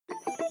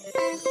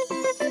Hi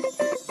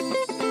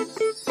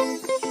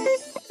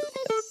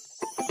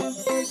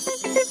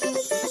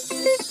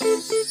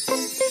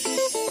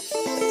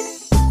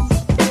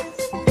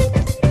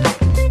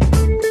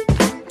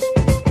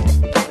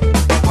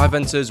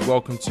Venters,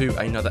 welcome to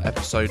another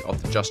episode of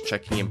the Just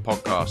Checking In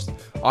podcast.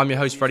 I'm your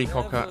host Freddie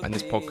Cocker, and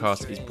this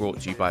podcast is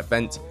brought to you by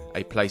Vent,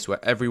 a place where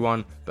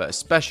everyone, but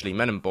especially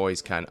men and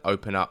boys, can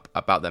open up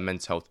about their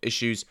mental health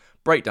issues,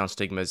 break down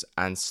stigmas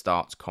and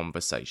start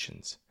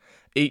conversations.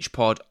 Each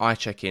pod I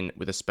check in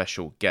with a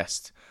special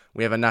guest.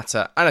 We have a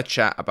natter and a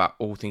chat about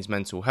all things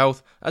mental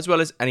health, as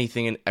well as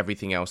anything and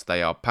everything else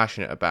they are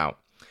passionate about.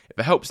 If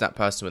it helps that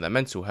person with their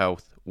mental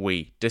health,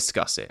 we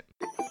discuss it.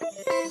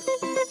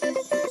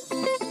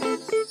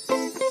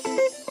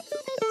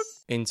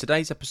 In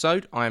today's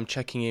episode, I am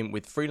checking in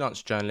with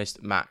freelance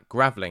journalist Matt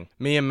Graveling.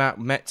 Me and Matt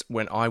met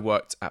when I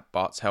worked at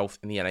Bart's Health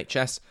in the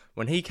NHS,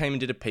 when he came and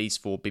did a piece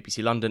for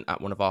BBC London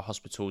at one of our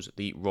hospitals,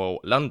 the Royal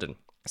London.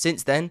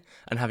 Since then,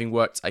 and having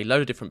worked a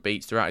load of different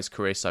beats throughout his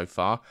career so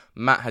far,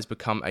 Matt has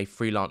become a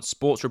freelance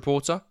sports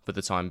reporter for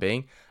the time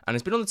being, and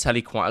has been on the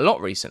telly quite a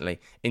lot recently,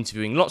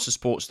 interviewing lots of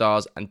sports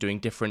stars and doing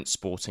different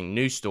sporting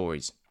news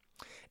stories.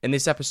 In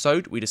this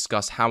episode, we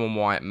discuss how and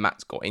why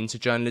Matt got into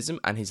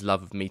journalism and his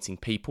love of meeting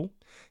people,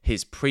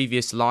 his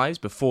previous lives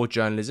before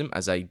journalism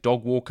as a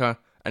dog walker,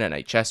 an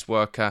NHS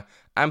worker,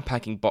 and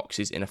packing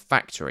boxes in a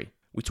factory.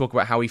 We talk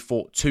about how he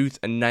fought tooth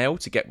and nail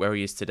to get where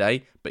he is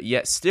today, but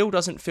yet still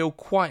doesn't feel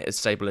quite as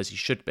stable as he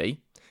should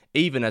be,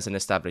 even as an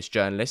established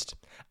journalist,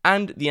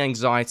 and the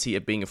anxiety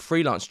of being a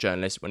freelance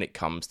journalist when it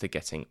comes to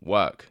getting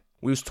work.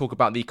 We also talk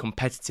about the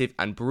competitive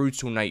and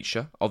brutal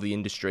nature of the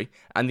industry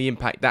and the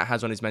impact that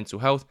has on his mental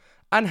health,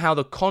 and how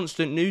the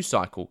constant news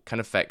cycle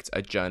can affect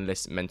a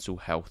journalist's mental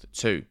health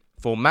too.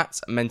 For Matt's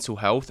mental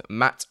health,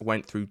 Matt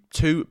went through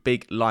two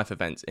big life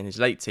events in his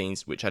late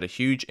teens which had a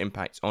huge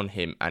impact on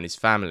him and his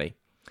family.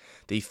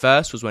 The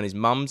first was when his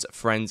mum's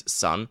friend's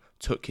son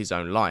took his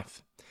own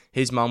life.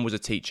 His mum was a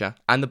teacher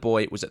and the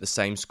boy was at the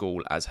same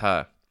school as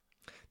her.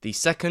 The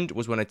second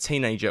was when a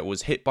teenager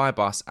was hit by a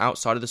bus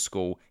outside of the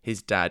school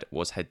his dad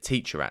was head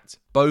teacher at.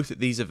 Both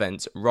these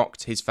events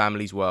rocked his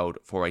family's world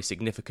for a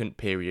significant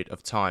period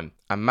of time,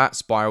 and Matt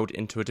spiralled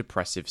into a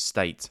depressive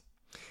state.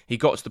 He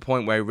got to the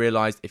point where he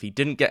realised if he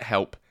didn't get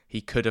help, he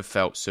could have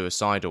felt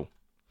suicidal.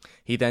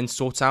 He then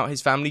sought out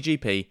his family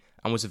GP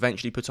and was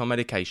eventually put on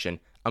medication,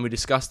 and we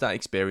discussed that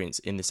experience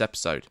in this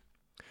episode.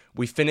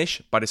 We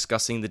finish by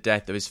discussing the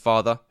death of his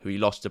father, who he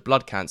lost to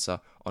blood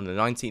cancer on the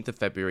 19th of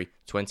February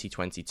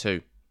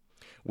 2022.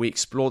 We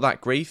explore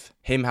that grief,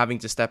 him having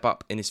to step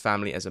up in his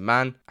family as a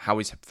man, how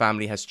his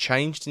family has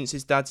changed since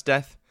his dad's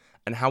death,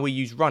 and how we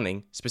use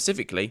running,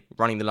 specifically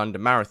running the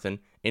London Marathon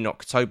in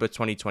October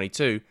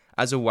 2022,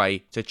 as a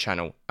way to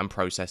channel and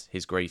process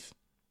his grief.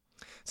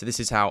 So this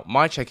is how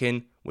my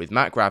check-in with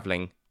Matt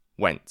Graveling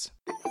went.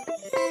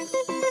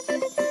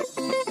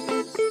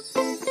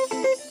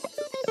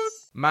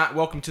 Matt,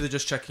 welcome to the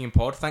Just Checking In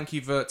pod. Thank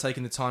you for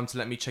taking the time to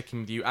let me check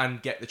in with you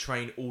and get the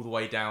train all the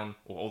way down,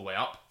 or all the way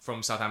up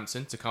from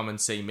Southampton to come and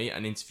see me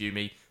and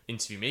interview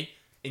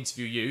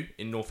you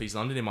in North East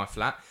London in my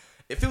flat.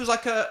 It feels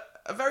like a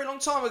very long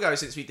time ago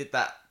since we did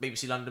that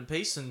BBC London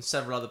piece and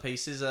several other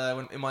pieces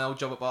in my old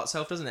job at Bart's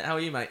Health, doesn't it? How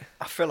are you, mate?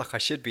 I feel like I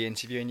should be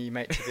interviewing you,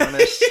 mate, to be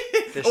honest.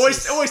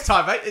 Always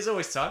time, mate. There's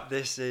always time.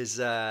 This is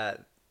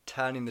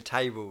turning the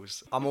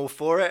tables. I'm all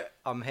for it.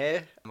 I'm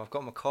here. I've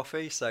got my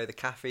coffee, so the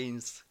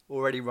caffeine's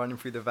already running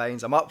through the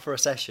veins. I'm up for a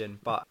session,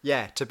 but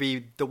yeah, to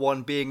be the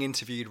one being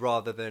interviewed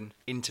rather than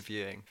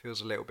interviewing feels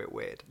a little bit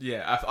weird.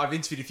 Yeah, I've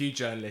interviewed a few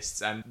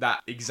journalists, and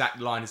that exact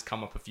line has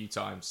come up a few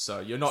times. So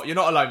you're not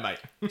alone, mate.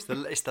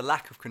 It's the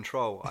lack of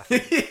control, I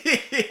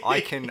think.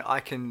 I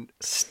can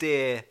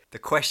steer the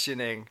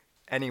questioning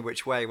any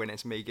which way when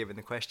it's me giving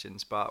the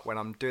questions, but when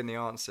I'm doing the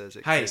answers...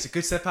 It's a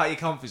good step out of your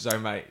comfort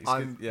zone, mate. Now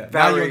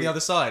you're on the other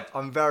side.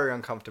 I'm very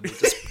uncomfortable,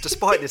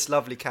 despite this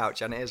lovely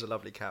couch, and it is a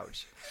lovely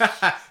couch.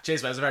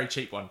 Cheers, mate. It's a very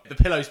cheap one. The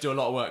pillows do a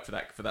lot of work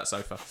for that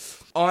sofa.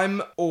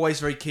 I'm always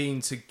very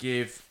keen to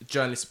give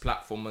journalists a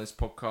platform on this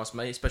podcast,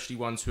 mate, especially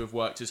ones who have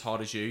worked as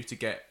hard as you to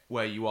get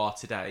where you are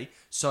today.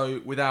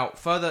 So without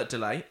further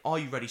delay, are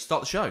you ready to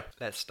start the show?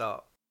 Let's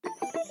start.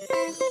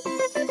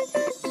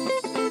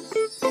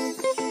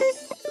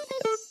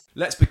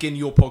 Let's begin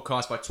your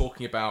podcast by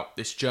talking about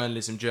this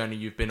journalism journey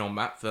you've been on,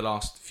 Matt, for the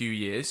last few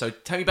years. So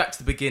take me back to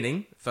the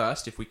beginning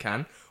first, if we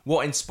can.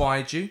 What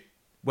inspired you?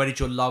 Where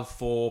did your love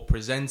for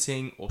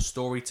presenting or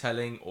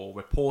storytelling or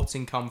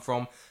reporting come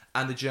from?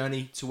 And the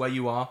journey to where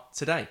you are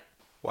today?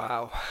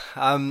 Wow.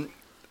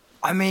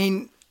 I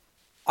mean,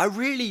 I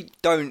really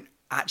don't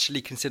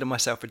actually consider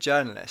myself a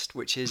journalist,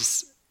 which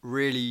is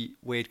really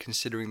weird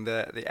considering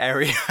the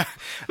area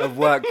of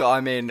work that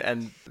I'm in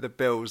and the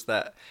bills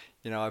that,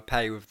 I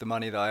pay with the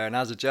money that I earn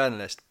as a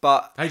journalist.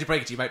 But I hate to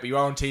break it to you, mate, but you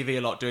are on TV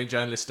a lot doing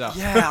journalist stuff.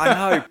 Yeah, I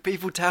know.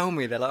 People tell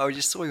me, they're like, I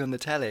just saw you on the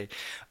telly.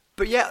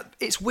 But yeah,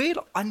 it's weird.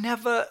 I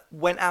never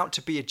went out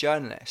to be a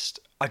journalist.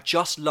 I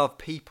just love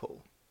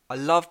people. I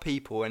love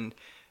people, and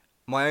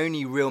my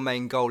only real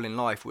main goal in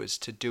life was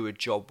to do a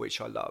job which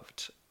I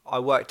loved. I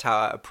worked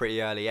out at a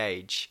pretty early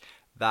age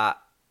that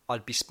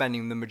I'd be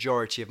spending the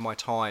majority of my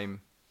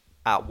time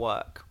at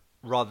work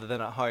rather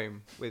than at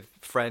home with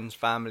friends,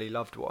 family,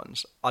 loved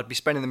ones. I'd be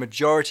spending the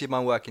majority of my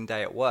working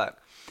day at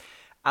work.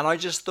 And I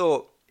just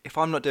thought, if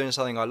I'm not doing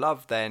something I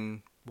love,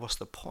 then what's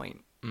the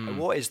point?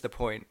 What is the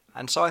point?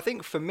 And so I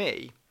think for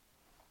me,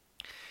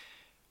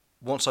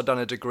 once I'd done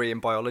a degree in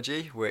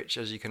biology, which,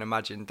 as you can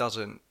imagine,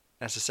 doesn't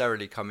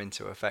necessarily come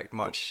into effect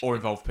much. Or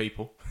involve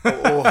people.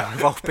 or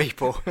involve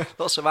people.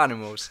 Lots of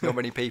animals, not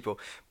many people.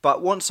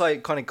 But once I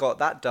kind of got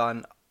that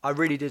done, I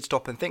really did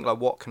stop and think, like,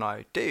 what can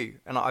I do?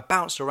 And I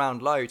bounced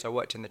around loads. I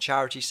worked in the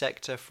charity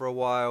sector for a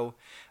while,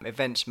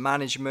 events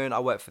management. I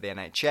worked for the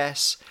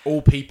NHS.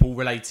 All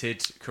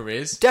people-related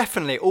careers.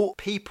 Definitely, all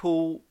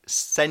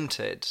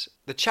people-centred.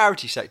 The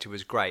charity sector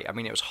was great. I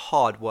mean, it was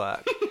hard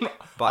work.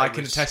 But I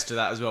can attest to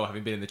that as well,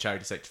 having been in the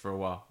charity sector for a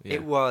while. Yeah.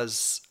 It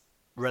was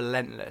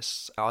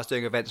relentless. I was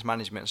doing events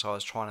management, so I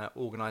was trying to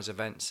organise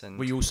events. And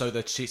were you also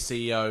the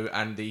CEO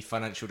and the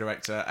financial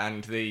director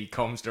and the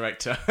comms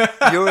director?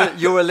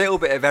 you're a little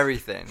bit of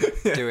everything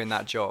doing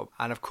that job.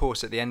 And of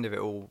course, at the end of it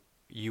all,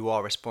 you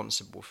are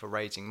responsible for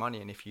raising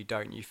money. And if you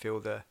don't, you feel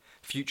the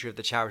future of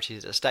the charity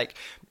is at stake.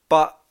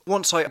 But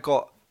once I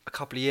got a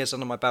couple of years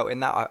under my belt in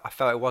that, I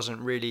felt it wasn't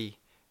really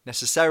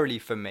necessarily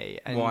for me.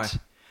 And why?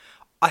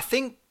 I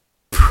think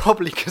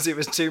probably because it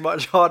was too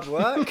much hard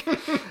work,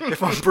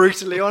 if I'm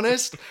brutally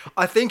honest.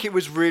 I think it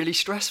was really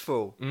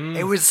stressful.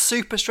 It was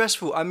super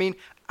stressful. I mean,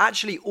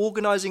 actually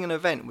organising an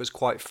event was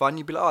quite fun.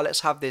 You'd be like, oh,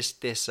 let's have this.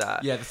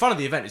 Yeah, the fun of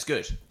the event is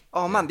good.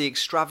 Oh man, the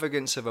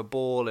extravagance of a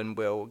ball, and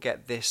we'll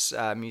get this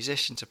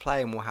musician to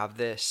play, and we'll have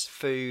this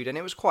food, and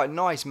it was quite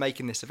nice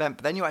making this event.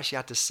 But then you actually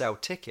had to sell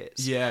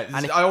tickets. Yeah,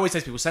 and I always say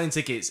to people, selling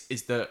tickets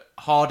is the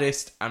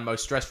hardest and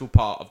most stressful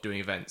part of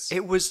doing events.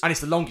 It was, and it's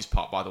the longest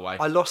part, by the way.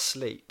 I lost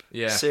sleep.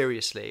 Yeah,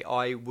 seriously,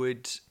 I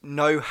would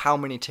know how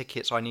many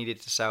tickets I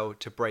needed to sell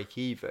to break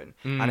even,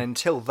 and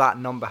until that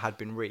number had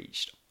been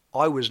reached,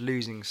 I was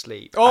losing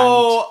sleep.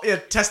 Oh, you're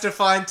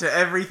testifying to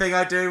everything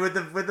I do with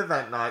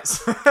event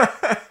nights.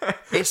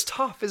 It's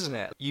tough, isn't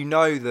it? You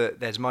know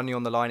that there's money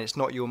on the line. It's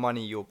not your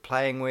money you're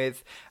playing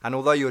with. And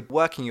although you're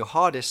working your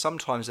hardest,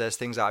 sometimes there's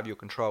things out of your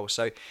control.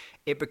 So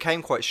it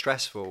became quite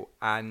stressful.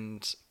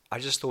 And I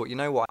just thought, you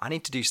know what? I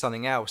need to do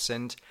something else.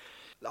 And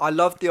I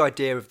loved the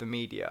idea of the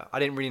media. I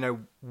didn't really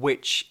know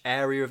which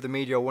area of the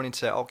media I wanted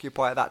to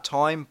occupy at that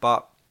time,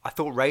 but I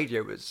thought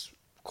radio was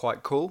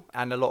quite cool.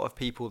 And a lot of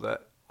people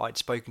that I'd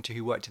spoken to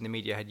who worked in the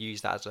media had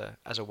used that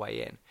as a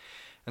way in.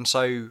 And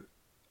so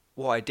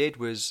what I did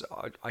was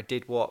I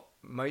did what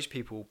most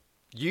people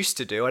used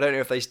to do. I don't know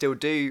if they still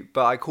do,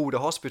 but I called a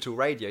hospital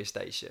radio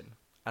station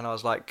and I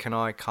was like, can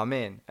I come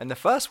in? And the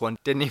first one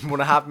didn't even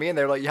want to have me in.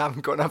 They were like, you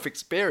haven't got enough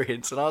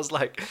experience. And I was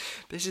like,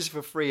 this is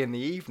for free in the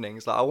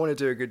evenings. Like, I want to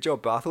do a good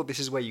job, but I thought this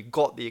is where you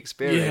got the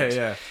experience.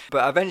 Yeah.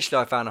 But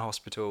eventually I found a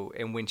hospital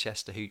in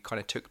Winchester who kind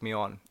of took me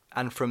on.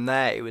 And from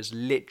there, it was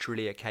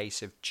literally a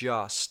case of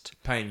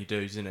just paying your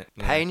dues, isn't it?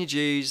 Yeah. Paying your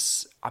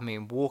dues. I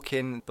mean,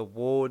 walking the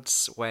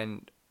wards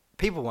when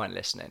people weren't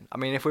listening. I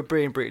mean, if we're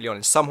being brutally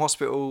honest, some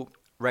hospital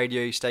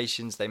radio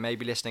stations, they may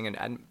be listening,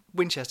 and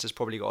Winchester's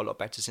probably got a lot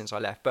better since I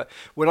left. But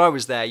when I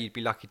was there, you'd be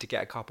lucky to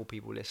get a couple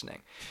people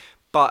listening.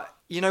 But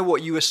you know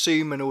what? You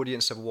assume an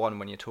audience of one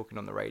when you're talking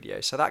on the radio.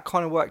 So that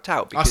kind of worked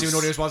out. I assume an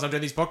audience once I'm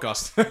doing these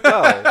podcasts.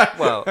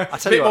 well, I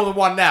tell you you what, more than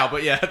one now,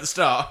 but yeah, at the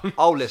start.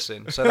 I'll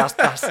listen. So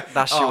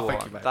that's your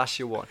one. You, that's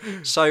your one.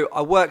 So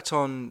I worked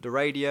on the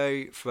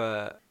radio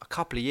for a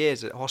couple of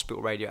years at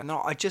hospital radio, and then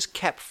I just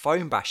kept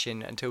phone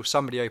bashing until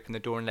somebody opened the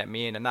door and let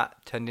me in, and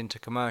that turned into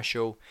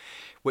commercial,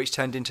 which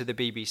turned into the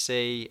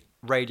BBC.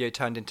 Radio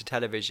turned into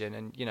television,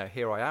 and you know,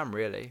 here I am,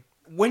 really.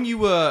 When you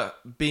were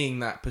being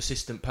that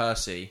persistent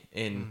Percy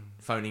in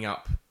phoning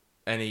up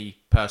any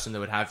person that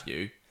would have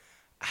you,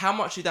 how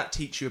much did that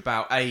teach you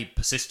about A,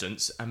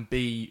 persistence, and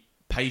B,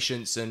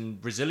 patience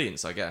and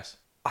resilience, I guess?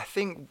 I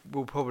think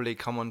we'll probably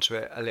come onto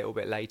it a little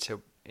bit later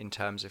in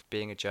terms of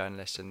being a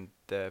journalist and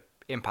the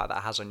impact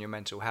that has on your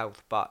mental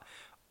health. But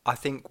I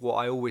think what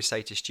I always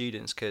say to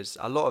students, because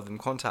a lot of them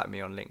contact me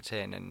on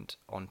LinkedIn and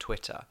on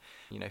Twitter,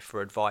 you know,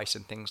 for advice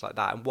and things like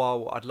that. And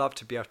while I'd love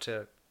to be able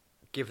to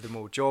give them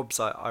all jobs,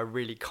 I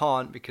really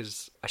can't,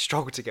 because I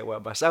struggle to get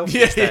work myself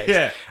these days.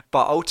 Yeah.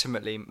 But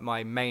ultimately,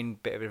 my main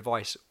bit of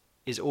advice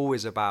is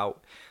always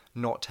about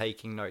not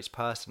taking notes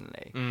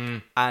personally.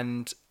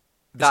 And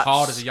that's it's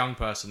hard as a young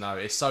person, though.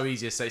 It's so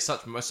easy to say, so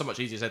much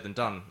easier said than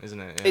done,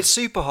 isn't it? Yeah. It's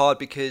super hard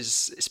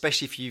because,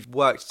 especially if you've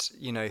worked,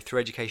 you know, through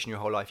education your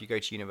whole life, you go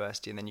to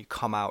university and then you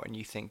come out and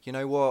you think, you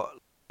know what,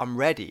 I'm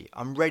ready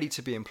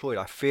to be employed.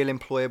 I feel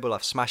employable.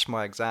 I've smashed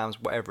my exams,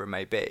 whatever it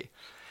may be.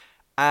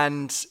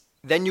 And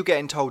then you're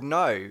getting told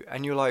no,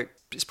 and you're like,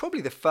 it's probably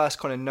the first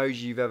kind of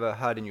no's you've ever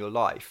heard in your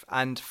life.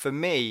 And for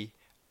me,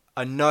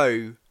 a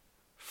no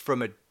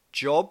from a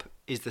job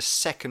is the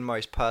second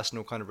most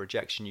personal kind of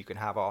rejection you can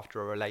have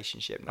after a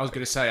relationship. I was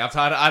going to say, I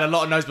had a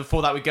lot of no's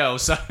before that with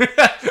girls. So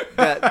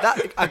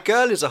a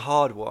girl is a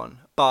hard one,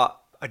 but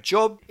A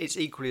job, it's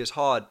equally as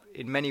hard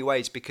in many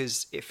ways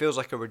because it feels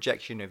like a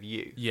rejection of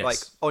you. Yes. Like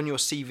on your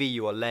CV,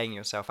 you are laying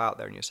yourself out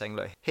there and you're saying,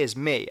 look, here's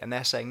me. And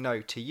they're saying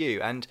no to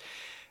you. And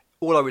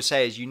all I would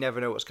say is you never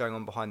know what's going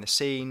on behind the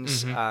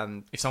scenes.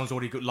 If someone's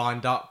already got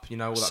lined up, all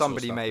that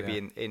somebody sort of stuff, may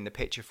be in the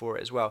picture for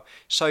it as well.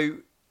 So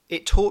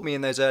it taught me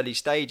in those early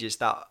stages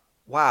that,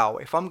 wow,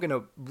 if I'm going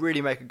to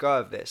really make a go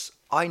of this,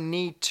 I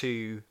need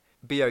to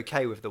be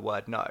okay with the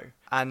word no.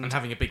 And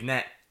having a big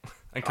net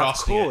and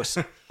casting of course,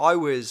 it.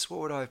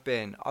 what would I have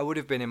been? I would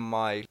have been in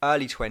my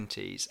early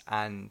 20s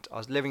and I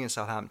was living in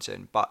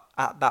Southampton. But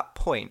at that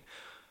point,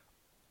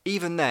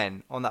 even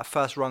then, on that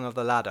first rung of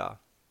the ladder,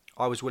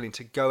 I was willing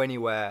to go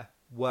anywhere,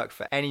 work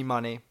for any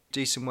money,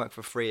 do some work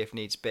for free if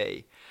needs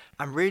be,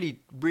 and really,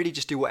 really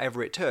just do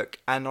whatever it took.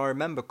 And I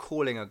remember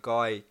calling a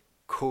guy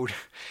called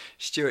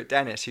Stuart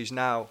Dennis, who's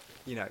now,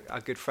 a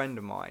good friend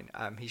of mine.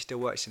 He still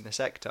works in the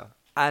sector.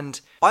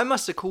 And I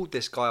must have called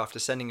this guy after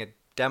sending a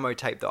demo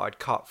tape that I'd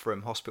cut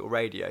from hospital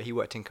radio. He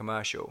worked in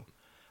commercial.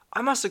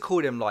 I must have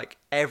called him like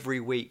every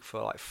week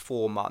for like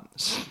 4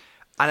 months.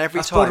 And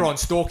every time... borderline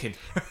stalking.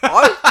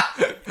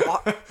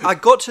 I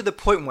got to the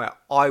point where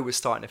I was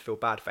starting to feel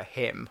bad for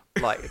him,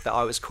 like that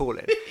I was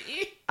calling.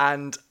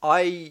 And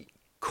I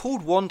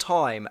called one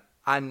time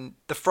and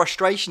the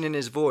frustration in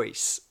his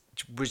voice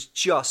was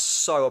just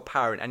so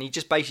apparent. And he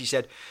just basically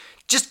said,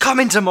 just come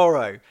in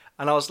tomorrow.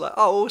 And I was like,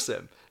 oh,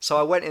 awesome. So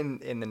I went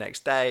in the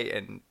next day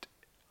and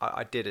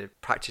I did a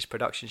practice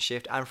production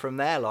shift. And from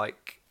there,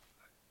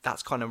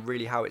 that's kind of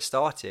really how it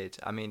started.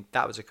 I mean,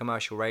 that was a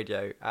commercial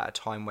radio at a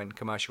time when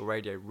commercial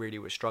radio really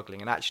was struggling.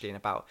 And actually in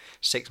about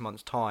 6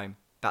 months' time,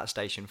 that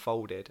station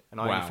folded. And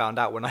I only found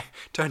out when I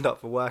turned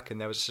up for work and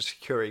there was a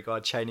security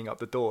guard chaining up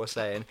the door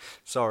saying,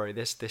 sorry,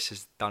 this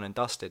is done and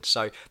dusted.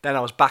 So then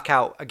I was back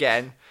out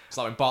again. It's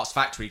like when Bart's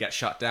factory gets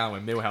shut down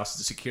when Millhouse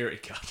is a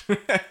security guard.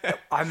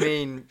 I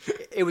mean,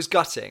 it was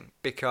gutting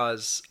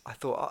because I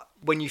thought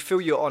when you feel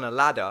you're on a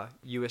ladder,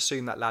 you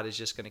assume that ladder's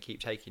just going to keep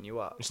taking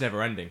you up. It's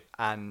never ending.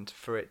 And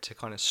for it to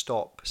kind of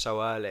stop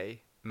so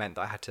early meant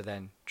that I had to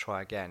then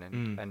try again.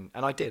 And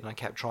I did, and I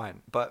kept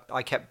trying. But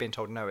I kept being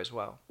told no as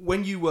well.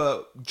 When you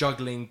were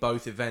juggling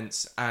both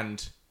events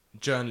and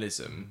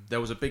journalism, there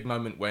was a big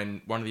moment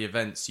when one of the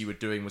events you were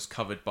doing was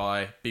covered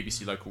by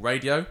BBC Local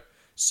Radio.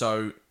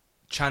 So,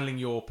 channeling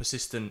your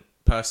persistent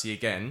Percy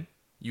again,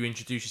 you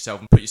introduced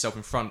yourself and put yourself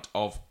in front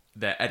of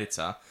their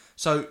editor.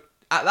 So,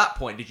 at that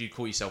point, did you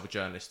call yourself a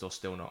journalist or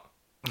still not?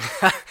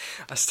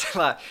 I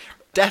still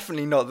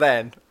definitely not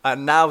then.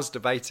 And now it's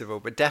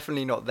debatable, but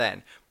definitely not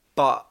then.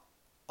 But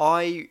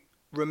I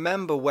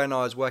remember when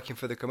I was working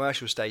for the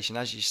commercial station,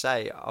 as you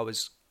say, I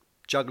was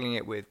juggling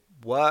it with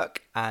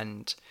work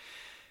and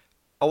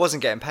I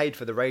wasn't getting paid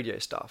for the radio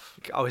stuff.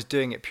 I was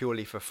doing it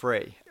purely for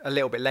free. A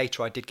little bit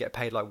later, I did get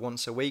paid like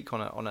once a week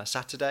on a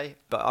Saturday,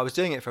 but I was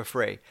doing it for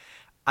free.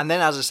 And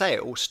then, as I say, it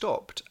all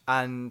stopped.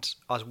 And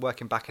I was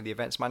working back in the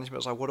events management. I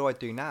was like, what do I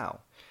do now?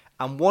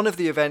 And one of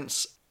the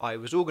events I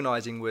was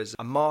organising was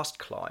a mast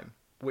climb,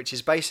 which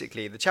is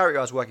basically, the charity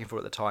I was working for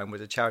at the time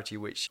was a charity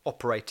which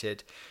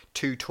operated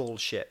 2 tall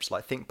ships,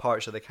 like think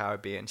Pirates of the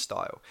Caribbean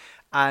style.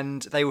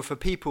 And they were for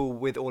people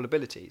with all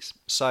abilities.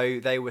 So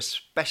they were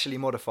specially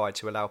modified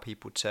to allow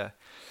people to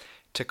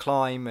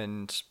climb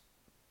and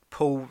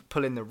pull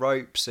in the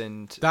ropes.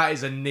 And that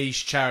is a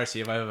niche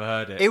charity if I've ever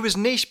heard it. It was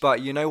niche,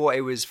 but you know what?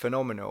 It was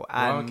phenomenal.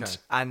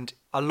 And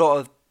a lot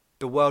of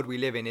the world we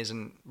live in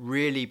isn't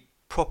really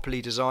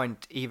properly designed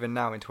even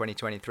now in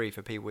 2023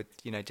 for people with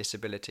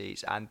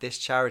disabilities, and this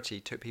charity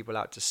took people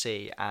out to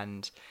sea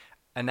and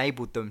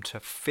enabled them to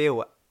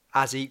feel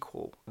as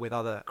equal with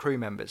other crew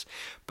members.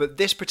 But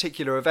this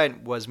particular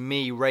event was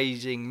me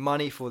raising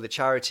money for the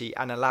charity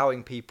and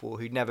allowing people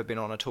who'd never been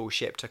on a tall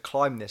ship to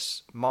climb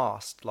this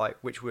mast,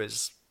 which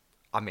was,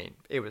 I mean,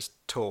 it was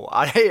tall.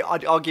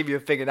 I'll give you a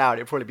figure now,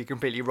 it'll probably be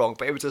completely wrong,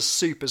 but it was a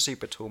super,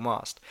 super tall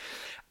mast.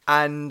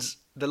 And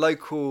the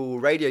local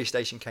radio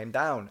station came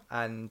down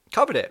and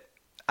covered it.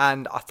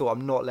 And I thought,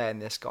 I'm not letting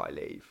this guy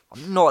leave.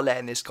 I'm not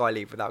letting this guy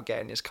leave without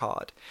getting his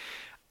card.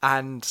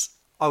 And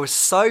I was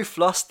so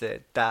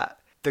flustered that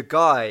the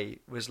guy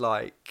was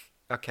like,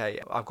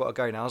 okay, I've got to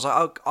go now.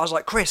 I was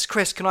like, Chris,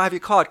 can I have your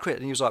card, Chris?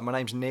 And he was like, my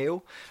name's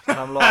Neil. And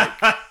I'm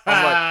like,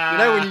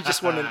 when you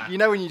just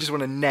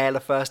want to nail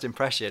a first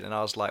impression. And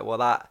I was like, well,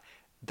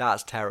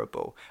 that's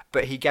terrible.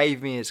 But he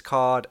gave me his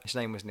card. His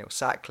name was Neil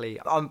Sackley.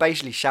 I'm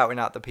basically shouting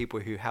out the people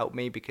who helped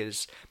me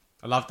because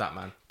I love that,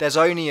 man. There's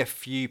only a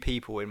few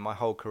people in my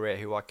whole career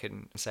who I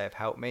can say have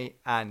helped me,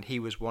 and he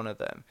was one of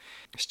them.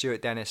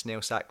 Stuart Dennis,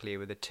 Neil Sackley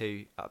were the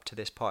two up to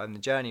this part in the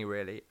journey,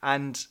 really.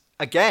 And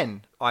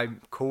again, I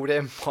called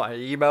him, I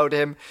emailed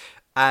him,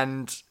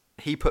 and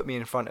he put me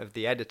in front of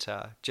the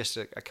editor, just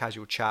a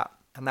casual chat.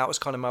 And that was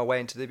kind of my way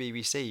into the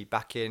BBC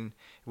back in,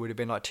 it would have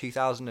been like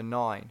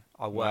 2009.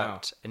 I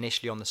worked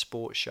initially on the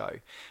sports show.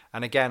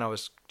 And again, I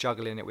was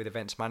juggling it with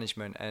events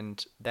management.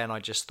 And then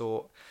I just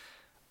thought,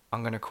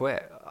 I'm going to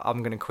quit. I'm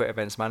going to quit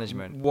events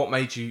management. What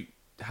made you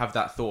have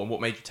that thought and what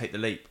made you take the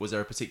leap? Was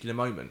there a particular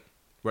moment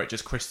where it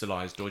just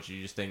crystallised, or did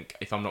you just think,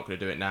 if I'm not going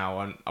to do it now,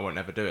 I won't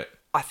ever do it?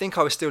 I think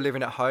I was still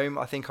living at home.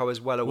 I think I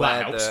was well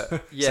aware Well, that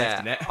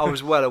safety net. I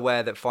was well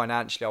aware that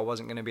financially I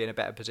wasn't going to be in a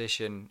better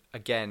position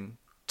again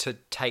to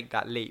take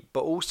that leap.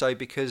 But also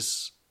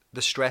because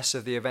the stress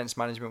of the events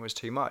management was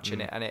too much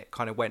and it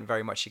kind of went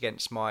very much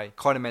against my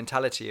kind of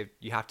mentality of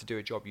you have to do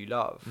a job you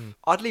love.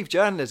 I'd leave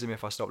journalism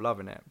if I stopped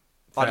loving it.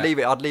 Fair.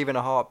 I'd leave in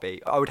a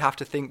heartbeat. I would have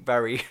to think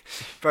very,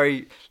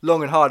 very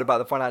long and hard about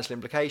the financial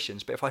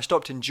implications. But if I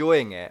stopped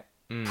enjoying it,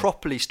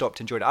 properly stopped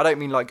enjoying it, I don't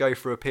mean like go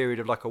for a period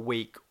of like a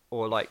week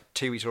or like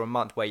 2 weeks or a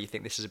month where you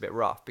think this is a bit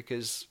rough,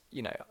 because,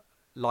 you know,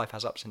 life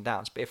has ups and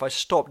downs. But if I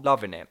stopped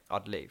loving it,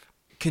 I'd leave.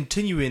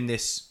 Continuing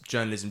this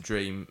journalism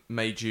dream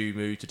made you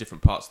move to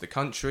different parts of the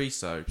country,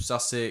 so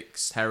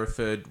Sussex,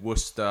 Hereford,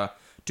 Worcester.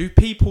 Do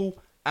people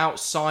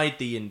outside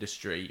the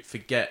industry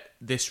forget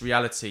this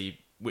reality,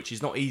 which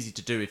is not easy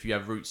to do if you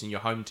have roots in your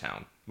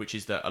hometown, which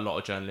is that a lot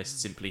of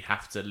journalists simply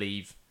have to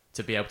leave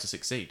to be able to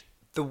succeed?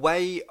 The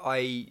way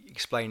I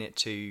explain it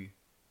to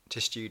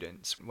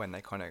students when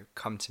they kind of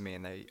come to me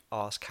and they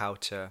ask how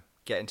to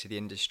get into the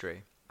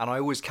industry, and I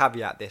always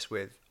caveat this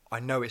with, I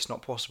know it's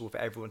not possible for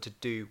everyone to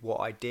do what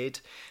I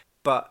did,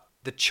 but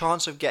the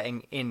chance of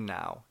getting in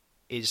now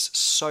is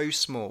so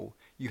small,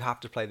 you have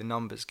to play the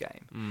numbers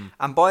game.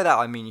 And by that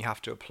I mean you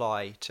have to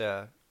apply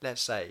to,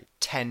 let's say,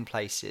 10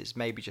 places,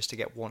 maybe just to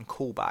get one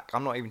callback.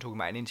 I'm not even talking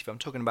about an interview, I'm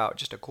talking about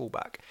just a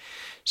callback.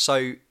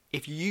 So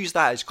if you use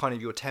that as kind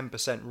of your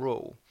 10%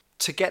 rule,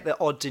 to get the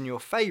odds in your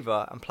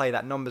favour and play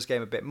that numbers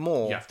game a bit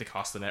more, You have to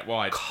cast the net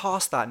wide.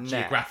 Cast that net.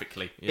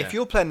 Geographically, yeah. If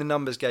you're playing the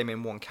numbers game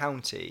in one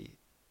county,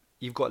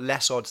 you've got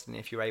less odds than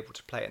if you're able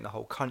to play it in the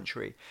whole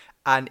country.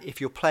 And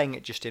if you're playing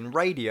it just in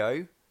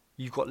radio,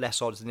 you've got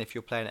less odds than if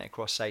you're playing it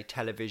across, say,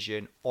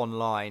 television,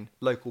 online,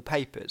 local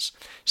papers.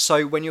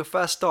 So when you're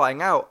first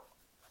starting out,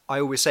 I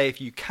always say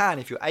if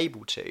you're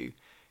able to,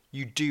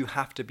 you do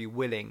have to be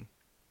willing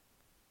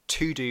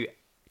to do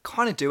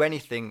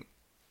anything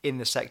in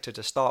the sector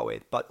to start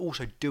with, but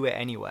also do it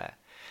anywhere.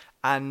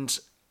 And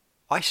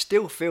I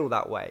still feel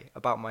that way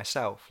about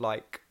myself,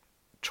 like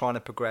trying to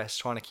progress,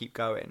 trying to keep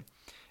going.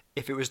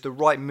 If it was the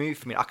right move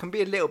for me, I can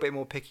be a little bit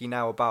more picky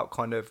now about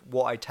kind of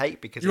what I take,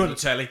 because You're on the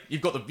telly.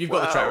 You've got the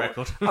track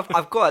record.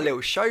 I've got a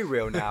little show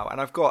reel now, and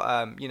I've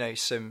got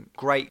some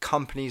great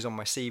companies on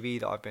my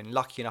CV that I've been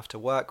lucky enough to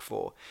work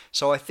for.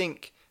 So I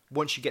think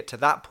once you get to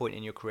that point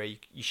in your career,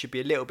 you should be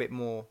a little bit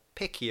more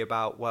picky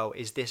about, well,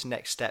 is this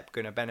next step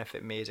going to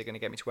benefit me? Is it going to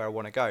get me to where I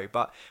want to go?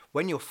 But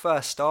when you're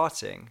first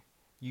starting,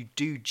 you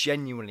do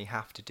genuinely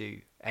have to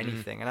do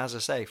anything. And as I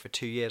say, for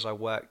 2 years I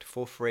worked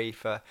for free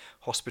for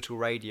hospital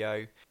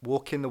radio,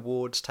 walking the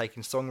wards,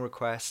 taking song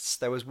requests.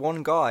 There was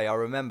one guy I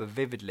remember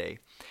vividly,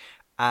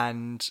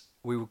 and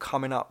we were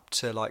coming up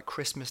to like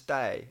Christmas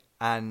Day,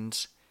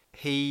 and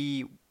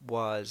he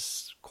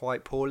was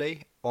quite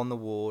poorly on the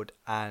ward,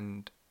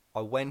 and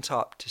I went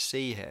up to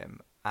see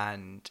him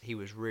and he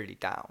was really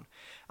down.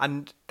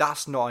 And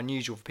that's not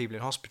unusual for people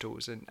in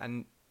hospitals,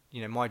 and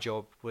you know, my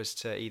job was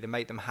to either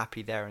make them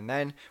happy there and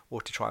then,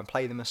 or to try and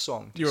play them a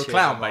song. You're a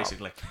clown,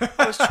 basically.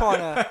 I was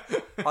trying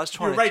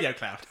You're a radio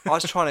clown. I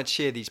was trying to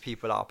cheer these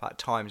people up at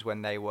times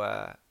when they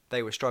were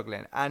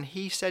struggling. And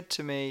he said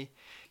to me,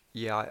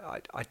 "Yeah,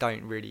 I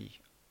don't really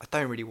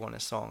want a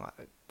song.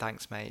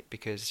 Thanks, mate,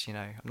 because you know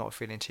I'm not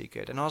feeling too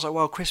good." And I was like,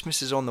 "Well,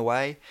 Christmas is on the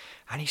way,"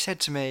 and he said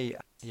to me,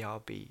 "Yeah, I'll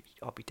be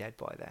dead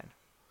by then."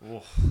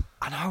 Oof.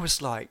 And I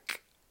was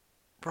like,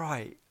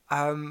 right,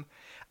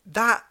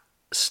 that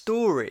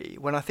story,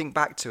 when I think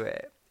back to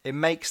it, it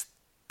makes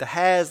the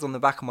hairs on the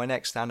back of my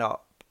neck stand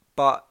up.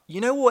 But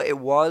you know what it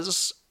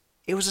was?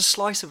 It was a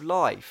slice of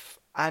life,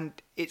 and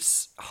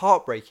it's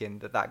heartbreaking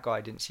that guy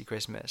didn't see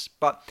Christmas.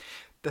 But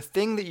the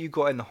thing that you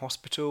got in the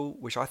hospital,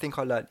 which I think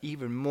I learned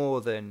even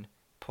more than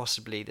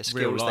possibly the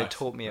skills they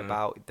taught me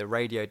about the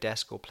radio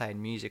desk or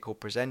playing music or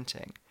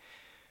presenting,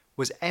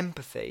 was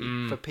empathy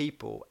for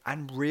people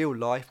and real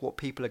life, what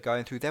people are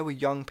going through. There were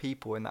young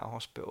people in that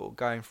hospital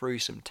going through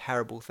some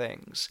terrible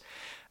things,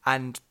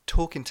 and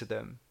talking to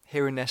them,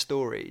 hearing their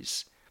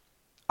stories.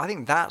 I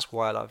think that's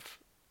why I love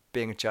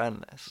being a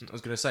journalist. I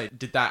was going to say,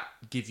 did that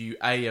give you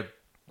a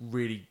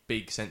really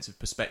big sense of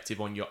perspective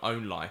on your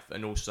own life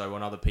and also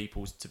on other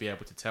people's, to be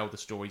able to tell the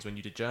stories when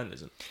you did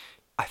journalism?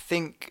 I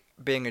think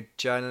being a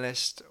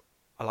journalist,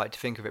 I like to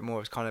think of it more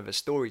as kind of a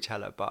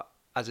storyteller, but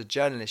as a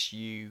journalist,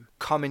 you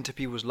come into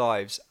people's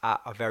lives at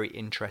a very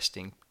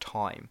interesting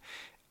time.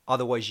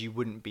 Otherwise, you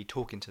wouldn't be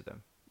talking to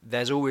them.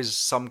 There's always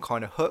some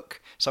kind of hook,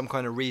 some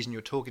kind of reason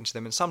you're talking to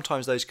them. And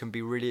sometimes those can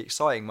be really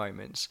exciting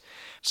moments,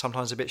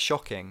 sometimes a bit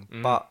shocking.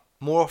 But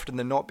more often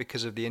than not,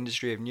 because of the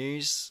industry of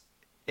news,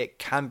 it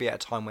can be at a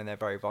time when they're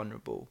very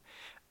vulnerable.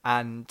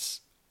 And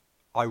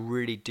I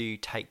really do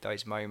take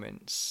those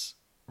moments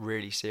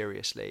really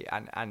seriously,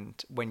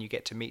 and when you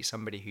get to meet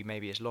somebody who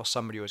maybe has lost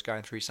somebody or is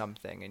going through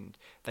something, and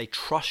they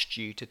trust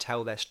you to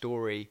tell their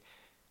story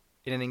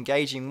in an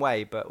engaging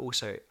way but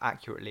also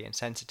accurately and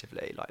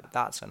sensitively, like,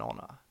 that's an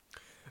honour.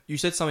 You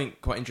said something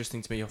quite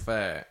interesting to me off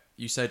air.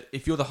 You said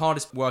if you're the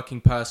hardest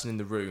working person in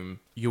the room,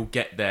 you'll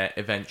get there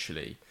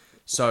eventually.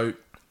 So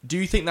do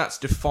you think that's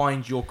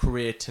defined your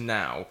career to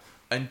now,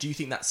 And do you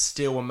think that's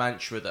still a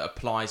mantra that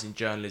applies in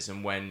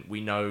journalism when we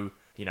know,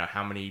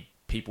 how many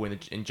people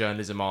in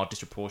journalism are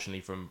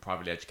disproportionately from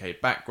privately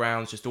educated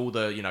backgrounds, just all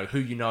the, who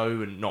you know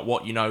and not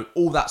what you know,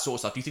 all that sort of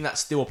stuff. Do you think that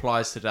still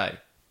applies today?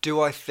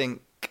 Do I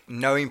think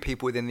knowing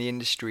people within the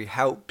industry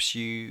helps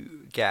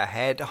you get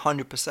ahead?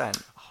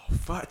 100%.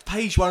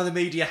 Page 1 of the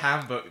media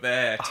handbook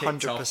there.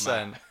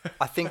 100%.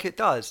 I think it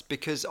does,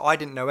 because I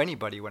didn't know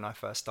anybody when I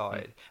first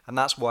started. And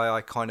that's why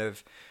I kind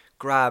of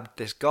grabbed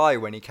this guy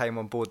when he came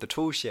on board the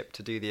toolship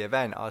to do the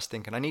event. I was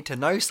thinking, I need to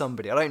know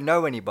somebody. I don't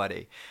know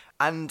anybody.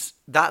 And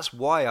that's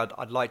why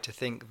I'd like to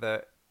think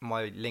that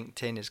my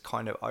LinkedIn is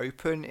kind of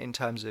open in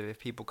terms of if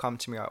people come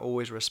to me, I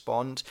always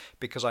respond,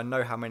 because I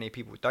know how many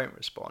people don't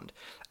respond.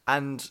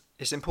 And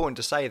it's important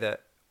to say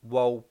that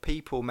while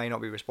people may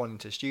not be responding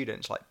to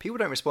students, like, people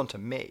don't respond to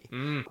me.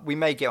 We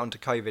may get onto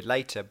COVID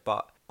later,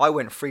 but I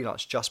went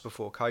freelance just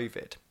before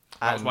COVID.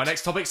 That was my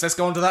next topic, so let's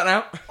go on to that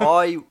now.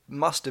 I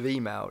must have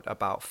emailed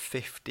about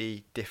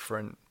 50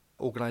 different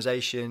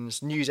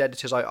organisations, news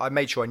editors. I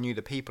made sure I knew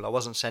the people. I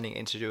wasn't sending it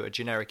into a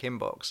generic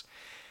inbox.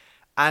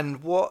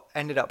 And what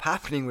ended up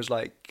happening was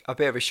like a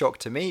bit of a shock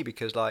to me,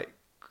 because like,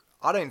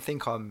 I don't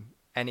think I'm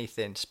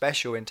anything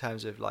special in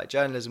terms of like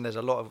journalism. There's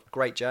a lot of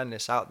great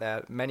journalists out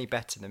there, many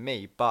better than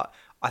me, but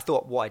I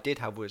thought what I did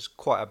have was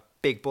quite a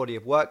big body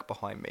of work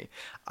behind me,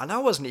 and I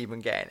wasn't even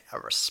getting a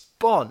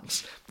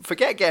response.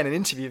 Forget getting an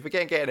interview,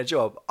 forget getting a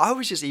job. I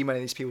was just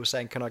emailing these people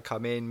saying, can I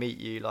come in, meet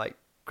you, like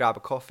grab a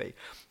coffee?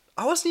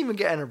 I wasn't even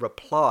getting a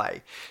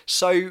reply.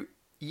 So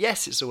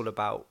yes, it's all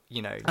about,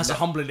 That's a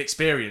humbling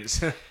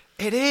experience.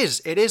 It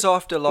is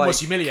after like...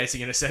 Almost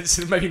humiliating in a sense,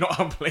 maybe not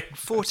humbling.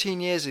 14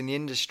 years in the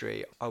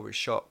industry, I was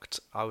shocked.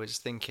 I was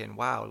thinking,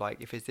 wow,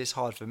 like if it's this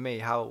hard for me,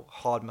 how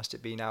hard must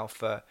it be now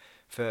for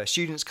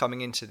students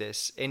coming into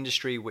this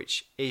industry,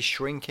 which is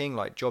shrinking?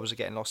 Like, jobs are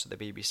getting lost at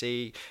the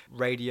BBC,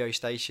 radio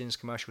stations,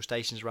 commercial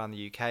stations around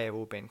the UK have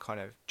all been kind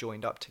of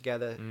joined up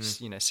together,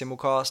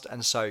 simulcast.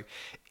 And so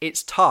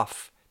it's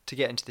tough to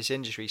get into this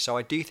industry. So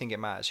I do think it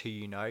matters who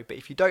you know, but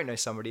if you don't know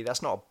somebody,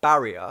 that's not a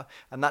barrier.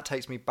 And that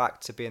takes me back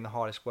to being the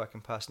hardest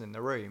working person in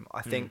the room.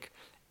 I think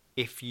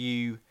if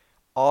you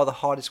are the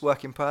hardest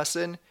working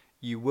person,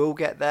 you will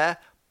get there.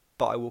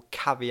 But I will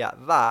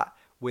caveat that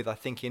with, I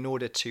think in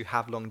order to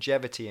have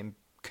longevity and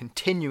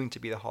continuing to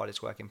be the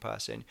hardest working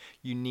person,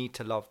 you need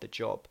to love the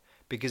job.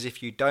 Because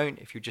if you don't,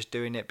 if you're just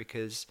doing it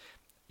because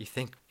you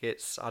think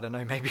it's, I don't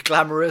know, maybe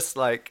glamorous,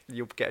 like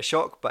you'll get a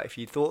shock. But if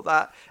you thought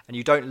that and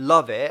you don't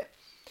love it,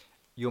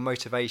 your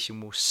motivation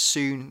will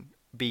soon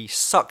be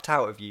sucked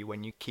out of you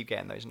when you keep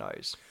getting those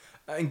no's.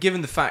 And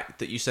given the fact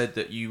that you said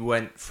that you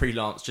went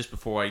freelance just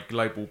before a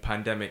global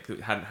pandemic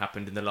that hadn't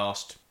happened in the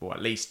last, or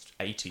at least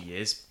 80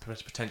 years,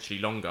 potentially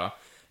longer,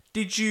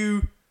 did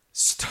you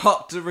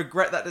start to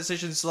regret that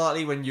decision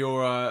slightly when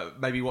you're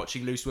maybe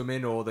watching Loose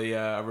Women or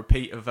the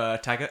repeat of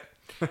Taggart?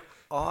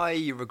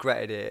 I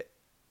regretted it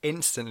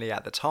instantly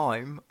at the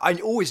time. I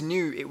always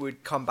knew it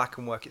would come back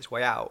and work its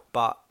way out,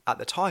 but at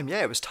the time,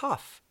 yeah, it was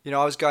tough.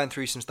 I was going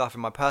through some stuff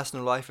in my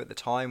personal life at the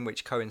time,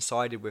 which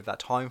coincided with that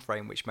time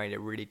frame, which made it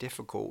really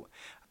difficult.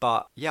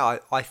 But yeah,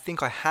 I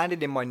think I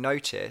handed in my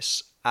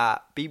notice at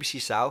BBC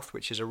South,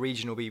 which is a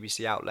regional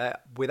BBC outlet,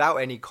 without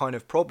any kind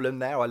of problem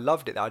there. I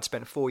loved it. I'd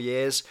spent 4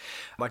 years.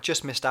 I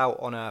just missed out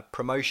on a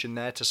promotion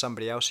there to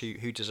somebody else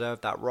who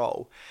deserved that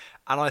role.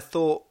 And I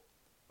thought,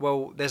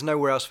 well, there's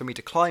nowhere else for me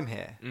to climb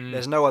here.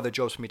 There's no other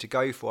jobs for me to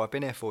go for. I've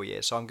been here 4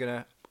 years, so I'm going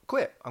to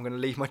quit. I'm going to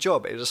leave my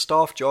job. It was a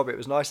staff job. It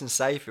was nice and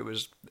safe. It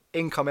was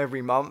income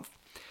every month.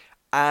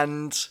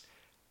 And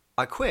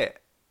I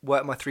quit,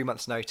 worked my 3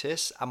 months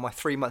notice, and my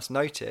 3 months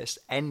notice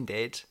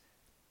ended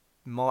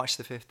March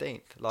the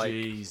 15th. Like,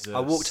 Jesus. I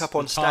walked up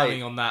on stage.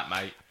 Timing on that,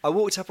 mate. I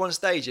walked up on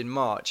stage in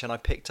March and I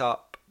picked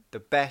up the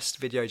Best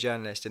Video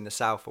Journalist in the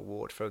South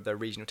award for the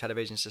Regional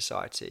Television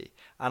Society.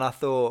 And I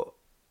thought,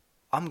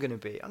 I'm going to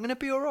be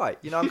all right.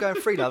 I'm going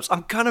freelance.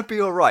 I'm going to be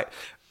all right.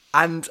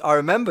 And I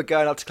remember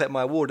going up to collect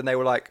my award and they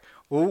were like,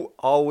 oh,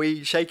 are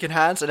we shaking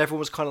hands? And everyone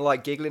was kind of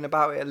like giggling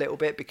about it a little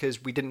bit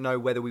because we didn't know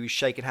whether we were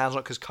shaking hands or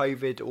not, because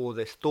COVID, or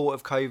the thought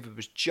of COVID,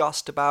 was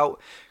just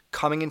about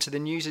coming into the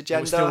news agenda.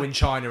 It was still in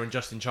China and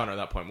just in China at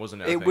that point,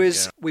 wasn't it? It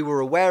was. We were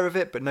aware of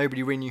it, but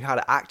nobody really knew how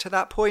to act at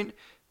that point.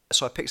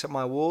 So I picked up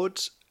my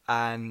awards,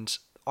 and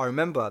I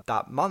remember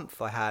that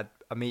month I had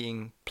a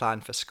meeting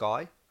planned for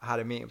Sky. I had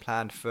a meeting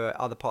planned for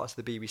other parts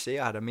of the BBC.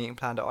 I had a meeting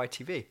planned at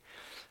ITV.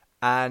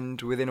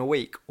 And within a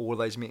week, all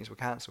those meetings were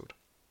cancelled.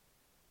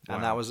 Wow.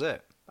 And that was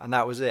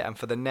it. And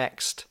for the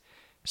next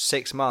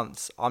 6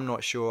 months, I'm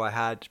not sure I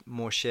had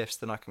more shifts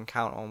than I can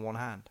count on one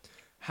hand.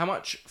 How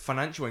much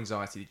financial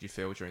anxiety did you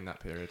feel during that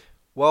period?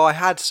 Well, I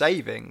had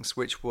savings,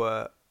 which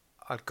were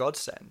a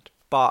godsend.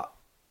 But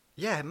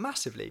yeah,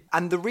 massively.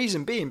 And the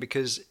reason being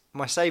because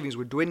my savings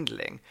were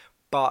dwindling,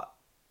 but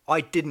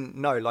I didn't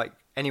know, like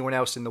anyone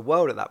else in the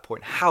world at that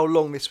point, how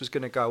long this was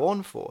going to go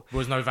on for. There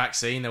was no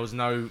vaccine. There was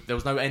no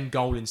end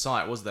goal in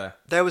sight, was there?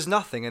 There was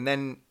nothing. And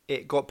then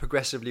it got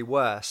progressively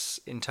worse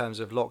in terms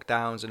of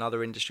lockdowns, and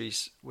other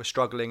industries were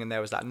struggling, and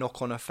there was that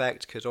knock-on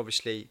effect because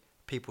obviously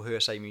People who are,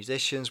 say,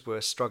 musicians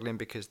were struggling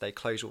because they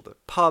closed all the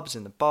pubs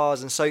and the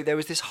bars. And so there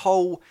was this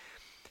whole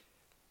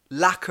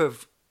lack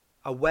of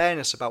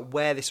awareness about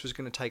where this was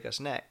going to take us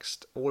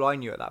next. All I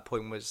knew at that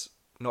point was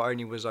not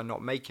only was I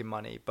not making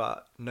money,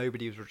 but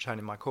nobody was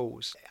returning my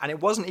calls. And it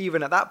wasn't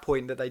even at that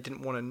point that they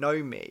didn't want to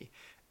know me.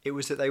 It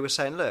was that they were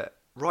saying, look,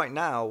 right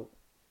now,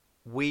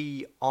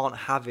 we aren't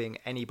having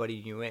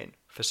anybody new in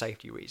for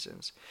safety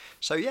reasons.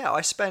 So yeah,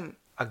 I spent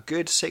a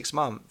good 6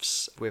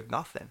 months with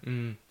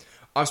nothing.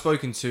 I've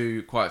spoken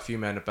to quite a few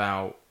men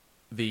about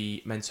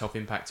the mental health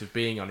impact of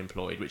being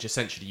unemployed, which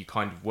essentially you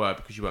kind of were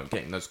because you weren't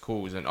getting those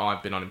calls. And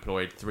I've been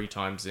unemployed 3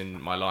 times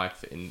in my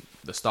life, in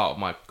the start of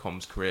my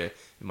comms career,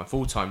 in my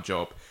full-time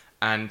job.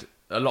 And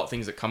a lot of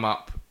things that come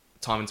up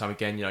time and time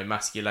again,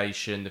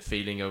 emasculation, the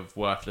feeling of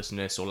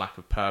worthlessness or lack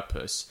of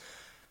purpose.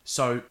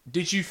 So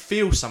did you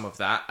feel some of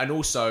that? And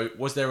also,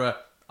 was there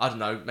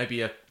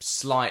maybe a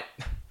slight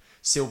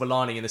silver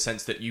lining in the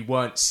sense that you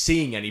weren't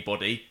seeing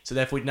anybody, so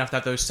therefore you didn't have to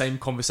have those same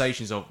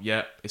conversations of,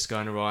 yeah, it's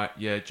going all right,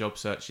 yeah, job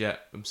search, yeah,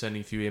 I'm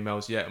sending a few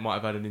emails, yeah, I might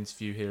have had an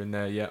interview here and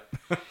there, yeah.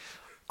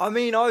 I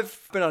mean, I've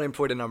been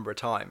unemployed a number of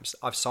times.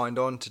 I've signed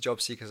on to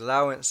job seekers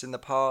allowance in the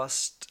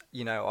past.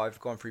 I've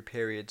gone through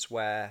periods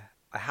where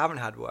I haven't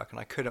had work and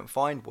I couldn't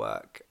find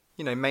work,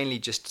 mainly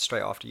just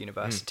straight after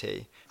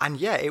university. And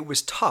yeah, it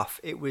was tough.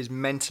 It was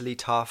mentally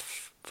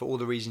tough for all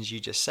the reasons you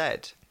just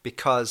said,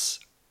 because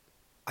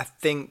I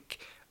think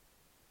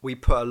we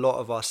put a lot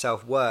of our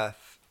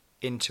self-worth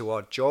into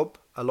our job,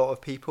 a lot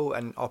of people,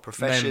 and our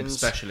professions. Men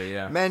especially,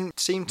 yeah. Men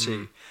seem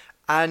to.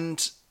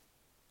 And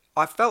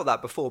I felt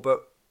that before,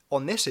 but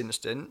in this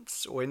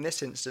instance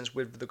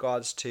with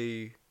regards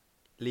to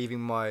leaving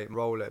my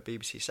role at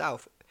BBC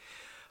South,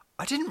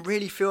 I didn't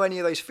really feel any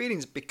of those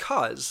feelings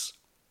because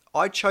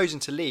I'd chosen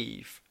to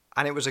leave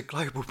and it was a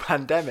global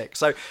pandemic.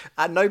 So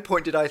at no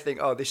point did I think,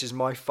 oh, this is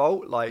my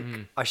fault, like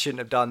I shouldn't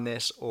have done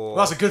this. Or well,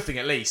 that's a good thing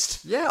at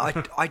least. Yeah,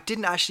 I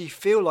didn't actually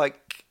feel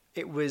like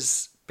it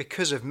was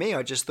because of me.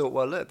 I just thought,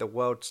 well, look, the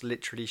world's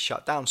literally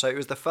shut down. So it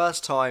was the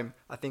first time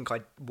I think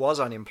I was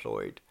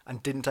unemployed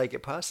and didn't take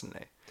it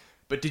personally.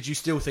 But did you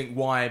still think,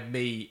 why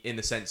me, in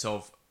the sense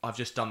of, I've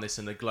just done this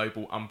and a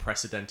global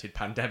unprecedented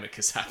pandemic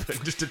has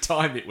happened, just to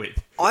time it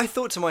with? I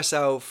thought to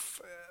myself,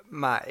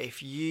 Matt,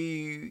 if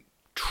you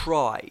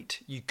tried,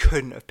 you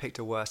couldn't have picked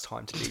a worse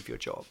time to leave your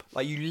job.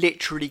 Like, you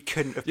literally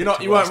couldn't have picked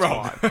a worse time.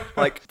 You weren't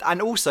wrong.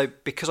 And also,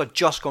 because I'd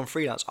just gone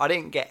freelance, I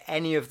didn't get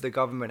any of the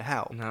government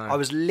help. No. I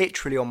was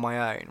literally on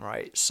my own,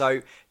 right?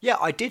 So, yeah,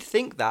 I did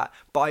think that,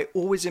 but I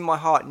always in my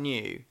heart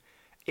knew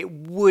it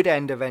would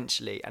end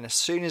eventually. And as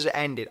soon as it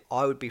ended,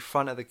 I would be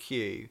front of the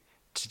queue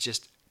to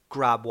just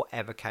grab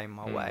whatever came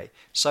my way.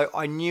 So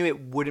I knew it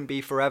wouldn't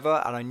be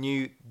forever, and I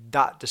knew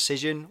that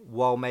decision,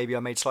 while maybe I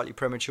made slightly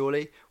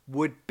prematurely,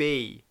 would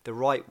be the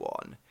right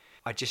one.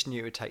 I just knew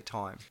it would take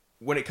time.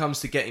 When it comes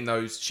to getting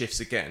those shifts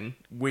again,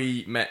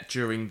 we met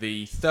during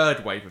the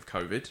 3rd wave of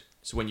COVID.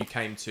 So when you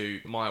came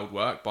to my old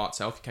work, Bart's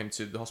Health, you came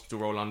to the Hospital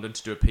Royal London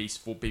to do a piece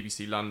for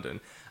BBC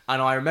London.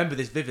 And I remember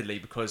this vividly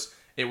because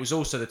it was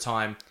also the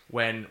time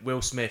when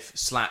Will Smith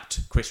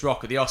slapped Chris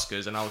Rock at the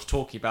Oscars, and I was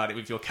talking about it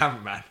with your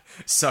cameraman.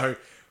 So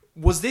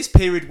was this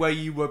period where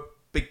you were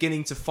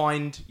beginning to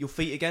find your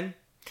feet again?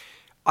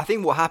 I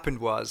think what happened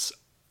was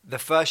the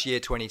first year,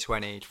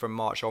 2020, from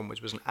March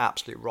onwards, was an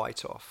absolute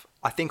write-off.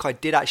 I think I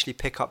did actually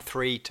pick up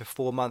 3 to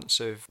 4 months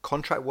of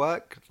contract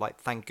work, like,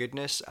 thank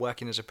goodness,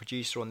 working as a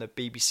producer on the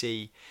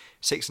BBC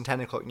 6 and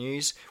 10 o'clock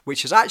news,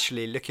 which is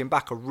actually, looking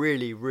back, a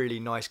really, really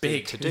nice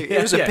gig to do.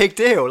 It was a big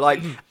deal.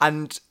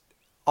 And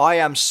I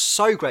am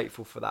so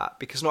grateful for that,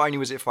 because not only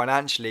was it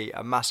financially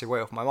a massive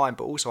weight off my mind,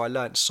 but also I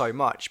learned so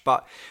much.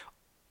 But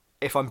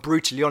if I'm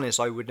brutally honest,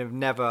 I would have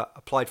never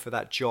applied for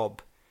that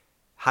job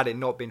had it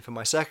not been for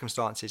my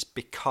circumstances,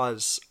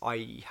 because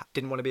I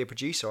didn't want to be a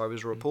producer. I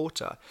was a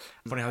reporter.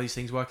 Funny how these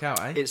things work out,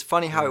 eh? It's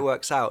funny how it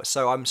works out.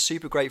 So I'm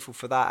super grateful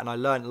for that, and I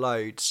learned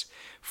loads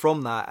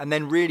from that. And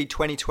then really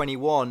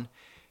 2021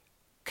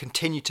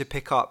 continued to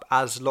pick up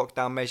as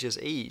lockdown measures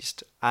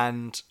eased,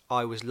 and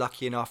I was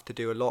lucky enough to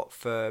do a lot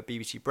for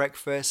BBC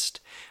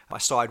Breakfast. I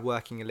started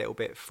working a little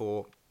bit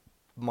for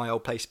my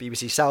old place,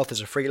 BBC South,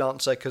 as a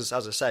freelancer, because,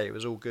 as I say, it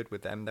was all good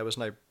with them. There was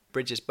no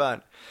bridges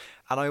burnt.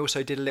 And I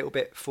also did a little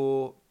bit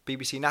for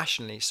BBC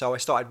nationally. So I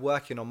started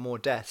working on more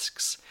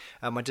desks.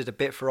 I did a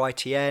bit for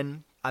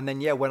ITN. And then,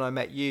 yeah, when I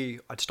met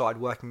you, I'd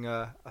started working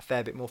a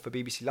fair bit more for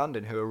BBC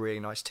London, who are a really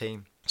nice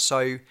team.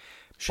 So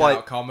shout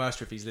out Carl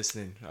Mercer if he's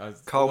listening. I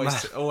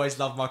always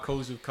love my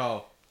calls with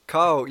Carl.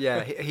 Carl,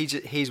 yeah,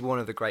 he's one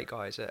of the great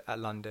guys at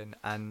London,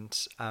 and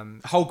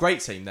a whole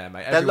great team there,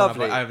 mate. They're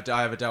lovely. I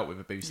ever dealt with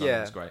at BBC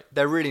London is great.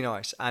 They're really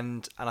nice,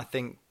 and I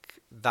think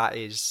that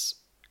is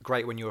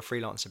great when you're a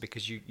freelancer,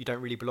 because you don't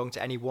really belong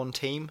to any one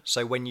team.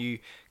 So when you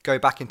go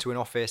back into an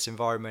office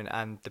environment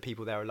and the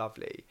people there are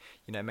lovely,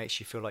 it makes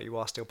you feel like you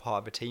are still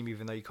part of a team,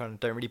 even though you kind of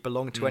don't really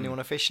belong to anyone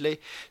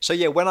officially. So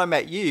yeah, when I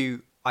met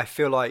you, I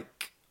feel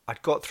like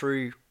I'd got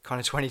through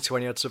kind of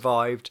 2020, I'd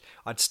survived.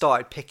 I'd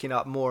started picking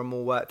up more and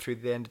more work through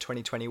the end of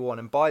 2021.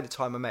 And by the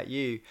time I met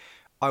you,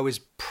 I was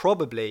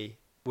probably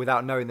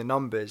without knowing the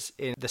numbers,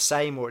 in the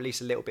same or at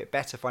least a little bit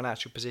better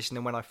financial position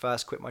than when I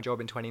first quit my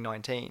job in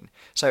 2019.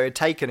 So it had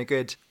taken a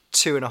good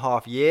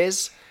 2.5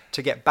 years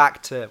to get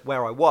back to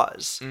where I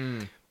was,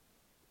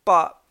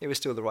 but it was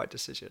still the right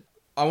decision.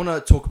 I want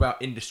to talk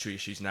about industry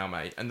issues now,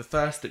 mate. And the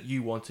first that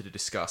you wanted to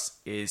discuss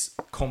is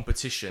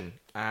competition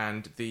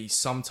and the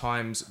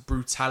sometimes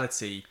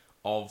brutality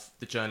of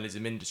the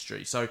journalism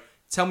industry. So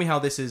tell me how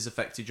this has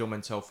affected your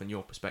mental health and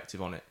your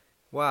perspective on it.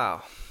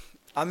 Wow.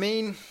 I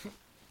mean,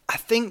 I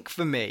think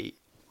for me,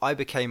 I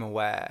became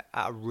aware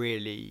at a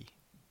really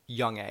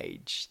young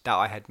age that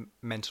I had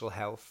mental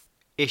health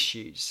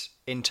issues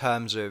in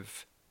terms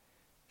of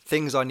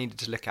things I needed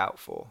to look out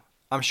for.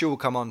 I'm sure we'll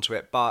come on to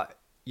it, but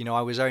you know,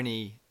 I was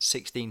only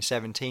 16,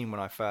 17 when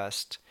I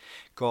first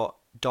got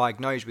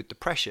diagnosed with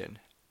depression.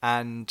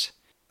 And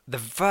the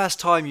first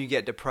time you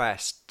get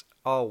depressed,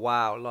 oh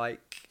wow,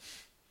 like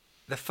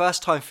the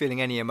first time feeling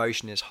any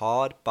emotion is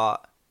hard,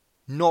 but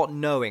not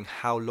knowing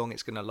how long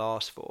it's going to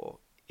last for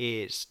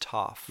is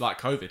tough. Like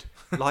COVID.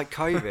 Like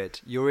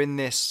COVID. You're in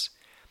this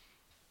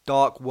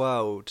dark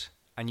world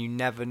and you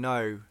never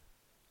know.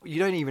 You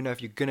don't even know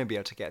if you're going to be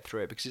able to get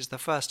through it because it's the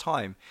first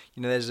time.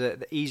 You know,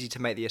 there's easy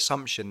to make the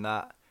assumption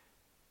that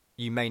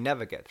you may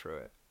never get through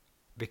it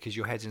because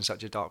your head's in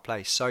such a dark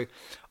place. So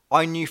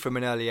I knew from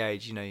an early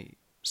age, you know,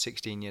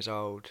 16 years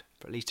old,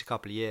 for at least a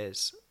couple of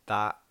years,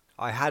 that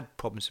I had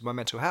problems with my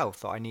mental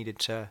health that I needed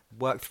to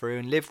work through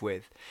and live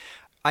with.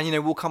 And, you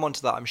know, we'll come on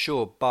to that, I'm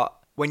sure. But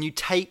when you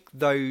take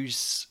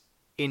those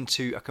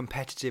into a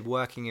competitive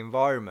working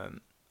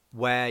environment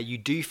where you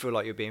do feel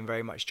like you're being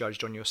very much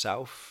judged on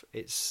yourself,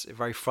 it's a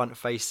very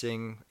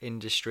front-facing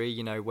industry.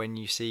 You know, when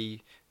you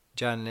see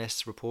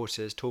journalists,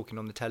 reporters talking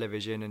on the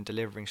television and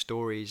delivering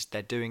stories,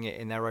 they're doing it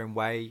in their own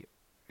way,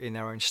 in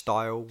their own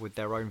style, with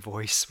their own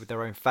voice, with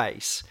their own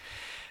face.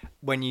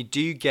 When you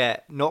do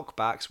get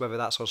knockbacks, whether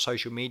that's on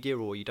social media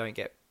or you don't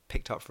get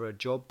picked up for a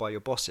job by your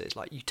bosses,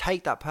 like you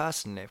take that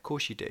personally, of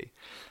course you do.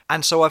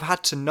 And so I've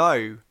had to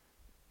know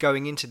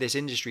going into this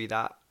industry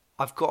that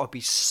I've got to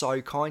be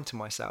so kind to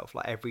myself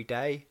like every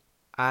day.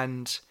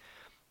 And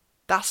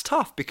that's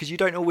tough because you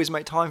don't always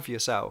make time for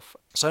yourself.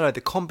 So no, the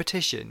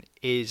competition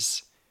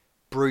is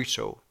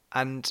brutal.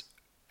 And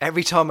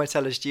every time I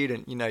tell a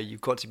student, you know,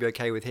 you've got to be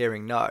okay with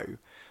hearing no,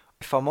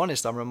 if I'm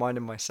honest, I'm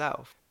reminding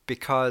myself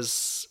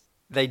because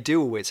they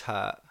do always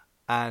hurt.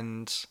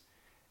 And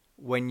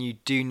when you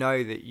do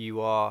know that you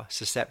are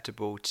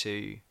susceptible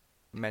to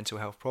mental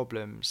health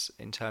problems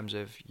in terms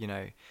of, you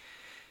know,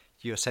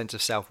 your sense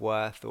of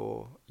self-worth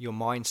or your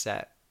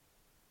mindset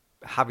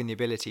having the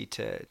ability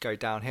to go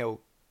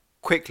downhill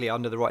quickly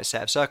under the right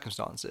set of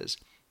circumstances,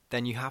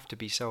 then you have to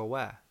be so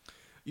aware.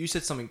 You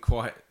said something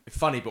quite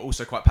funny, but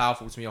also quite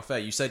powerful to me off air.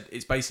 You said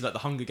it's basically like the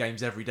Hunger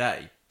Games every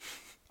day.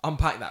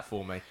 Unpack that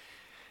for me.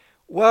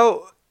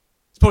 Well,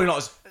 it's probably not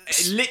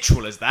as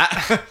literal as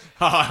that.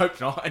 I hope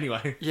not.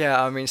 Anyway.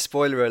 Yeah, I mean,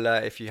 spoiler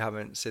alert if you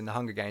haven't seen the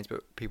Hunger Games,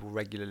 but people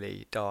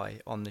regularly die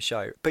on the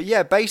show. But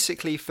yeah,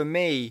 basically for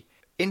me,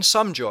 in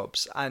some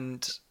jobs,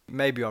 and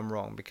maybe I'm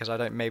wrong because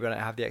maybe I don't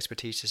have the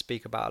expertise to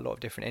speak about a lot of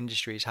different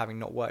industries, having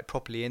not worked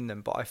properly in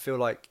them, but I feel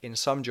like in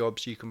some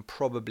jobs you can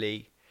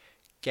probably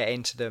get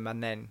into them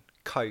and then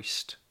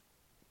coast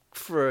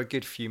for a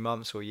good few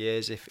months or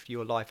years if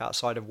your life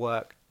outside of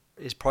work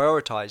is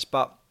prioritized.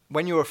 But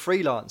when you're a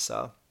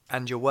freelancer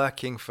and you're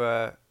working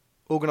for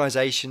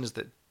organizations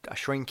that are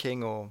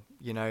shrinking or,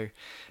 you know,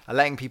 are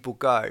letting people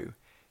go,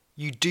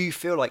 you do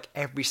feel like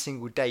every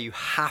single day you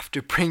have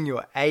to bring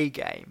your A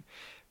game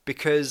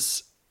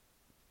because,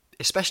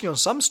 especially on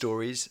some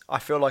stories, I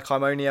feel like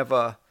I'm only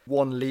ever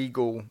one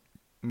legal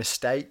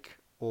mistake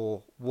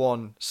or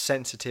one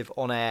sensitive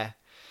on-air.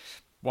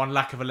 One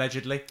lack of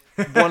allegedly.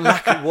 one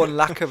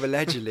lack of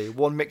allegedly.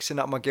 One mixing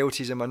up my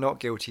guilties and my not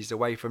guilties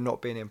away from not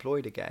being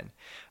employed again.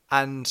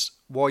 And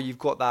while you've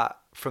got that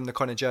from the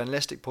kind of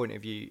journalistic point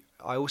of view,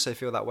 I also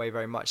feel that way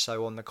very much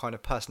so on the kind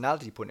of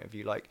personality point of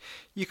view. Like,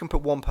 you can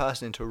put one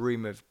person into a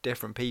room of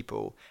different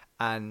people,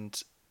 and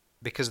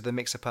because of the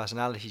mix of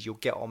personalities, you'll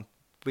get on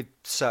with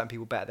certain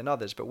people better than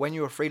others. But when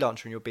you're a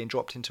freelancer and you're being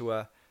dropped into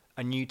a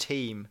new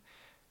team,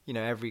 you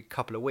know, every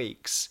couple of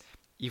weeks,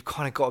 you've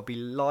kind of got to be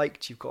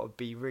liked, you've got to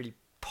be really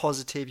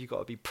positive, you've got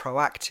to be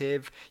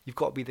proactive, you've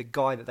got to be the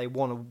guy that they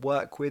want to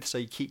work with so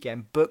you keep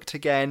getting booked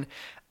again.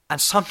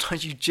 And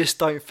sometimes you just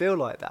don't feel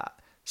like that.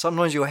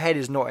 Sometimes your head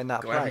is not in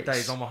that place. Every day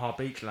is Omaha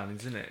Beach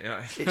landings, isn't it?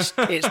 Yeah.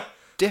 It's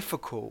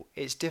difficult.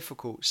 It's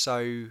difficult.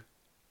 So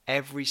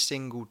every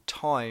single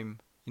time,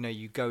 you know,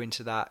 you go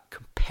into that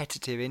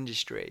competitive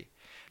industry,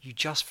 you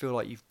just feel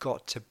like you've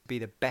got to be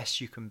the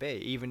best you can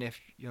be, even if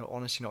you're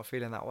honestly not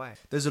feeling that way.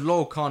 There's a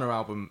Lowell Kana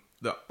album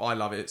that I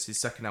love. It's his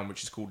second album,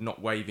 which is called Not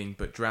Waving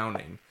But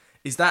Drowning.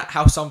 Is that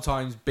how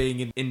sometimes being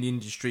in the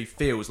industry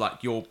feels?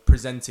 Like you're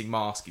presenting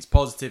mask, it's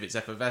positive, it's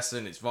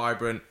effervescent, it's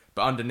vibrant,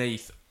 but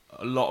underneath,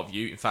 a lot of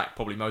you, in fact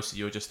probably most of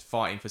you, are just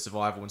fighting for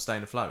survival and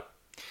staying afloat?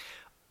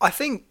 I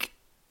think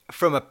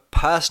from a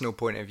personal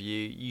point of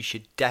view, you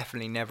should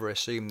definitely never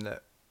assume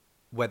that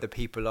whether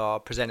people are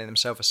presenting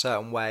themselves a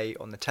certain way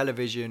on the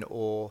television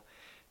or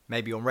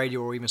maybe on radio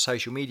or even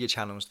social media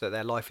channels, that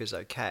their life is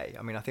okay.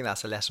 I mean, I think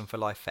that's a lesson for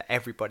life for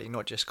everybody,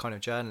 not just kind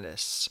of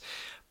journalists.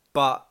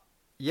 But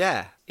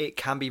yeah, it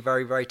can be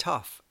very, very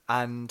tough.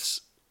 And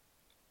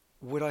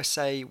would I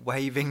say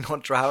waving,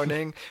 not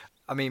drowning?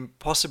 I mean,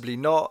 possibly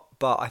not,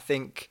 but I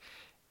think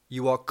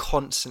you are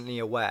constantly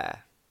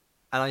aware.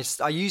 And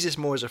I use this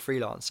more as a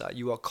freelancer.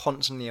 You are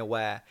constantly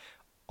aware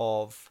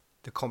of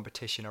the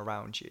competition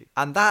around you.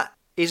 And that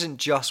isn't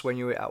just when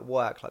you're at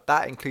work. Like,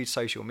 that includes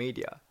social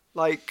media.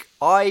 Like,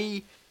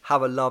 I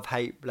have a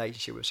love-hate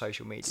relationship with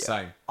social media.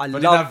 Same. If I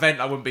didn't have Vent,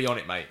 I wouldn't be on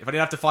it, mate. If I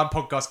didn't have to find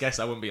podcast guests,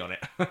 I wouldn't be on it.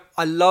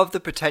 I love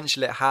the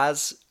potential it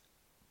has,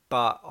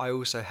 but I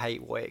also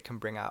hate what it can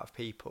bring out of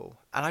people.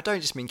 And I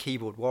don't just mean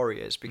keyboard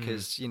warriors,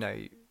 because, you know,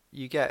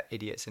 you get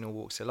idiots in all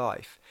walks of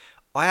life.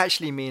 I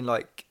actually mean,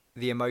 like,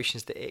 the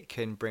emotions that it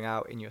can bring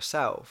out in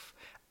yourself.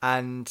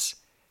 And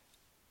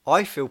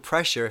I feel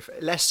pressure if,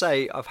 let's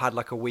say I've had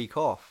like a week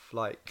off,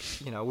 like,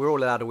 you know, we're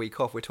all allowed a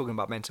week off. We're talking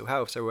about mental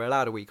health, so we're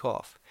allowed a week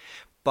off.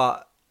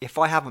 But if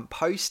I haven't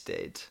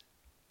posted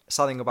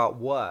something about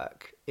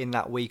work in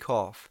that week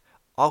off,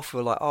 I'll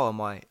feel like, oh, am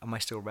I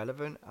still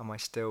relevant? Am I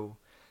still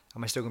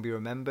going to be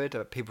remembered?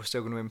 Are people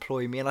still going to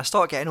employ me? And I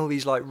start getting all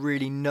these like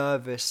really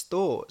nervous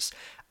thoughts.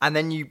 And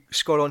then you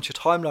scroll onto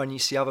your timeline and you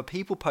see other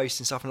people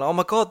posting stuff and like, oh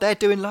my God, they're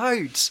doing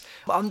loads.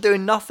 I'm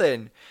doing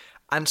nothing.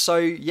 And so,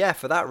 yeah,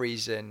 for that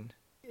reason,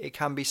 it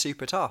can be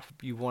super tough.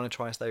 You want to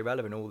try and stay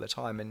relevant all the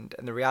time. And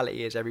the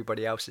reality is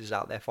everybody else is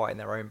out there fighting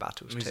their own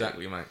battles too.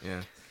 Exactly, mate,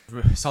 yeah.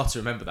 It's hard to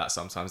remember that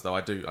sometimes, though.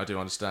 I do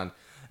understand.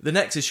 The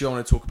next issue I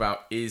want to talk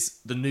about is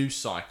the news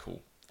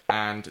cycle.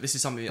 And this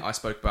is something that I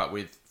spoke about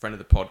with a friend of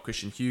the pod,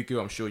 Christian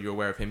Hugo. I'm sure you're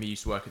aware of him. He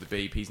used to work at the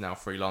Beep. He's now a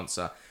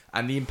freelancer.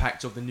 And the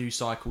impact of the news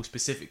cycle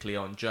specifically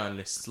on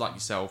journalists like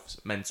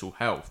yourself's mental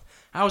health.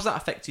 How has that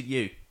affected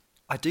you?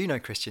 I do know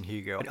Christian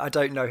Hugo. I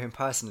don't know him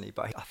personally,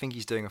 but I think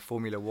he's doing a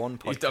Formula One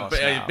podcast. He's done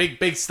now.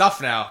 Big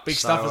stuff now. Big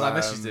stuff as I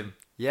messaged him.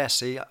 Yeah,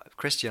 see,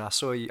 Christian, I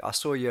saw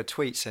your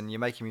tweets and you're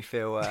making me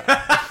feel...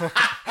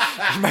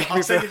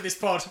 I'm sending this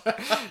pod.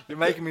 You're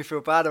making me feel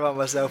bad about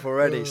myself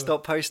already.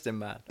 Stop posting,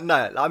 man.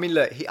 No, I mean,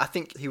 look, I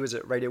think he was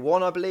at Radio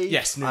 1, I believe.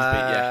 Yes, Newsbeat,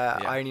 yeah.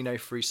 I only know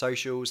through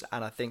socials,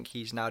 and I think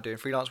he's now doing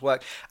freelance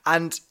work.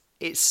 And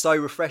it's so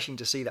refreshing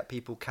to see that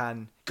people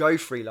can go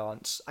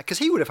freelance, because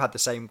he would have had the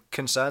same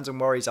concerns and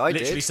worries I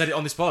did. Literally said it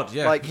on this pod,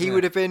 yeah. Like, he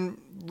would have been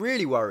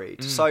really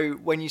worried. So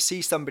when you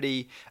see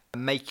somebody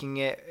making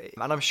it,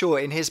 and I'm sure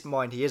in his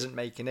mind he isn't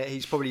making it,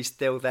 he's probably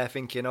still there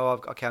thinking, oh,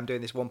 okay, I'm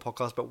doing this one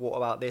podcast, but what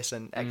about this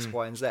and X,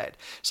 Y, and Z?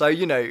 So,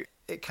 you know,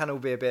 it can all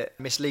be a bit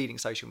misleading,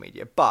 social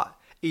media. But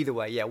either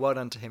way, yeah, well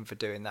done to him for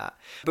doing that.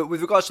 But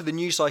with regards to the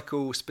news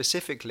cycle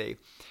specifically,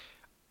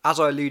 as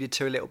I alluded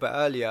to a little bit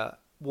earlier,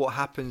 what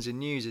happens in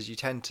news is you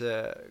tend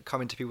to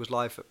come into people's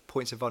life at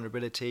points of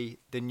vulnerability.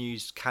 The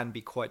news can be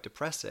quite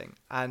depressing.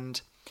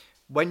 And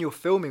when you're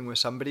filming with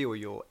somebody or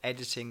you're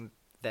editing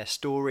their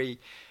story,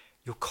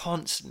 you're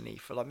constantly,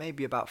 for like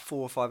maybe about 4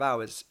 or 5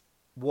 hours,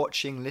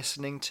 watching,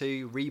 listening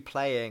to,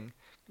 replaying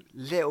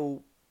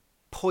little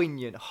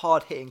poignant,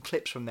 hard-hitting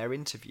clips from their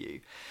interview.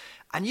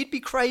 And you'd be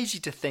crazy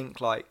to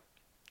think like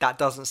that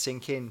doesn't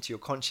sink into your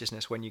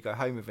consciousness when you go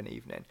home of an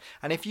evening.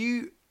 And if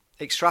you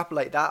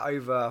extrapolate that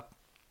over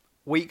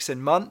weeks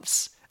and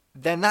months,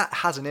 then that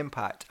has an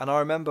impact. And I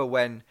remember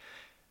when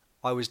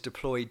I was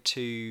deployed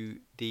to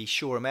the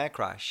Shoreham air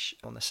crash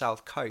on the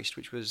south coast,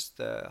 which was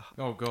the...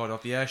 Oh God,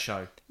 of the air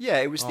show. Yeah,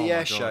 it was the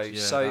air show.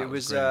 Yeah, so it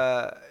was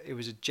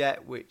a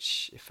jet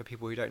which, for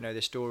people who don't know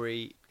the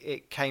story,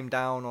 it came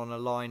down on a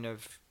line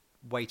of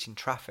waiting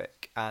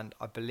traffic, and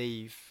I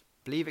believe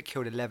it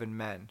killed 11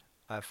 men.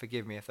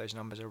 Forgive me if those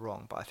numbers are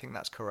wrong, but I think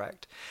that's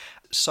correct.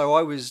 So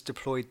I was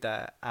deployed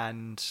there,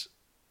 and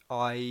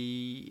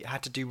I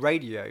had to do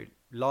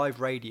live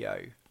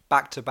radio,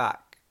 back to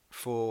back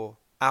for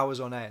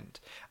hours on end.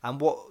 And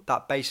what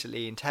that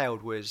basically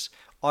entailed was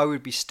I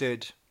would be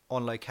stood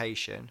on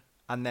location,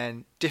 and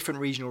then different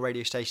regional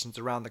radio stations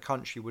around the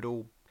country would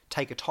all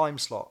take a time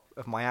slot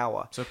of my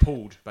hour. So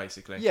pooled,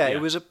 basically. Yeah,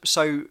 it was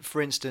so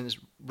for instance,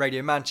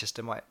 Radio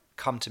Manchester might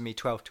come to me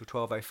 12 till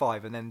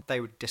 12:05, and then they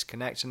would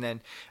disconnect, and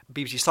then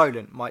BBC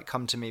Solent might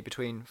come to me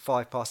between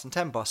 5 past and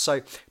 10 past.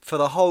 So for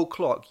the whole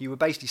clock, you were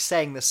basically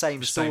saying the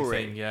same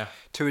story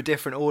to a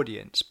different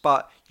audience.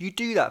 But you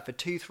do that for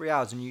 2-3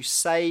 hours, and you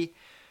say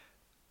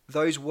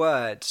those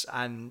words,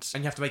 and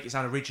you have to make it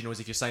sound original as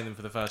if you're saying them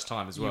for the first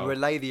time as well. You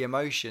relay the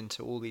emotion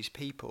to all these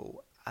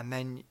people, and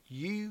then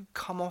you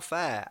come off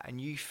air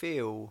and you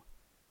feel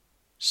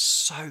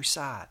so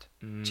sad.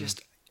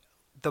 Just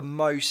the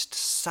most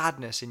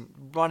sadness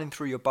running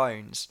through your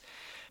bones.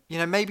 You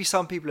know, maybe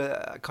some people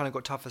are kind of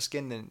got tougher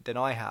skin than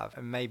I have,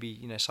 and maybe,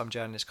 you know, some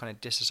journalists kind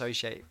of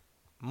disassociate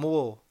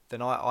more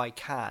than I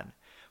can.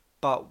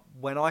 But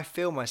when I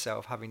feel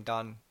myself having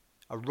done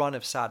a run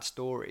of sad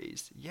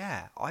stories,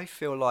 yeah, I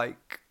feel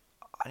like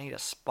I need a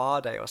spa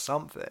day or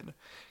something,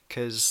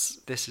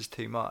 because this is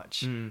too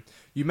much.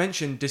 You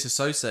mentioned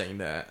disassociating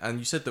there, and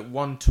you said that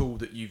one tool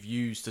that you've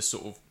used to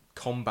sort of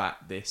combat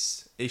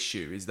this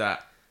issue is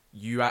that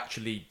you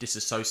actually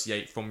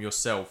disassociate from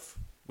yourself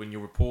when you're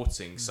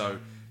reporting. So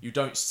you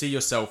don't see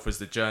yourself as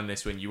the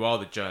journalist when you are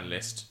the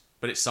journalist,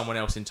 but it's someone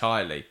else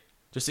entirely.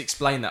 Just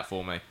explain that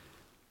for me.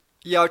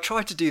 Yeah, I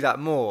try to do that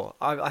more.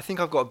 I think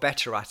I've got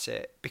better at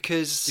it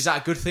because... Is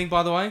that a good thing,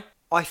 by the way?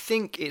 I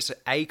think it's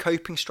a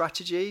coping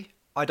strategy.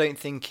 I don't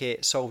think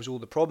it solves all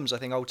the problems. I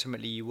think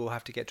ultimately you will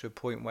have to get to a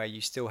point where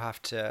you still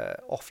have to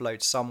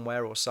offload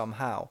somewhere or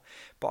somehow.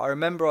 But I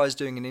remember I was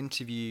doing an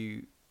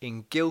interview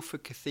in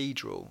Guildford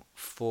Cathedral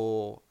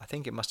for, I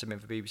think it must have been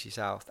for BBC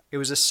South. It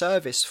was a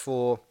service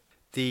for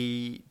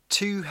the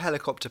 2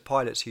 helicopter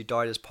pilots who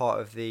died as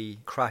part of the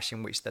crash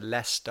in which the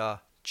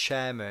Leicester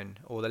chairman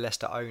or the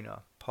Leicester owner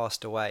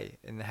passed away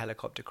in the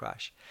helicopter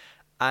crash.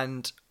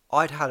 And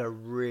I'd had a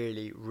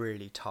really,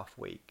 really tough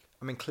week.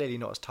 I mean, clearly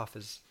not as tough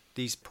as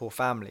these poor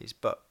families,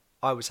 but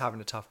I was having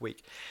a tough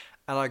week.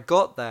 And I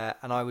got there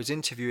and I was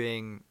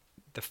interviewing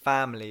the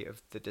family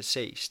of the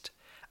deceased.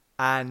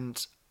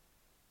 And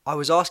I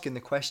was asking the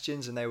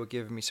questions and they were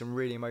giving me some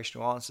really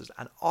emotional answers.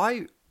 And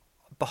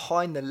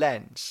behind the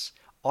lens,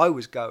 I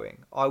was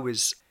tearing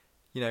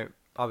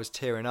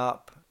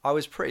up. I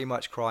was pretty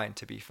much crying,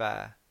 to be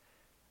fair.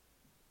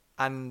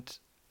 And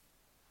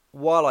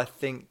while I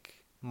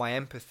think my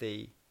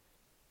empathy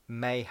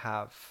may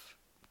have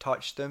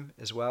touched them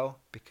as well,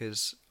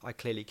 because I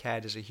clearly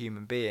cared as a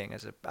human being,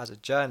 as a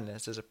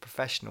journalist, as a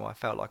professional, I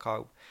felt like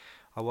I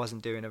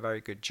wasn't doing a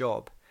very good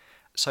job.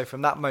 So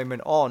from that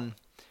moment on,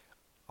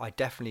 I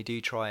definitely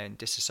do try and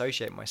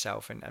disassociate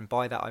myself, and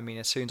by that I mean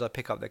as soon as I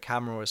pick up the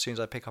camera or as soon as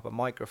I pick up a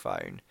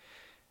microphone,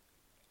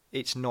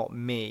 it's not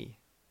me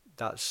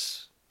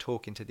that's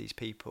talking to these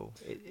people.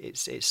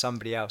 It's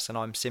somebody else, and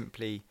I'm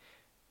simply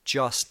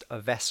just a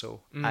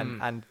vessel,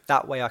 and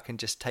that way I can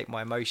just take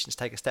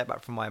a step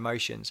back from my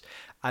emotions,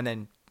 and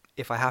then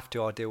if I have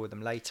to, I'll deal with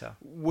them later.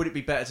 Would it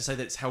be better to say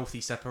that it's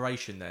healthy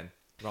separation then,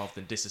 rather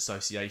than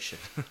disassociation?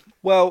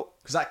 Well,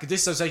 because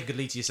disassociation could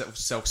lead to yourself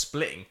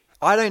self-splitting.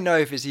 I don't know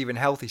if it's even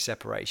healthy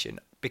separation,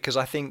 because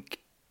I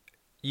think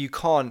you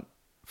can't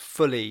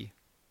fully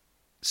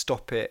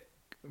stop it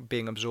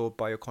being absorbed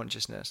by your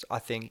consciousness. I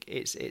think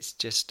it's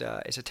just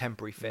it's a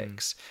temporary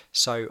fix.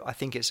 So I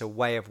think it's a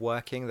way of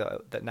working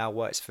that now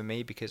works for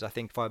me, because I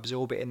think if I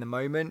absorb it in the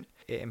moment,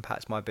 it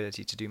impacts my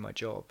ability to do my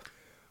job.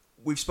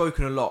 We've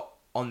spoken a lot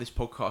on this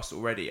podcast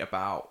already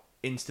about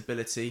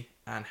instability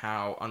and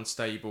how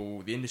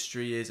unstable the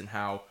industry is and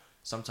how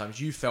sometimes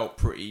you felt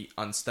pretty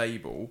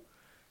unstable.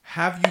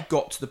 Have you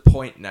got to the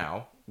point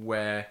now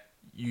where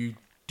you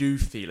do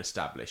feel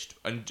established?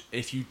 And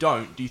if you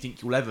don't, do you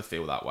think you'll ever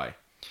feel that way?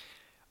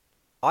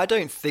 I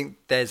don't think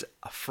there's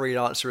a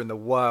freelancer in the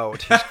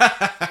world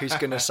who's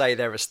going to say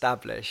they're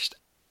established.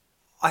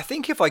 I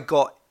think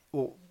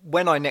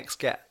when I next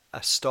get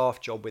a staff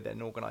job with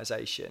an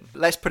organisation,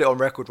 let's put it on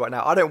record right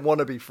now, I don't want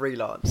to be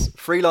freelance.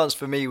 Freelance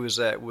for me was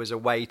a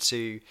way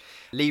to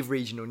leave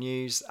regional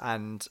news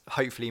and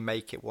hopefully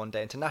make it one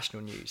day into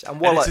national news. And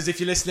it's as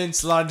if you're listening,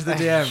 slide into the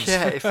DMs.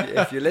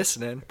 Yeah, if you're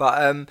listening.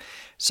 But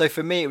so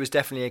for me, it was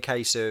definitely a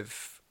case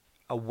of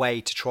a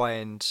way to try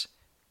and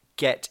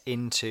get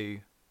into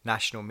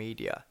national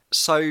media.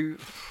 So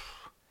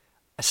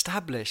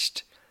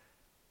established,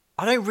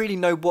 I don't really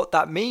know what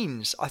that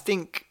means. I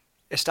think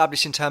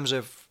established in terms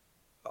of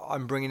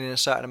I'm bringing in a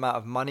certain amount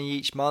of money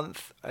each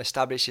month,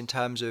 established in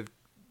terms of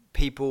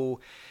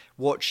people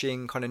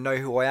watching kind of know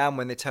who I am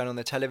when they turn on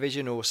the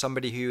television, or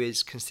somebody who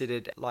is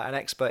considered like an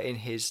expert in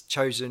his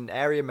chosen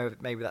area,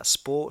 maybe that's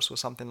sports or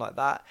something like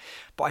that.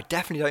 But I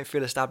definitely don't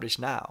feel established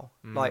now.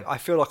 Like I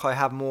feel like I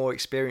have more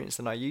experience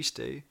than I used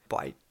to, but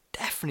I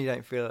definitely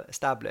don't feel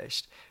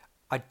established.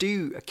 I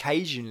do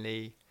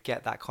occasionally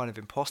get that kind of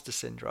imposter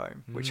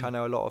syndrome, which I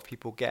know a lot of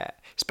people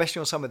get, especially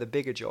on some of the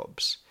bigger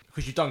jobs.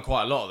 Because you've done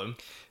quite a lot of them.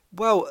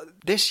 Well,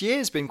 this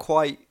year's been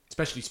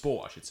especially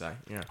sport, I should say.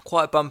 Yeah.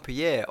 Quite a bumper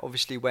year.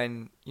 Obviously,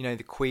 when the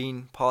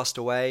Queen passed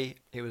away,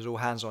 it was all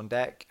hands on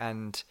deck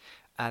and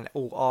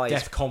all eyes.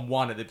 DEFCON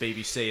 1 at the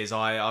BBC, as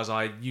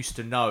I used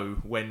to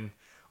know when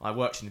I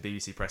worked in the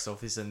BBC press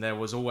office, and there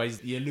was always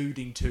the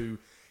alluding to,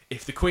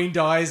 if the Queen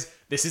dies,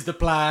 this is the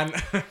plan.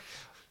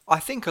 I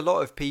think a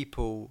lot of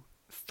people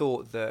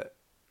thought that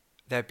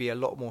there'd be a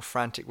lot more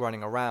frantic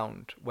running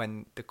around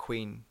when the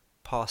Queen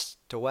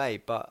passed away,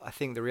 but I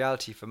think the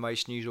reality for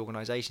most news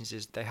organisations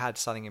is they had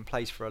something in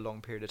place for a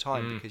long period of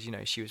time,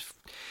 because she was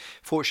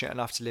fortunate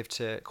enough to live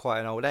to quite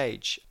an old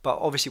age. But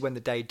obviously when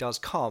the day does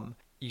come,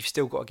 you've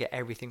still got to get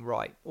everything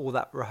right. All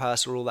that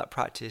rehearsal, all that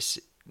practice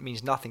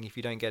means nothing if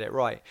you don't get it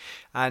right.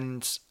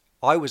 And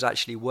I was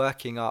actually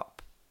working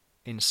up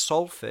in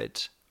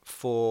Salford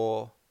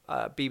for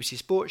BBC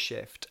Sports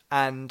Shift,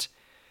 and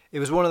it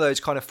was one of those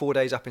kind of 4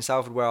 days up in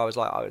Salford where I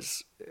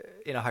was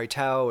in a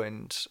hotel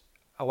and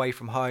away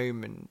from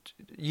home, and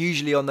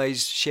usually on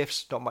those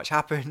shifts not much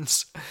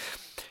happens.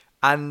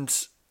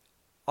 And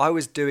I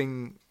was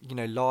doing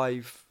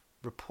live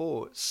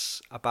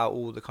reports about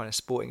all the kind of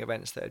sporting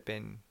events that had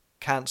been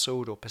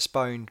cancelled or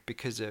postponed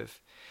because of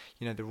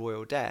the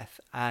royal death,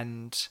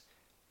 and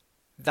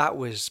that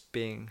was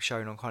being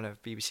shown on kind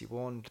of BBC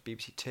One,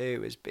 BBC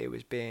Two. It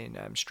was being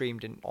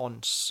streamed on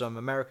some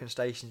American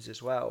stations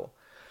as well.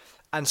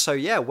 And so,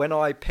 yeah, when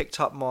I picked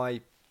up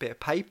my bit of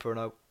paper and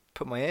I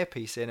put my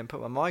earpiece in and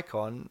put my mic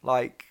on,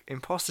 like,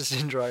 imposter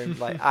syndrome,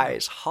 like, at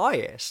its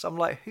highest. I'm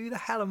like, who the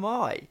hell am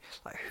I?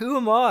 Like, who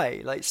am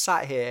I? Like,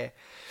 sat here.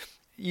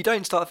 You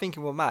don't start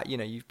thinking, well, Matt,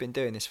 you've been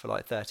doing this for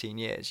like 13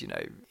 years.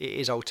 It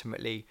is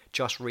ultimately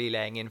just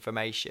relaying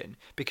information,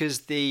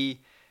 because the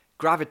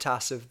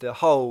gravitas of the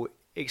whole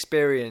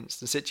experience,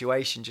 the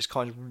situation just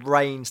kind of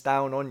rains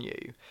down on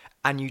you,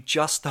 and you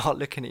just start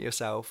looking at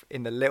yourself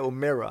in the little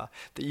mirror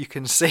that you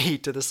can see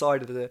to the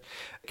side of the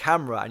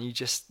camera, and you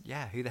just,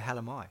 yeah, who the hell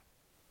am I?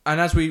 And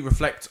as we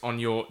reflect on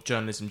your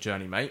journalism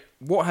journey, mate,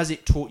 what has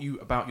it taught you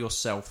about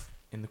yourself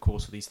in the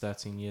course of these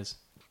 13 years?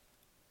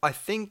 I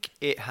think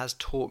it has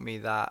taught me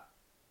that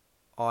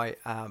I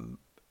am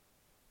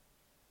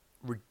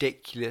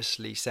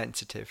ridiculously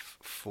sensitive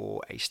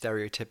for a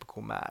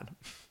stereotypical man.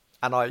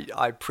 And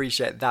I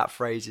appreciate that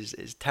phrase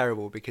is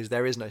terrible, because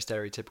there is no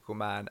stereotypical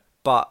man.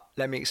 But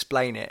let me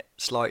explain it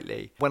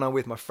slightly. When I'm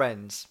with my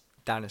friends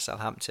down in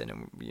Southampton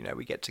and,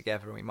 we get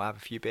together and we might have a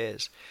few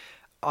beers,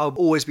 I'll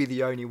always be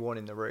the only one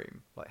in the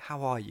room. Like,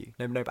 how are you?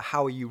 No, but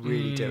how are you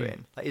really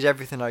doing? Like, is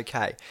everything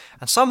okay?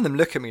 And some of them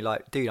look at me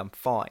like, dude, I'm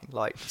fine.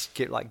 Like, just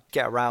get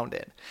around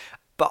it.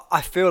 But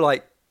I feel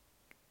like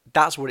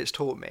that's what it's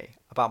taught me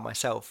about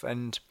myself.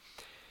 And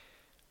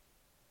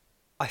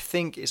I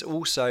think it's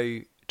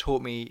also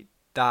taught me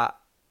that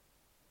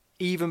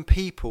even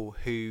people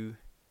who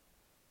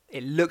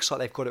it looks like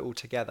they've got it all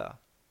together,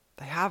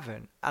 they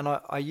haven't. And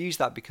I use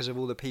that because of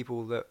all the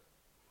people that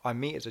I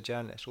meet as a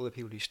journalist, all the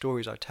people whose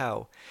stories I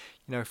tell.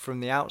 From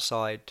the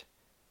outside,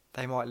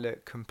 they might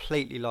look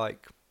completely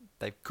like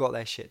they've got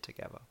their shit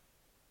together.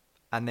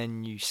 And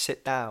then you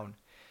sit down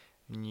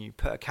and you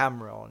put a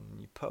camera on, and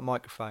you put a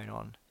microphone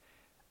on,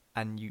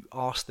 and you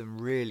ask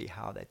them really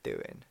how they're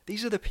doing.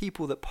 These are the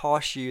people that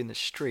pass you in the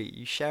street.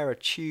 You share a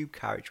tube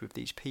carriage with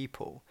these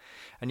people,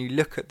 and you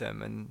look at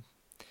them and,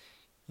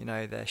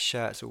 their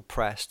shirts all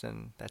pressed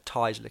and their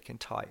ties looking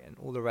tight and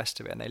all the rest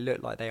of it, and they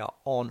look like they are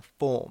on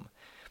form.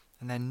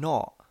 And they're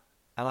not.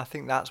 And I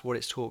think that's what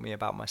it's taught me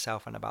about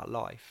myself and about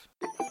life.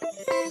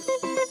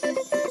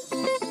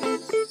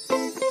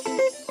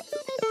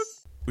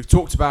 We've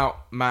talked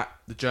about Matt,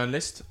 the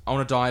journalist. I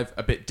want to dive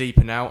a bit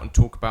deeper now and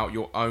talk about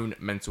your own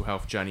mental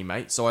health journey,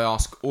 mate. So I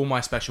ask all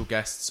my special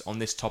guests on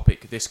this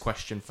topic this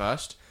question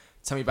first.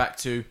 Tell me back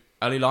to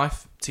early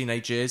life,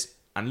 teenage years,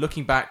 and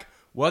looking back,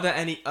 were there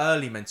any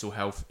early mental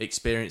health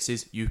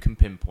experiences you can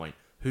pinpoint?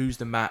 Who's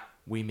the Matt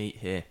we meet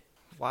here?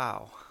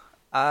 Wow.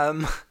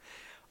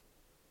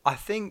 I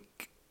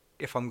think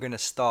if I'm going to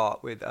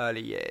start with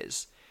early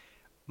years,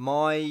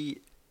 my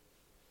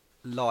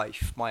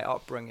life, my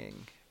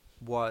upbringing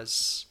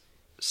was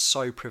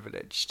so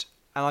privileged.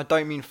 And I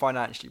don't mean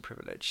financially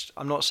privileged.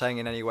 I'm not saying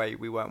in any way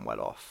we weren't well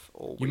off.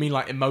 You mean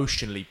like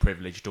emotionally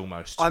privileged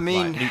almost? I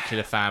mean... Like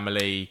nuclear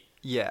family,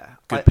 yeah,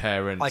 good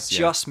parents. I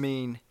just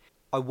mean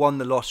I won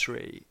the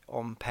lottery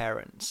on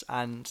parents.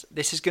 And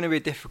this is going to be a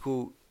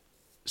difficult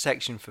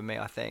section for me,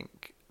 I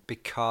think,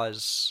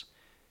 because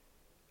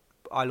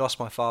I lost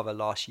my father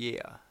last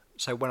year.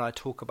 So when I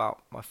talk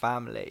about my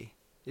family,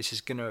 this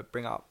is going to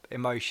bring up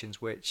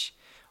emotions which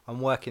I'm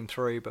working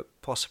through, but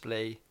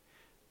possibly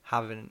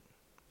haven't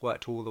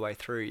worked all the way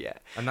through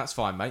yet. And that's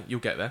fine, mate. You'll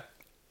get there.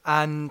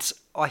 And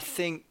I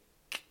think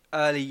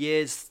early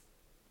years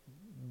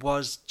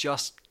was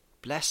just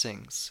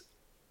blessings.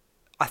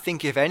 I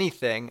think if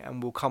anything,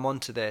 and we'll come on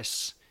to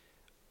this,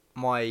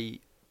 my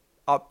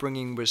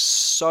upbringing was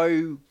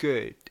so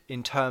good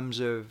in terms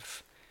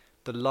of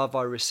the love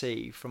I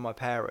received from my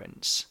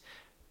parents.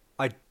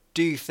 I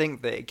do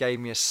think that it gave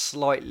me a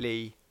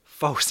slightly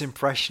false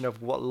impression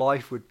of what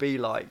life would be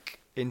like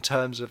in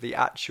terms of the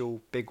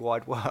actual big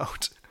wide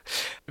world.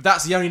 If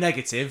that's the only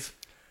negative,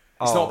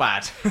 it's not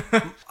bad.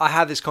 I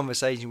have this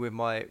conversation with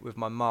my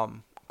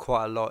mum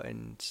quite a lot,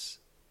 and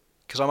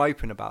because I'm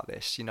open about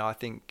this, I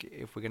think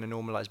if we're going to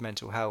normalise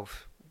mental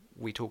health,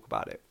 we talk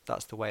about it.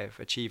 That's the way of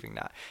achieving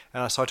that.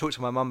 And so I talked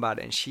to my mum about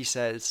it, and she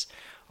says,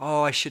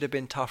 oh, I should have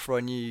been tougher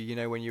on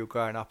you, when you were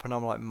growing up. And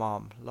I'm like,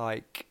 Mum,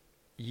 like,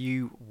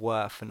 you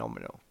were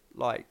phenomenal.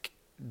 Like,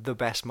 the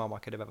best mum I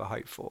could have ever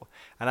hoped for.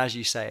 And as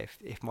you say,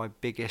 if my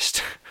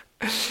biggest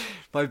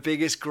my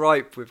biggest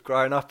gripe with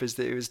growing up is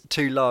that it was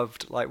too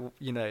loved, like,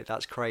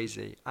 that's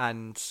crazy.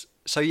 And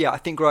so, yeah, I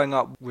think growing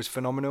up was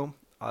phenomenal.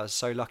 I was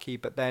so lucky.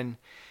 But then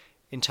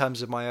in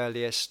terms of my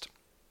earliest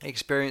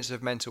experience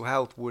of mental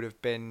health would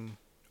have been,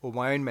 or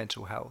my own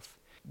mental health,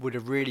 would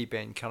have really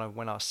been kind of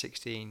when I was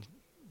 16,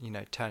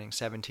 turning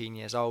 17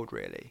 years old,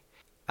 really.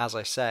 As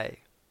I say,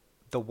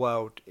 the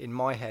world in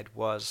my head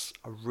was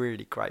a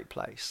really great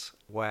place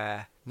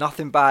where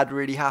nothing bad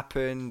really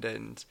happened,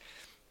 and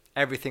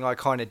everything I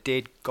kind of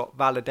did got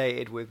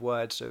validated with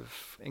words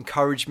of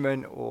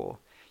encouragement or,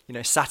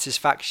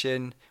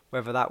 satisfaction,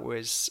 whether that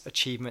was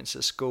achievements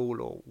at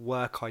school or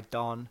work I'd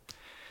done.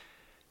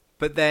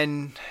 But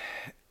then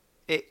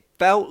it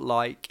felt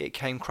like it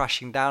came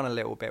crashing down a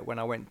little bit when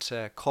I went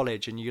to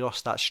college, and you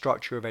lost that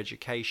structure of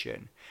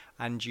education,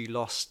 and you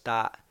lost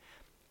that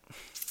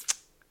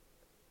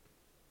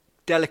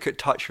delicate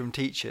touch from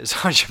teachers,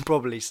 I should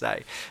probably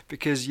say,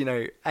 because, you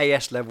know,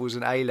 AS levels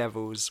and A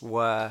levels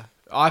were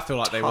I feel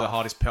like they were the tough.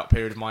 hardest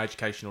period of my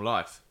educational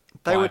life.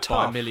 They were by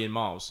tough. a million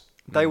miles.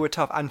 They were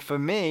tough. And for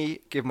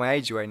me, give my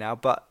age away now,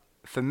 but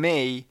for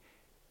me,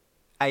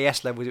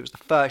 AS levels, it was the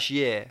first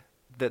year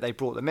that they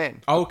brought them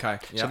in. Oh, okay.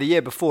 Yeah. So the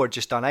year before, I'd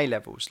just done A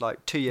levels,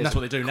 like 2 years. And that's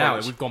what they do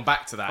college. now. We've gone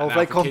back to that. Oh, now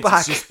they've for gone kids. back.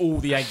 It's just all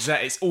the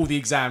it's all the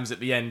exams at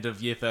the end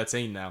of year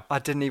 13 now. I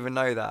didn't even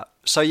know that.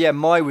 So yeah,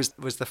 my was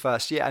the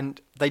first year,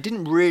 and they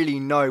didn't really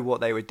know what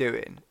they were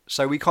doing.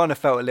 So we kind of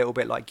felt a little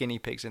bit like guinea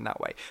pigs in that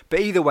way. But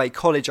either way,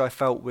 college I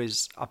felt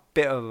was a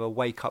bit of a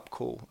wake up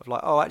call of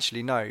like, oh,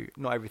 actually no,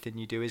 not everything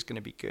you do is going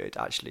to be good.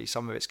 Actually,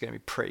 some of it's going to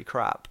be pretty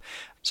crap.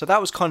 So that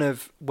was kind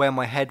of where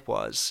my head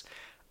was.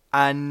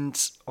 And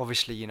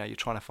obviously, you know, you're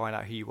trying to find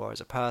out who you are as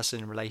a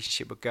person,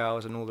 relationship with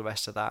girls and all the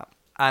rest of that.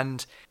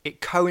 And it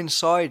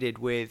coincided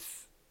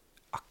with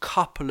a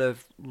couple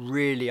of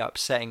really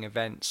upsetting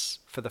events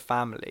for the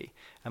family.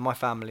 And my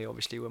family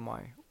obviously were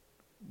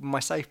my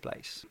safe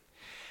place.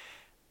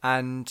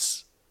 And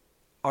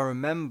I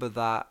remember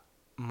that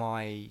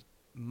my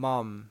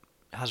mum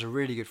has a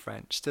really good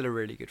friend, still a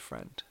really good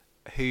friend,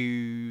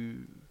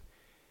 whose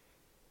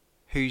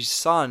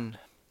son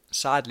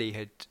sadly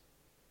had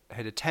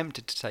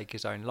attempted to take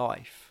his own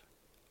life,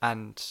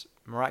 and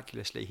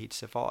miraculously he'd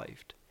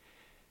survived.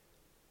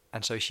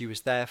 And so she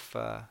was there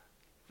for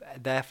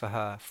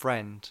her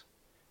friend,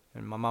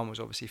 and my mum was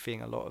obviously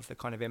feeling a lot of the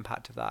kind of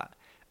impact of that.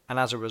 And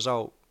as a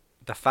result,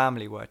 the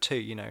family were too.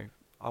 You know,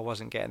 I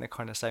wasn't getting the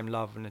kind of same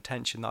love and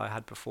attention that I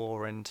had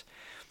before, and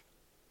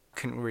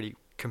couldn't really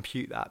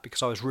compute that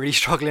because I was really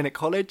struggling at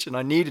college and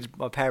I needed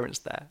my parents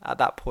there at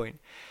that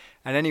point.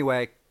 And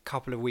anyway, a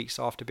couple of weeks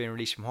after being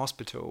released from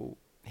hospital,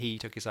 he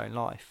took his own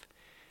life.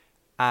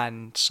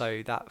 And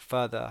so that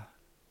further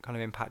kind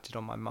of impacted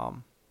on my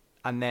mum.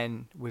 And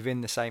then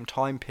within the same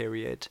time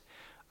period,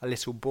 a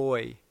little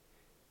boy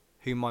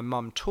who my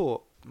mum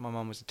taught, my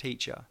mum was a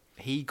teacher,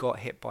 he got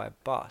hit by a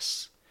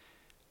bus.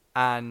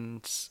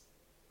 And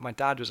my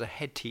dad was a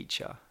head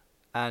teacher.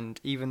 And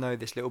even though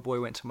this little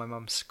boy went to my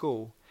mum's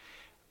school,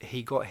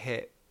 he got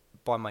hit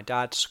by my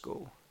dad's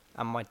school.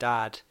 And my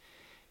dad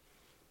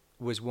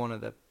was one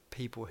of the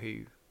people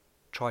who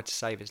tried to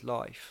save his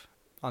life,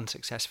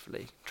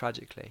 unsuccessfully,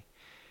 tragically.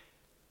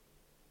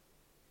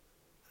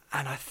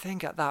 And I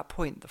think at that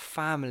point the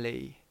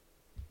family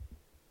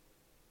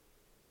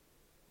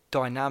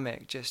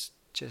dynamic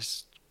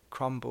just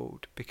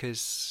crumbled,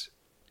 because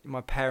my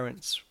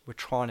parents were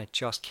trying to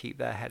just keep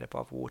their head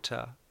above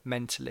water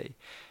mentally.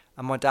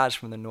 And my dad's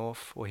from the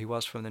north, or he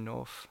was from the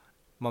north.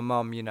 My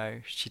mum, you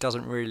know, she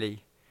doesn't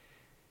really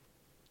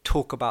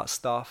talk about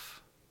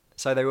stuff.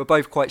 So they were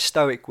both quite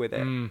stoic with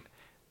it,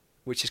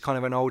 which is kind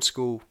of an old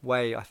school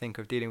way, I think,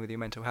 of dealing with your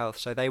mental health.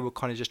 So they were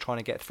kind of just trying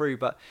to get through.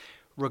 But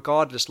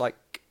regardless,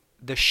 like,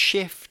 the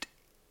shift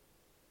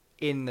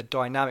in the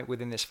dynamic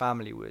within this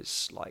family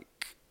was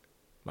like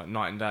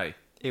night and day.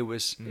 It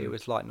was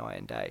like night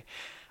and day.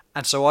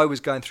 And so I was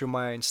going through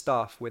my own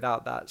stuff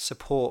without that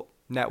support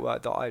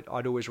network that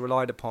I'd always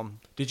relied upon.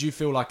 Did you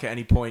feel like at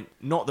any point,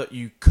 not that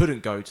you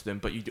couldn't go to them,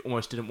 but you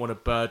almost didn't want to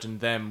burden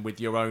them with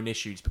your own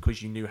issues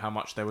because you knew how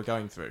much they were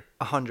going through?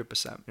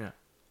 100%. Yeah.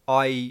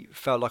 I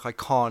felt like I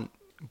can't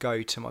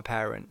go to my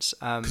parents.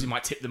 Because you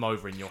might tip them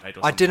over in your head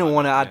or something. I didn't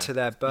want to add yeah. to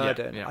their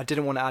burden. Yeah. I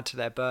didn't want to add to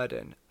their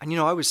burden. And, you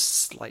know, I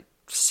was like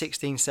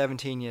 16,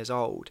 17 years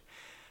old.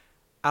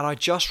 And I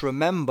just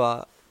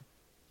remember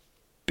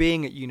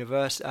being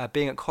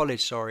at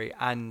college,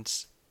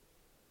 and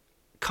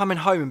coming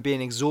home and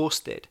being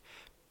exhausted,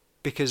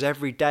 because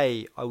every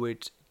day I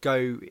would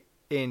go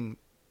in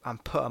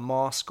and put a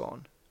mask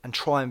on and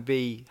try and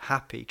be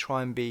happy,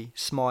 try and be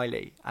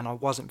smiley, and I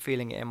wasn't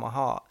feeling it in my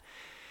heart.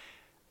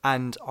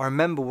 And I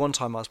remember one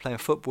time I was playing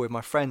football with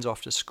my friends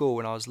after school,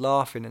 and I was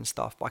laughing and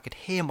stuff, but I could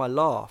hear my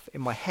laugh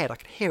in my head. I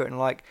could hear it, and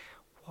like,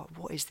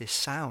 what is this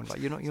sound? Like,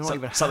 you're not even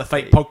happy. It's like the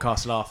fake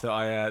podcast laugh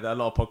that a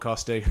lot of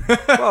podcasts do.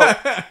 Well,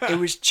 it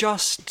was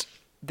just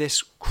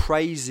this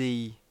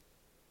crazy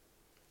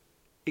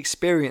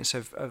experience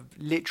of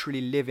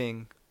literally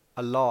living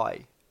a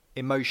lie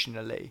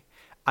emotionally,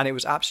 and it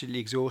was absolutely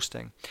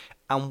exhausting.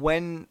 And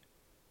when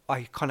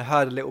I kind of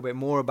heard a little bit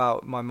more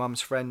about my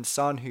mum's friend's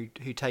son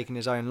who'd taken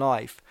his own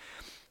life,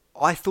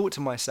 I thought to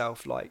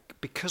myself, like,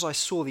 because I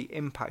saw the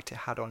impact it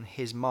had on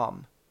his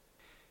mum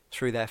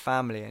through their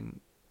family, and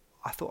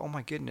I thought, oh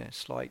my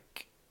goodness,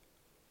 like,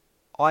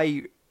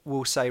 I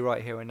will say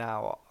right here and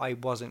now, I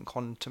wasn't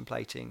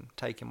contemplating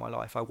taking my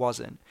life. I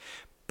wasn't.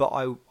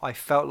 But I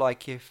felt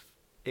like if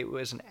it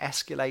was an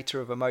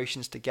escalator of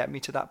emotions to get me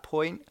to that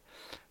point,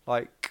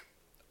 like,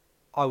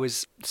 I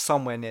was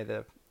somewhere near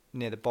the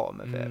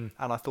bottom of it.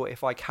 And I thought,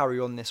 if I carry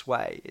on this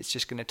way, it's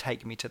just going to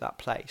take me to that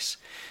place.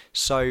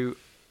 So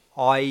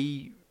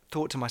I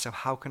thought to myself,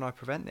 how can I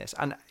prevent this?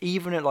 And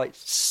even at like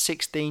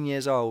 16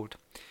 years old,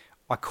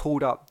 I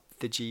called up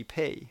the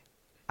GP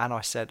and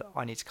I said,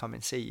 I need to come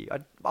and see you.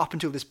 Up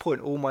until this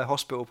point, all my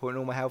hospital appointment,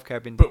 all my healthcare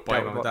had been booked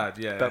by mum and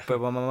dad, but by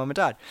my mum and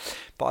dad.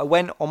 But I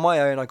went on my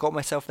own, I got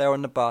myself there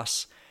on the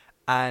bus,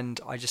 And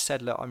I just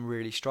said, look, I'm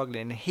really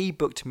struggling. And he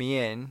booked me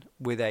in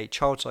with a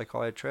child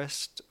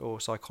psychiatrist or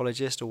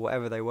psychologist or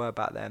whatever they were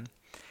back then.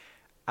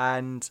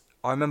 And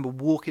I remember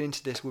walking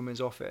into this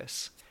woman's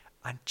office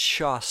and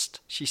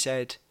she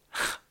said,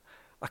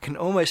 I can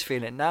almost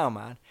feel it now,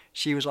 man.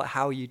 She was like,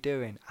 how are you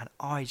doing? And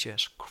I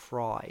just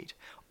cried.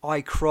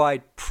 I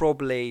cried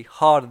probably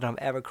harder than I've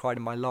ever cried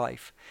in my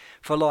life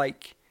for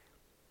like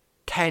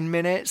 10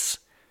 minutes.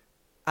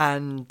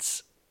 And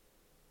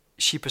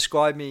she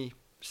prescribed me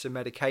some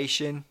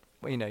medication.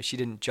 Well, you know, she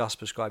didn't just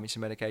prescribe me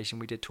some medication.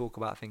 We did talk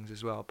about things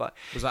as well. But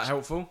was that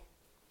helpful?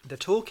 The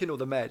talking or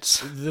the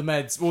meds? The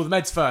meds. Well, the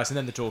meds first and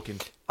then the talking.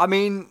 I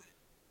mean,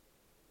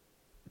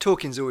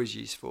 talking's always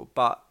useful,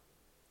 but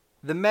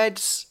the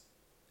meds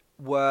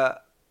were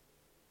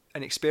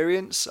an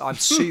experience. I'm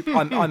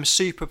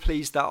super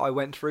pleased that I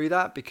went through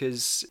that,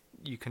 because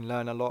you can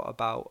learn a lot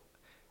about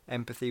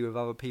empathy with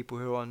other people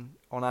who are on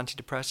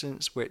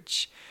antidepressants,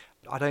 which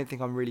I don't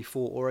think I'm really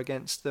for or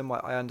against them.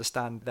 I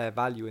understand their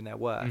value and their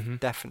worth,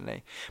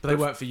 definitely. But they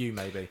weren't for you,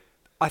 maybe.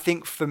 I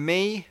think for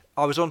me,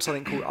 I was on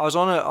something called I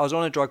was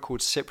on a drug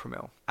called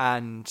Cipramil,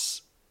 and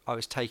I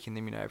was taking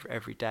them, you know,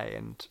 every day.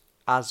 And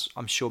as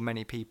I'm sure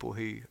many people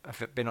who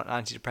have been on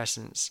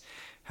antidepressants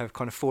have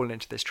kind of fallen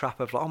into this trap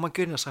of like, oh my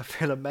goodness, I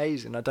feel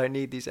amazing, I don't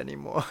need these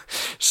anymore.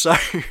 So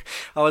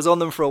I was on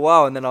them for a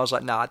while, and then I was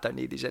like, I don't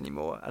need these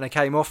anymore. And I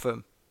came off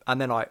them, and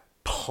then I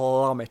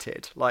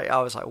plummeted. Like,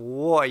 I was like,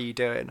 what are you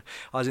doing?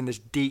 I was in this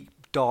deep,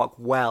 dark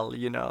well,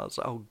 you know. I was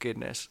like, oh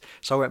goodness.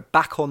 So I went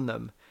back on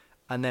them,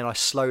 and then I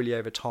slowly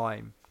over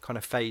time kind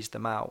of phased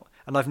them out.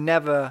 And I've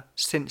never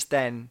since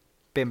then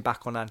been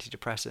back on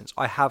antidepressants.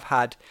 I have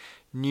had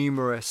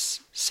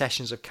numerous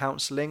sessions of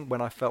counselling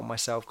when I felt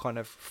myself kind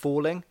of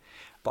falling,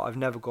 but I've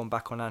never gone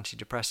back on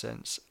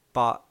antidepressants.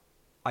 But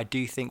I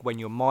do think when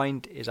your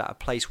mind is at a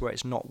place where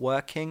it's not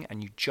working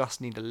and you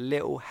just need a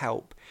little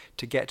help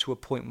to get to a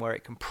point where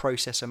it can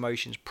process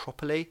emotions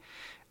properly,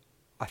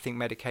 I think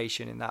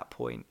medication in that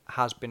point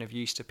has been of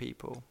use to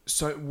people.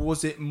 So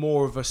was it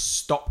more of a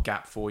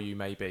stopgap for you,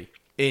 maybe,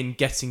 in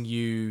getting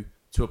you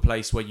to a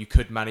place where you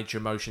could manage your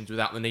emotions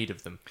without the need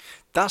of them?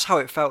 That's how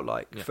it felt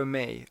like for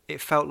me.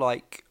 It felt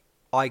like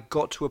I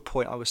got to a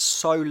point, I was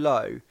so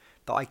low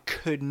that I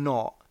could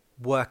not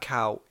work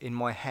out in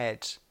my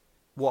head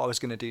what I was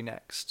going to do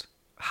next.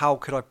 How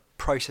could I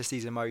process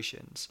these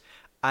emotions?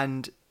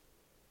 And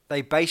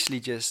they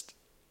basically just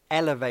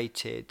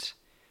elevated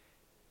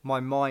my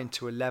mind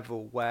to a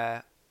level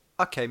where,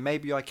 okay,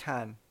 maybe I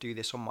can do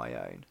this on my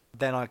own.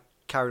 Then I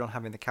carried on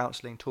having the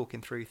counselling,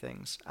 talking through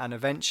things, and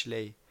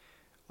eventually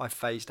I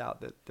phased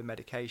out the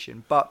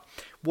medication. But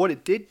what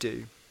it did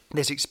do,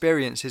 this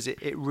experience, is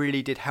it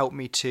really did help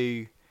me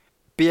to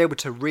be able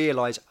to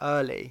realise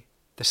early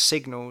the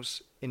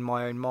signals in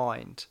my own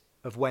mind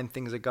of when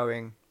things are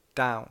going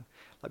down.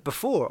 Like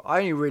before, I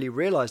only really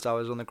realised I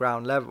was on the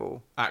ground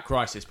level. At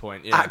crisis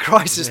point, yeah. At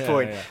crisis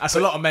point. Yeah. That's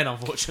a lot of men,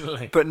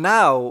 unfortunately. But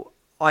now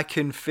I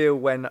can feel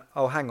when,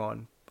 oh, hang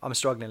on, I'm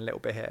struggling a little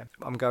bit here.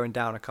 I'm going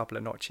down a couple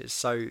of notches.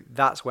 So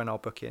that's when I'll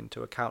book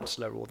into a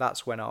counsellor, or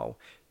that's when I'll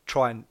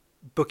try and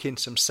book in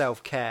some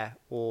self-care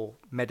or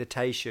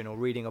meditation or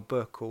reading a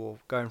book or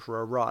going for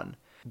a run.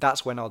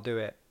 That's when I'll do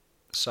it.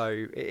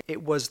 So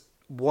it was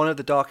one of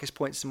the darkest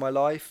points in my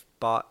life,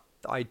 but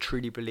I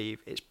truly believe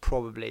it's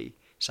probably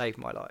saved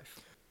my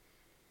life.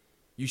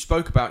 You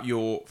spoke about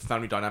your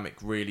family dynamic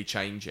really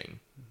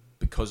changing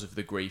because of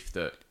the grief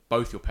that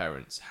both your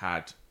parents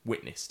had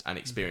witnessed and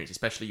experienced,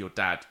 especially your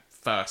dad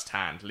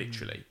firsthand,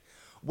 literally.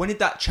 When did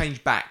that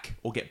change back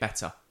or get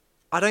better?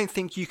 I don't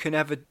think you can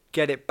ever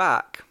get it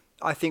back.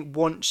 I think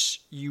once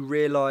you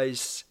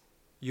realise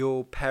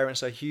your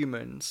parents are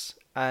humans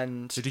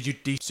and... So did you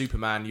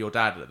de-Superman your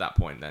dad at that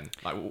point then?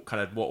 Like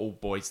what all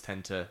boys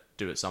tend to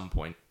do at some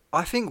point?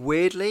 I think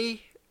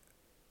weirdly,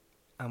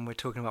 and we're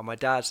talking about my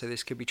dad, so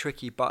this could be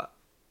tricky, but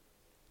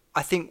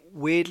I think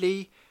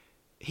weirdly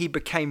he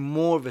became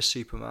more of a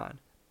Superman,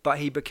 but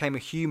he became a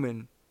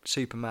human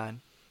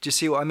Superman. Do you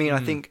see what I mean?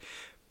 I think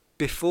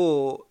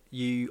before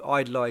you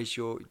idolise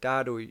your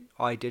dad, or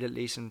I did at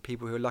least, and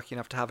people who are lucky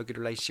enough to have a good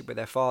relationship with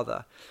their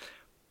father,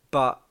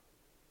 but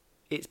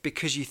it's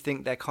because you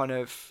think they're kind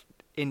of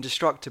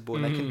indestructible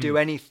and they can do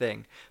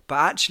anything. But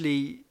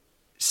actually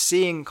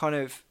seeing kind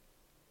of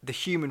the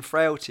human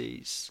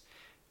frailties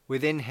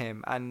within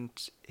him and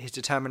his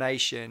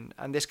determination,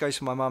 and this goes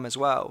for my mum as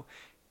well,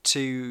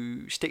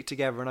 to stick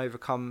together and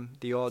overcome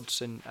the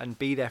odds and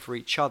be there for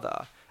each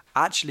other,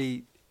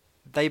 actually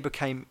they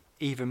became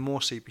even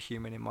more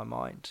superhuman in my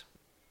mind.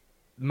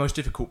 The most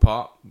difficult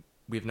part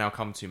we've now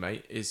come to,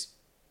 mate, is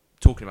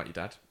talking about your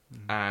dad.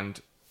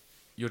 And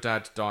your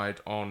dad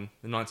died on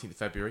the 19th of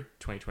February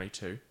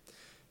 2022.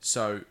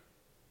 So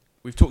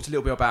we've talked a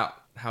little bit about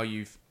how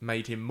you've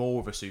made him more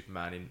of a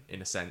Superman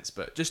in a sense,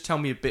 but just tell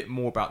me a bit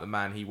more about the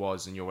man he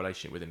was and your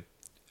relationship with him.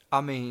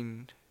 I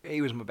mean,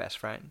 he was my best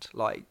friend.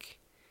 Like,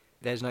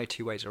 there's no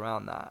two ways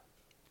around that.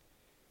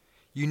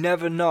 You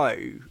never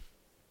know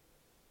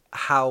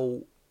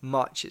how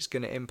much it's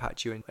going to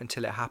impact you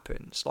until it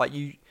happens. Like,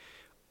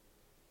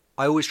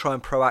 I always try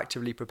and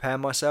proactively prepare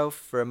myself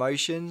for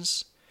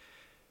emotions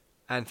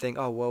and think,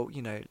 oh, well, you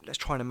know, let's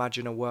try and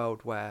imagine a world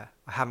where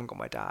I haven't got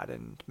my dad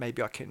and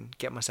maybe I can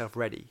get myself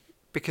ready.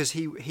 Because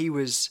he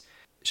was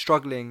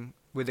struggling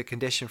with a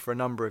condition for a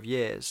number of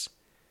years.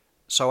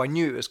 So I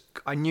knew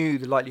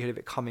the likelihood of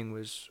it coming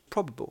was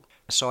probable.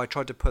 So I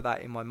tried to put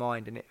that in my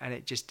mind, and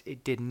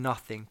it did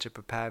nothing to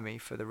prepare me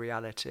for the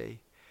reality.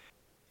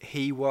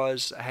 He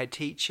was a head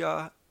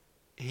teacher.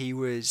 He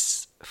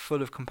was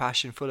full of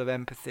compassion, full of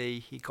empathy.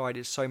 He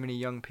guided so many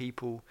young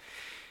people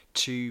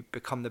to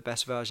become the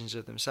best versions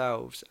of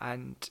themselves,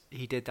 and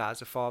he did that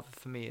as a father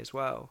for me as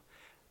well.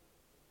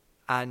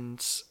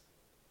 And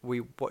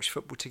we watched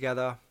football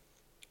together.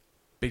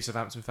 Big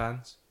Southampton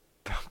fans?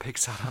 Big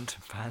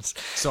Southampton fans.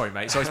 Sorry,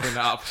 mate. Sorry to bring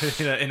that up.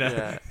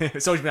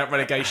 Sorry to bring up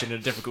relegation in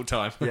a difficult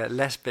time. Yeah,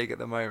 less big at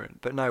the moment.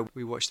 But no,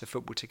 we watched the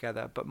football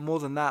together. But more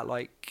than that,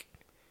 like,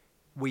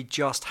 we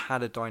just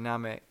had a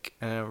dynamic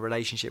and a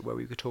relationship where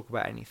we could talk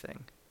about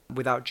anything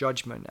without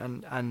judgment.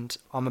 And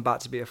I'm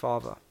about to be a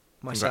father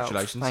myself.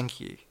 Congratulations. Thank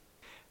you.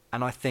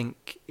 And I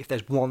think if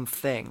there's one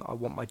thing I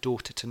want my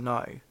daughter to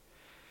know,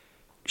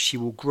 she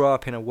will grow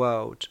up in a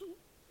world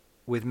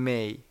with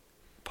me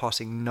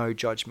passing no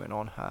judgment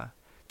on her.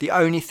 The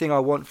only thing I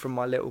want from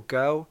my little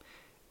girl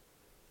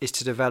is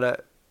to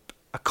develop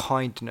a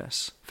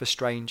kindness for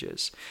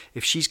strangers.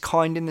 If she's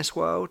kind in this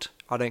world,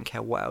 I don't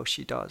care what else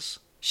she does.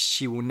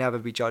 She will never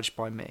be judged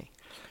by me.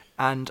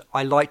 And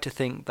I like to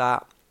think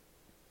that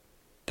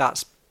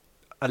that's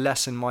a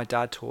lesson my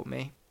dad taught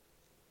me.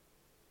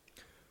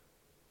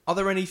 Are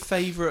there any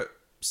favourite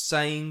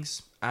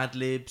sayings,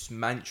 ad-libs,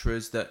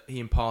 mantras that he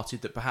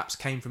imparted that perhaps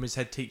came from his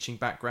head teaching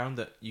background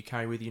that you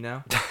carry with you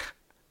now?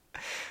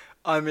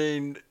 I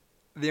mean,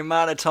 the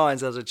amount of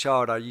times as a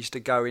child I used to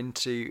go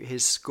into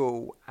his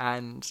school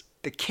and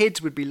the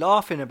kids would be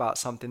laughing about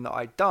something that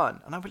I'd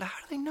done. And I'd be like, how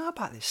do they know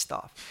about this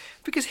stuff?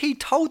 Because he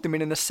told them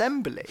in an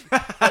assembly.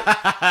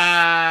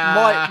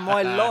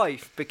 My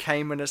life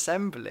became an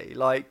assembly.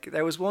 Like,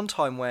 there was one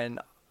time when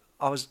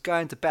I was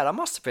going to bed. I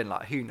must have been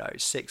like, who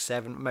knows, 6,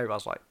 7, maybe I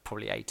was like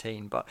probably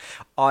 18. But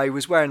I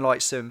was wearing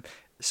like some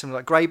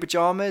like grey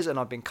pyjamas, and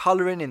I'd been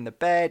colouring in the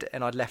bed,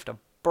 and I'd left a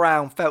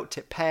brown felt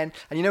tip pen.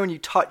 And you know when you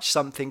touch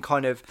something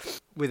kind of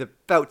with a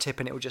felt tip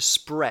and it will just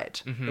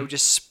spread? Mm-hmm. It will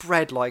just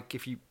spread like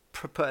if you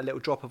put a little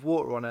drop of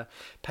water on a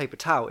paper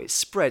towel, it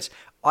spreads.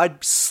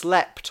 I'd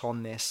slept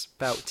on this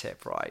felt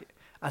tip, right?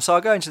 And so I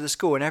go into the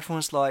school and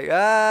everyone's like,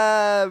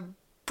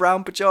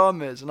 brown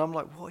pyjamas. And I'm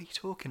like, what are you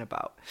talking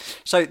about?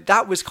 So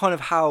that was kind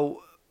of how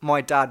my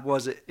dad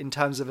was in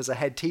terms of as a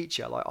head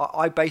teacher. Like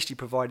I basically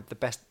provided the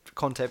best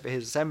content for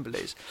his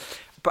assemblies.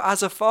 But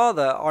as a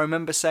father, I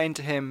remember saying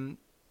to him,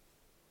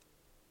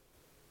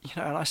 you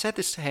know, and I said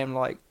this to him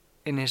like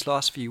in his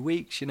last few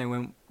weeks, you know,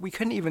 when we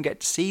couldn't even get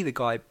to see the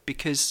guy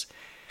because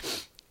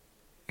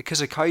of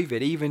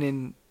COVID, even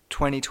in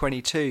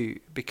 2022,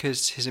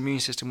 because his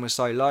immune system was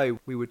so low,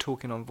 we were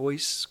talking on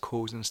voice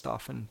calls and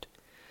stuff, and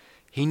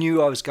he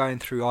knew I was going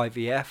through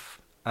IVF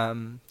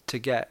to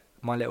get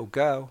my little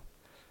girl.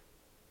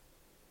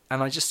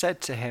 And I just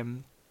said to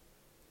him,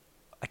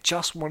 I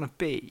just want to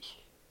be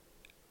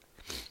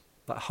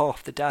like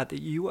half the dad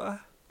that you were.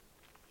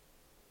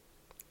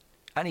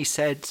 And he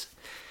said,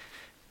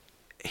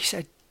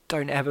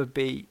 don't ever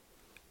be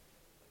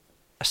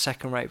a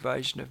second-rate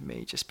version of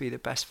me, just be the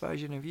best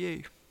version of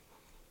you.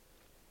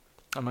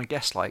 And I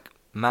guess like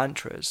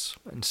mantras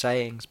and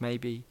sayings,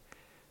 maybe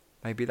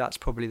that's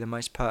probably the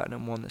most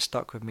pertinent one that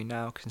stuck with me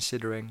now,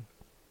 considering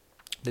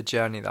the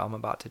journey that I'm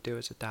about to do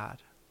as a dad.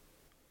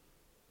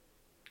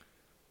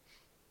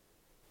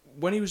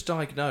 When he was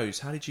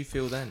diagnosed, how did you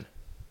feel then?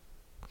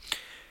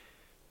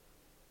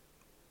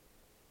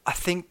 I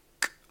think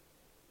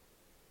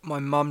my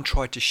mum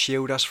tried to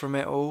shield us from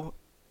it all.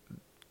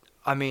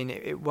 I mean,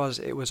 it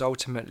was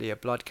ultimately a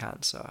blood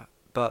cancer,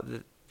 but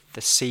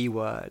the C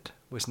word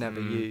was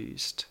never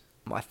used.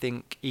 I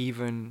think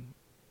even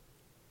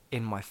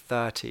in my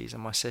 30s,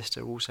 and my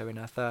sister also in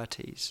her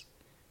 30s,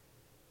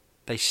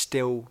 they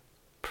still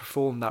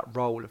performed that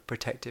role of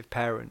protective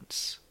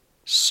parents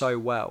so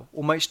well,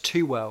 almost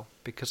too well,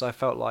 because I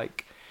felt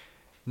like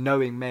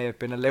knowing may have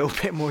been a little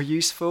bit more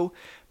useful.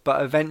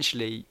 But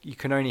eventually, you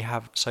can only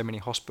have so many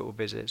hospital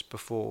visits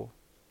before,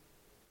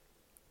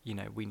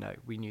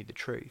 we knew the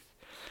truth.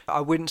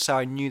 I wouldn't say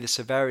I knew the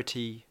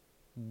severity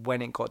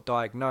when it got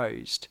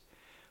diagnosed,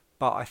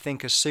 but I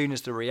think as soon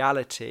as the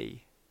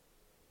reality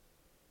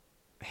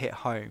hit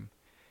home,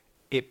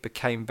 it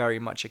became very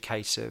much a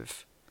case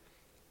of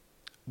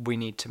we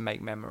need to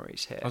make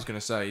memories here. I was going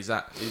to say, is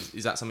that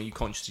something you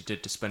consciously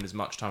did to spend as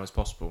much time as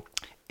possible?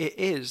 It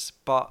is,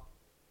 but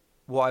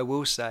what I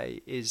will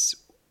say is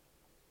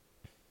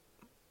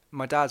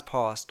my dad's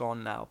passed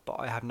on now, but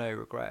I have no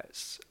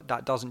regrets.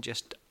 That doesn't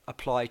just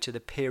apply to the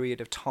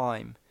period of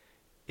time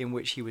in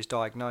which he was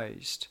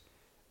diagnosed.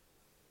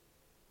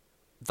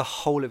 The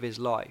whole of his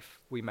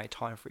life, we made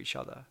time for each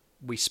other.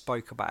 We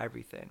spoke about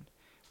everything.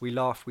 We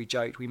laughed, we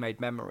joked, we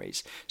made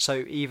memories.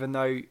 So even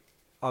though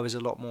I was a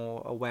lot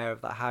more aware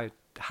of that, how it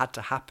had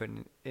to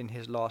happen in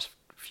his last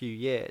few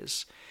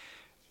years,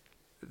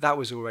 that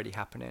was already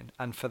happening,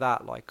 and for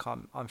that, like,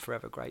 I'm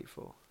forever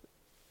grateful.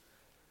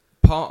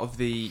 Part of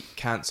the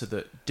cancer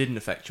that didn't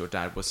affect your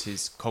dad was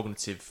his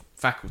cognitive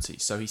faculty,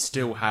 so he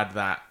still had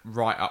that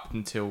right up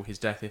until his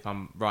death, if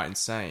I'm right in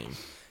saying.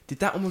 Did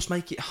that almost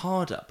make it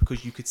harder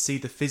because you could see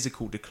the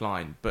physical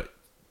decline, but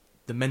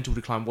the mental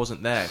decline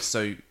wasn't there,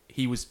 so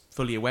he was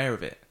fully aware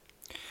of it?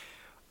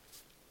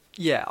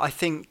 Yeah, I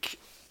think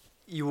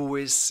you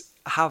always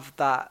have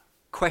that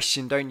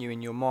question, don't you,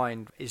 in your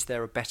mind? Is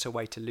there a better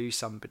way to lose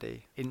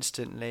somebody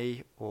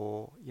instantly,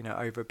 or, you know,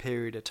 over a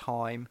period of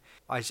time?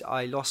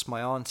 I lost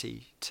my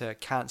auntie to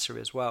cancer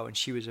as well, and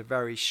she was a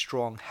very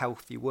strong,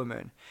 healthy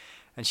woman,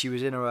 and she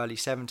was in her early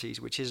 70s,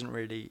 which isn't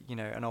really, you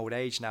know, an old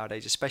age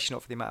nowadays, especially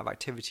not for the amount of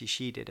activity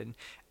she did.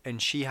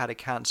 And she had a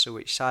cancer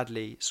which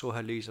sadly saw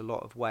her lose a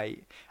lot of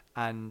weight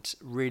and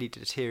really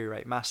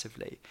deteriorate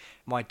massively.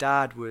 My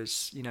dad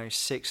was, you know,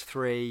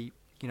 6'3",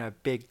 you know,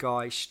 big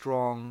guy,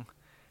 strong,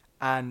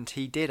 and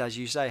he did, as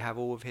you say, have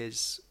all of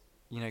his,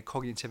 you know,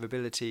 cognitive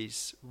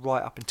abilities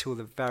right up until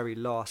the very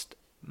last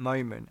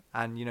moment.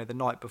 And, you know, the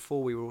night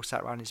before, we were all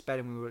sat around his bed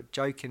and we were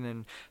joking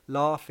and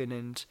laughing,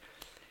 and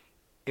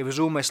it was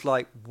almost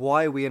like,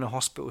 why are we in a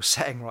hospital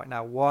setting right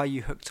now? Why are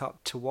you hooked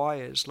up to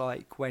wires,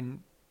 like,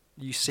 when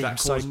you seem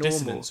so normal?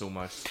 Dissonance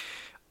almost.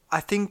 I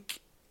think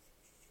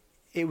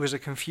it was a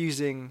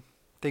confusing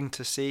thing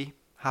to see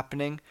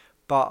happening,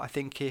 but I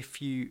think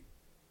if you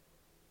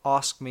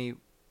ask me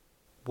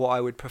what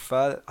I would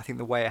prefer, I think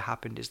the way it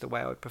happened is the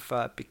way I would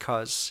prefer,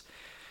 because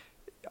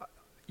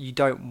you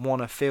don't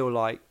want to feel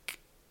like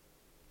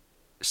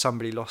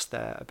somebody lost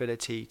their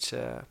ability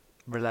to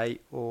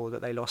relate, or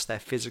that they lost their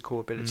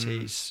physical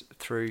abilities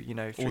through, you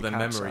know, through all their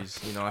cancer. memories,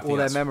 you know. I think all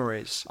their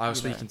memories. I was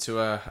speaking to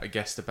a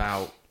guest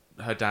about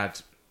her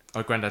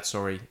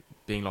granddad,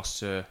 being lost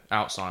to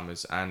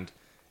Alzheimer's, and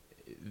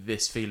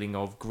this feeling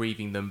of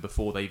grieving them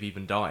before they've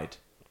even died,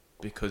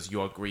 because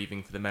you're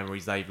grieving for the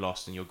memories they've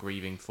lost, and you're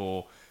grieving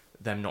for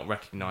them not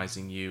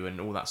recognising you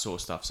and all that sort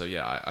of stuff. So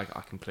yeah,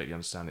 I completely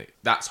understand it.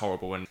 That's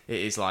horrible, and it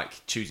is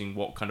like choosing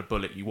what kind of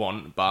bullet you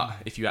want, but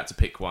if you had to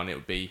pick one, it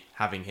would be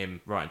having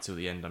him right until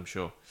the end, I'm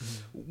sure.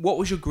 What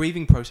was your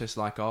grieving process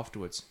like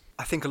afterwards?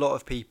 I think a lot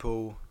of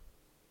people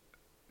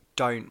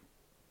don't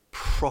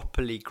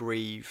properly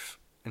grieve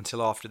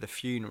until after the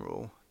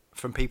funeral,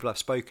 from people I've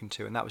spoken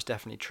to, and that was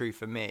definitely true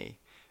for me.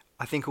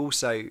 I think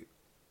also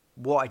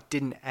what I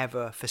didn't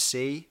ever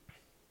foresee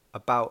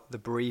about the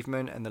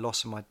bereavement and the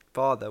loss of my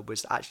father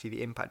was actually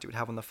the impact it would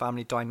have on the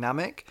family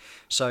dynamic.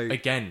 So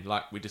again,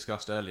 like we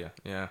discussed earlier,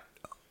 yeah,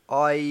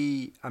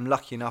 I am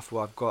lucky enough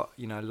where I've got,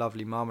 you know, a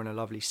lovely mum and a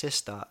lovely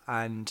sister,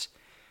 and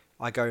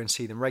I go and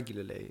see them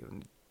regularly.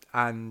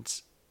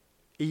 And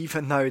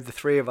even though the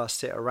three of us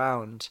sit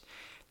around,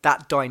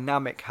 that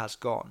dynamic has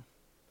gone.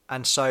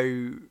 And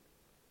so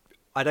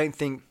I don't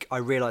think I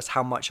realised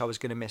how much I was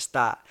going to miss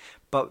that.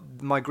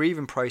 But my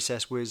grieving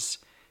process was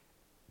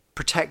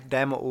protect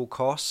them at all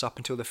costs up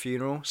until the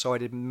funeral. So I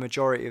did the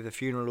majority of the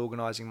funeral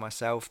organising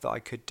myself that I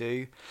could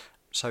do.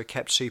 So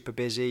kept super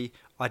busy.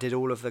 I did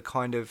all of the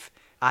kind of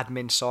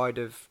admin side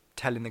of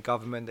telling the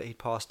government that he'd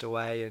passed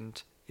away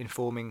and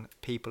informing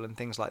people and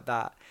things like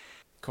that.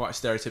 Quite a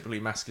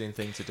stereotypically masculine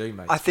thing to do,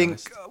 mate. I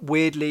think,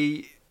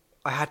 weirdly,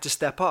 I had to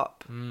step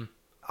up.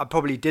 I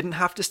probably didn't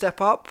have to step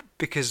up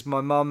because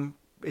my mum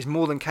is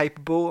more than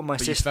capable, and my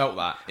sister. You felt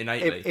that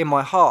innately. In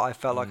my heart, I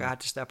felt like I had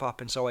to step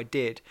up, and so I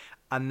did.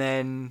 And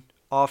then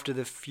after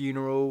the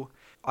funeral,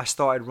 I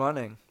started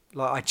running.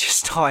 Like, I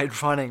just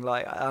started running.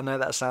 Like, I know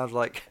that sounds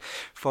like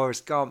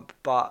Forrest Gump,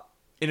 but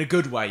in a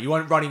good way. You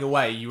weren't running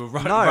away. You were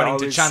running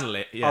to channel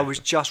it. Yeah. I was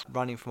just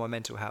running for my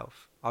mental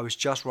health. I was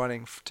just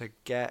running to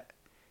get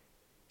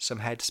some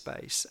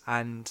headspace,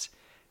 and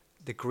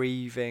the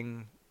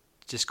grieving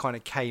just kind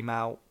of came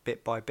out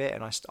bit by bit,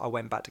 and I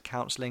went back to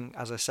counselling.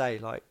 As I say,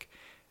 like,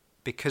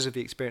 because of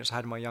the experience I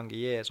had in my younger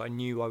years, I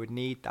knew I would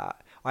need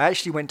that. I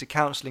actually went to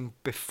counselling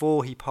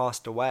before he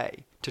passed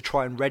away to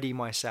try and ready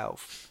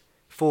myself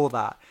for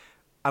that.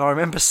 And I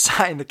remember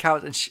sat in the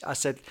couch and I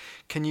said,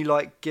 can you,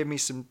 like, give me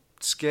some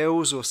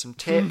skills or some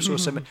tips or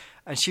something?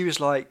 And she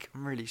was like,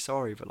 I'm really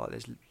sorry, but, like,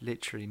 there's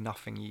literally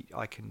nothing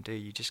I can do.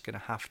 You're just going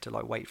to have to,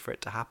 like, wait for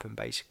it to happen,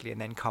 basically,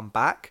 and then come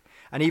back.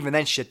 And even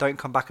then she said, don't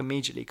come back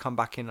immediately, come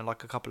back in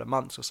like a couple of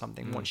months or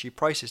something once you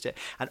processed it.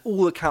 And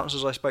all the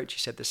counsellors I spoke to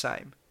said the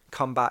same.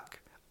 Come back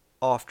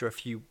after a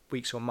few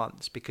weeks or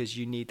months, because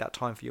you need that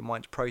time for your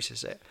mind to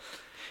process it.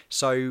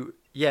 So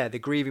yeah, the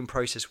grieving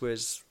process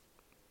was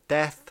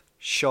death,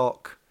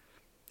 shock,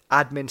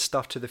 admin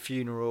stuff to the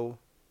funeral,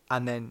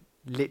 and then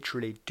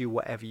literally do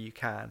whatever you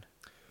can.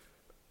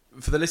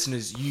 For the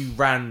listeners, you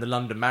ran the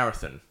London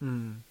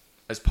Marathon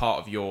as part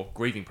of your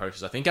grieving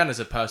process, I think, and as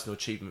a personal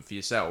achievement for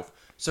yourself.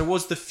 So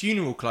was the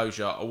funeral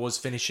closure, or was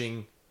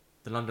finishing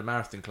the London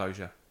Marathon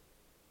closure?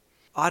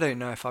 I don't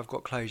know if I've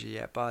got closure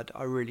yet, bud.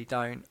 I really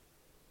don't.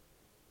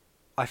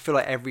 I feel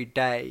like every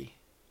day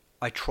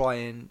I try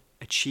and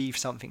achieve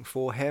something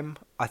for him.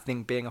 I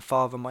think being a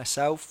father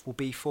myself will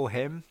be for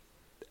him.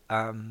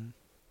 Nothing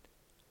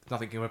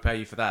can prepare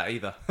you for that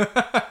either.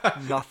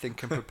 Nothing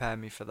can prepare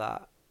me for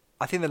that.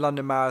 I think the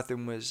London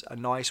Marathon was a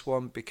nice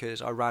one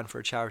because I ran for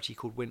a charity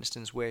called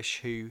Winston's Wish,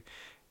 who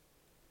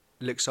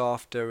looks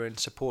after and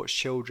supports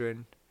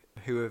children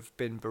who have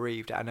been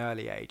bereaved at an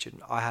early age.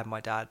 And I had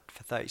my dad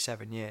for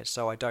 37 years,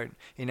 so I don't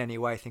in any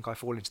way think I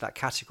fall into that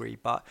category.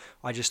 But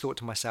I just thought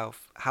to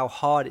myself how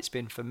hard it's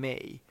been for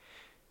me.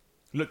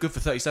 You look good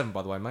for 37,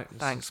 by the way, mate.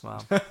 Thanks,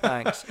 Mum.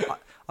 Thanks.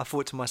 I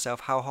thought to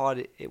myself how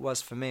hard it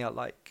was for me.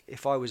 Like,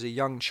 if I was a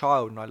young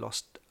child and I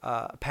lost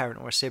a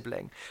parent or a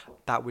sibling,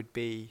 that would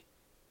be...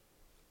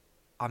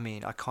 I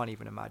mean, I can't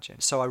even imagine.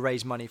 So I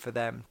raised money for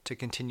them to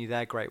continue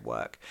their great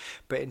work.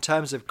 But in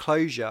terms of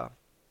closure,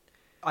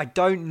 I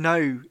don't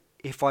know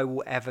if I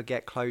will ever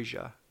get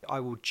closure. I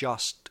will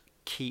just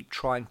keep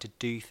trying to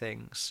do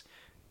things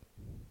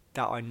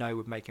that I know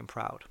would make him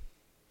proud.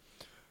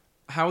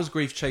 How has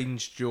grief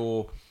changed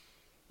your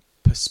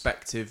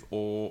perspective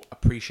or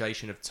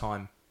appreciation of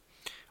time?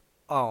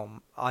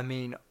 I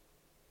mean,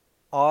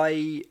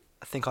 I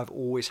think I've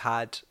always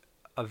had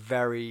a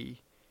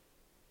very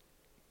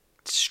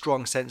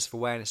strong sense of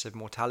awareness of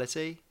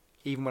mortality,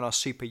 even when I was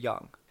super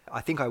young.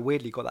 I think I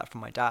weirdly got that from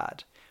my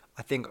dad.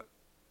 I think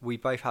we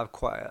both have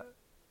quite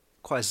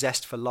a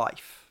zest for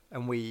life,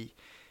 and we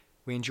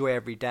enjoy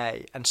every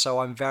day. And so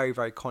I'm very,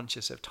 very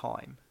conscious of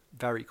time,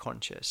 very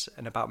conscious,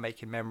 and about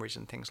making memories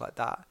and things like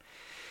that.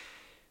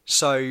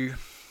 So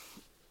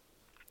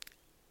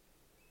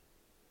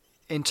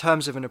in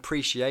terms of an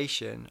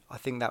appreciation, I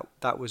think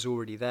that was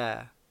already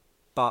there.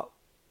 But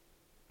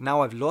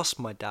now I've lost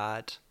my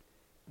dad,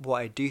 what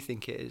I do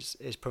think it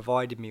is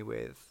provided me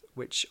with,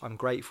 which I'm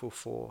grateful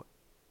for,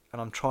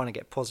 and I'm trying to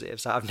get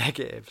positives out of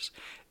negatives,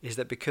 is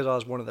that because I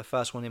was one of the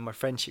first one in my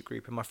friendship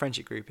group, and my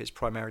friendship group is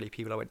primarily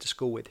people I went to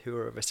school with who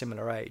are of a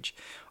similar age,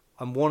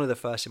 I'm one of the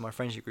first in my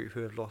friendship group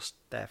who have lost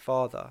their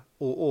father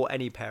or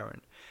any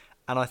parent.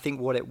 And I think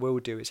what it will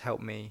do is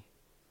help me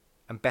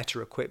and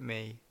better equip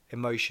me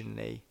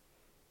emotionally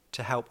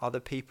to help other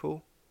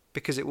people,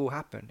 because it will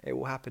happen. It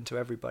will happen to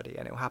everybody,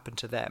 and it will happen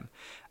to them.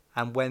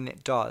 And when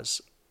it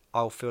does,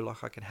 I'll feel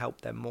like I can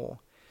help them more.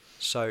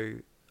 So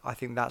I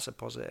think that's a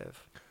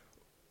positive.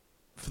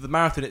 For the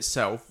marathon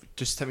itself,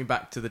 just take me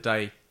back to the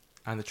day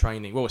and the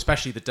training. Well,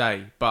 especially the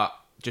day, but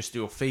just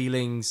your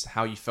feelings,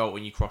 how you felt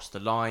when you crossed the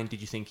line.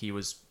 Did you think he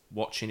was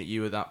watching at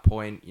you at that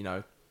point? You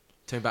know,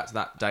 take me back to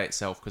that day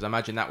itself, because I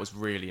imagine that was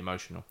really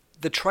emotional.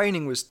 The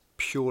training was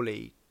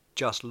purely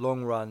just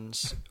long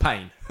runs.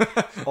 Pain.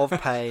 Of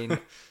pain.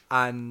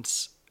 And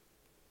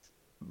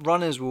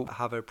runners will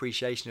have an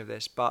appreciation of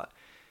this, but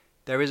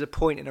there is a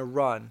point in a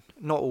run,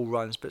 not all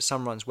runs, but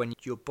some runs, when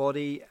your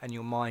body and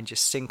your mind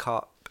just sync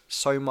up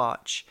so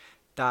much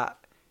that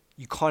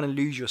you kind of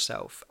lose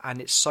yourself. And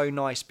it's so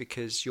nice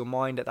because your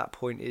mind at that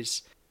point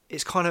it's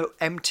kind of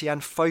empty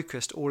and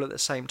focused all at the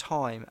same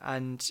time,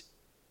 and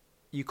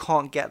you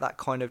can't get that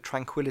kind of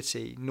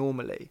tranquility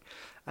normally.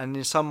 And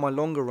in some of my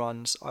longer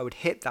runs, I would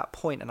hit that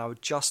point and I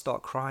would just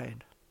start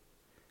crying.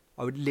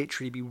 I would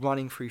literally be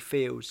running through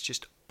fields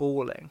just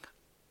bawling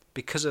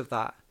because of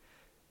that.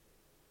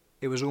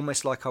 It was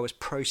almost like I was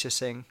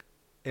processing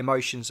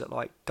emotions at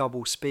like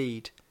double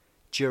speed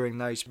during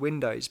those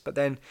windows. But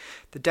then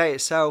the day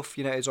itself,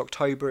 you know, it was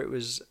October. It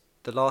was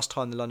the last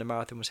time the London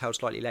Marathon was held,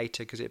 slightly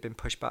later because it had been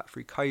pushed back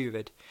through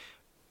COVID.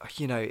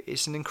 You know,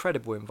 it's an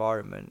incredible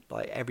environment.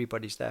 Like,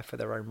 everybody's there for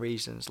their own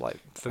reasons. Like,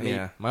 for me...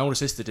 Yeah, my older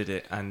sister did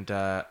it, and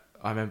I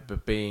remember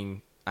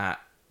being at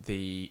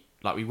we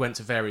went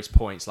to various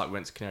points, like we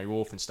went to Canary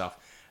Wharf and stuff,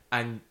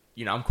 and,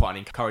 you know, I'm quite an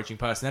encouraging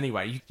person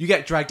anyway. You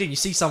get dragged in, you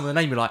see someone with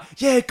a name, you're like,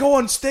 yeah, go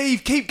on,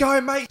 Steve, keep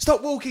going, mate,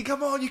 stop walking,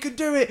 come on, you can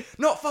do it,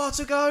 not far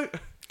to go.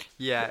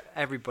 Yeah,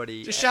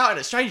 everybody... Just shouting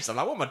at strangers, I'm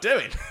like, what am I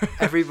doing?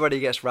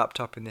 Everybody gets wrapped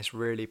up in this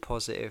really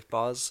positive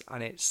buzz,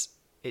 and it's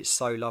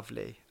so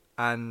lovely.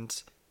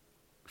 And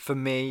for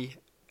me,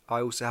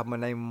 I also have my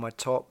name on my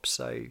top,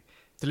 so...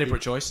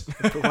 Deliberate choice.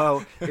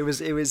 Well, it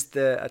was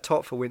a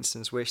top for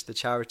Winston's Wish, the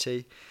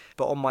charity.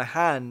 But on my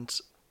hand,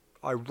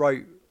 I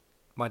wrote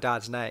my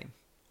dad's name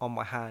on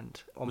my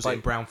hand. Was it in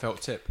brown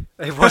felt tip?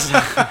 It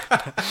wasn't.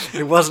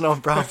 It wasn't on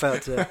brown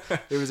felt tip.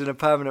 It was in a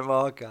permanent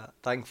marker,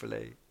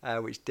 thankfully,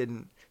 which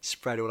didn't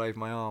spread all over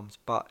my arms.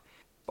 But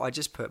I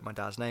just put my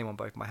dad's name on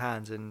both my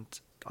hands, and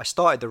I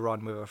started the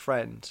run with a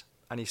friend,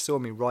 and he saw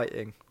me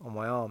writing on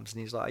my arms, and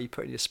he's like, "Are you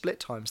putting your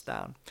split times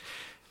down?"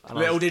 And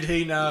Little did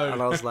he know.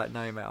 And I was like,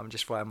 "No, mate, I'm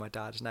just writing my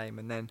dad's name."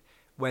 And then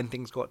when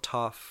things got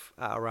tough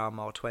at around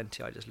mile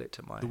 20, I just looked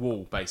at the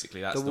wall, basically.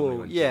 That's the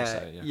wall.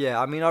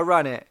 Yeah. I mean, I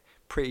ran it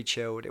pretty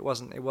chilled. It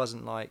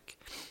wasn't like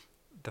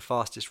the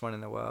fastest run in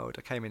the world.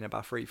 I came in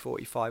about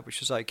 3:45, which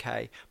was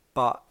okay.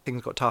 But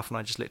things got tough, and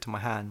I just looked at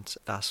my hand.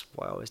 That's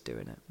why I was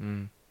doing it.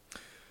 Mm.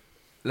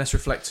 Let's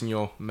reflect on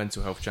your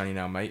mental health journey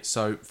now, mate.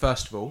 So,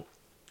 first of all,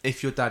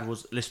 if your dad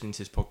was listening to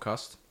this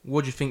podcast,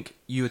 what do you think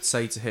you would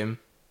say to him?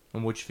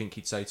 And what do you think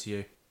he'd say to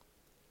you?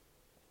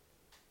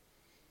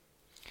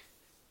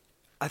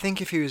 I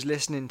think if he was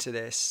listening to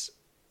this,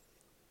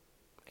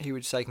 he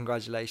would say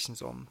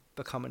congratulations on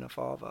becoming a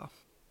father.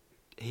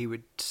 He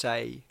would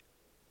say,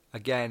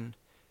 again,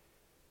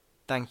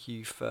 thank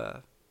you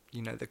for,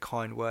 you know, the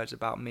kind words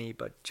about me,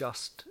 but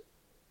just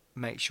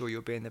make sure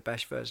you're being the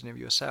best version of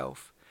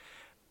yourself.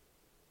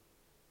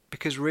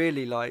 Because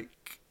really,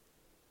 like,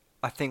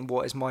 I think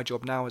what is my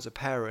job now as a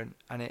parent,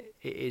 and it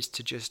is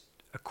to just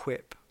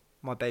equip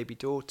my baby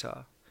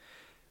daughter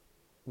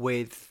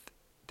with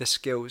the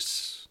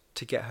skills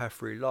to get her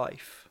through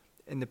life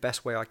in the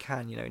best way I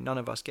can. You know, none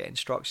of us get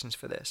instructions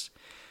for this.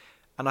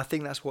 And I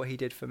think that's what he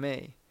did for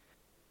me.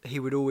 He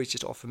would always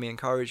just offer me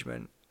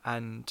encouragement,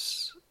 and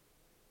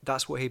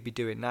that's what he'd be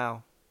doing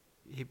now.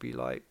 He'd be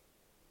like,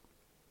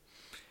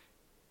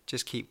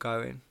 just keep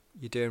going.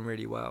 You're doing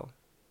really well.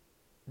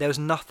 There was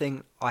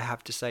nothing I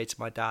have to say to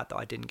my dad that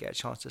I didn't get a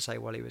chance to say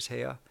while he was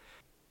here.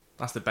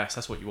 That's the best.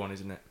 That's what you want,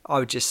 isn't it? I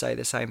would just say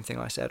the same thing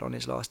I said on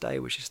his last day,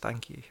 which is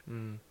thank you.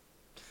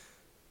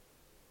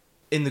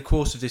 In the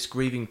course of this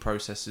grieving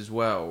process as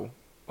well,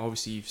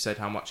 obviously you've said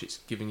how much it's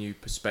given you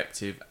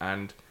perspective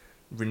and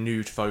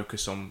renewed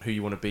focus on who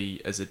you want to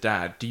be as a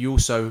dad. Do you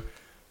also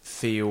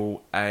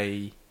feel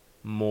a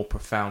more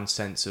profound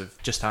sense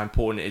of just how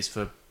important it is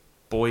for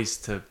boys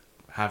to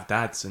have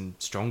dads and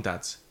strong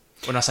dads?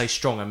 When I say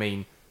strong, I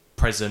mean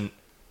present,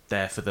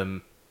 there for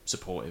them,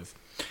 supportive.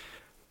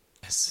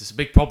 It's a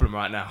big problem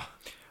right now.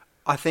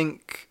 I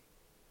think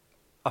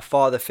a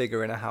father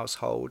figure in a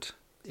household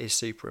is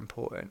super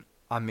important.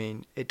 I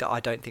mean,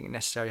 I don't think it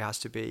necessarily has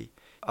to be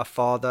a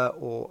father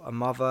or a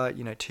mother,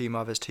 you know, two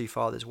mothers, two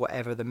fathers,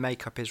 whatever the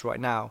makeup is right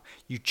now.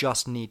 You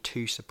just need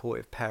two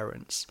supportive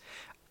parents,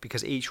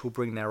 because each will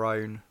bring their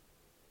own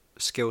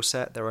skill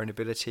set, their own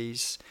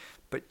abilities,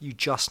 but you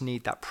just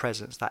need that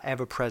presence, that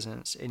ever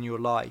presence in your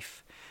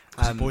life.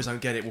 Because if boys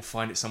don't get it, we'll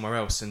find it somewhere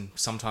else, and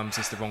sometimes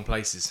it's the wrong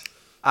places.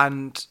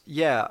 And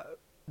yeah,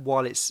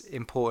 while it's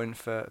important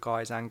for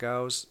guys and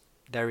girls,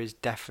 there is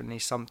definitely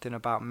something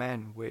about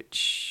men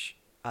which,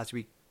 as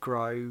we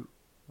grow,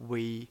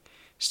 we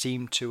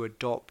seem to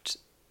adopt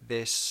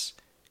this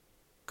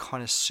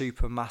kind of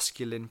super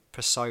masculine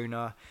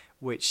persona,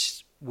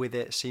 which with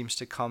it seems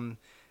to come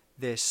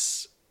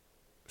this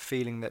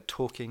feeling that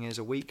talking is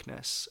a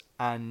weakness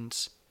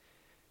and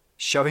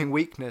showing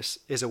weakness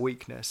is a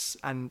weakness,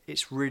 and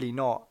it's really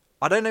not.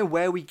 I don't know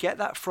where we get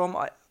that from.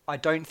 I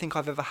don't think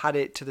I've ever had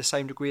it to the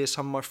same degree as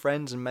some of my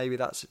friends, and maybe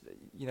that's,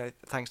 you know,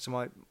 thanks to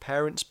my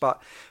parents,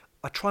 but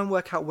I try and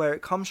work out where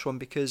it comes from,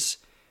 because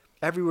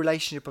every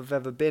relationship I've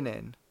ever been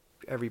in,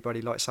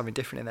 everybody likes something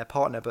different in their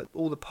partner, but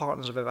all the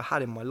partners I've ever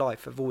had in my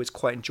life have always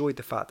quite enjoyed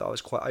the fact that I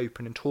was quite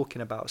open and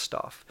talking about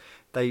stuff.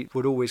 They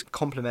would always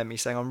compliment me,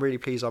 saying, I'm really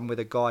pleased I'm with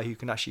a guy who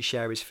can actually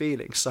share his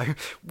feelings. So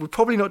we're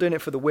probably not doing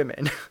it for the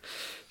women.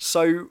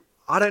 So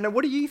I don't know.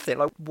 What do you think?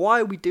 Like,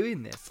 why are we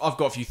doing this? I've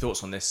got a few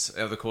thoughts on this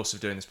over the course of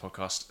doing this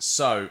podcast.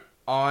 So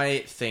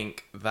I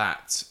think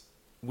that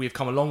we've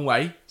come a long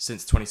way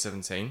since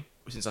 2017,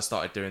 since I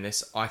started doing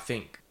this. I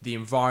think the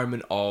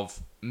environment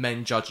of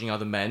men judging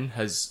other men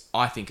has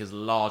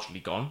largely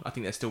gone. I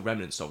think there's still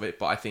remnants of it,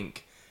 but I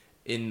think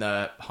in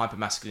the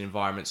hyper-masculine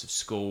environments of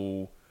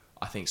school,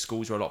 I think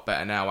schools are a lot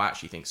better now. I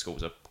actually think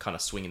schools are kind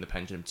of swinging the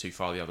pendulum too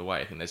far the other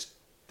way. I think there's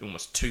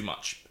almost too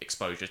much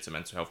exposure to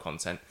mental health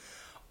content.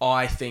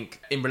 I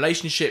think in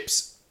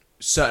relationships,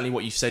 certainly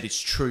what you've said is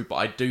true, but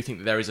I do think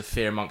that there is a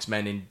fear amongst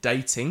men in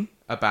dating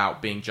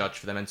about being judged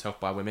for their mental health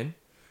by women.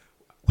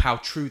 How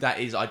true that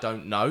is, I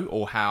don't know,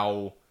 or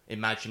how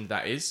imagined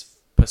that is,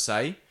 per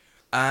se.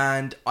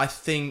 And I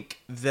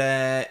think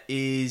there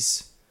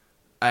is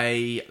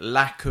a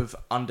lack of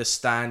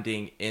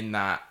understanding in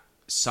that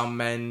some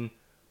men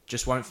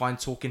just won't find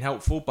talking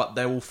helpful, but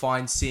they will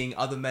find seeing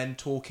other men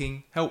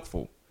talking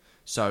helpful.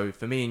 So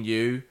for me and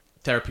you,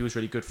 therapy was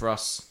really good for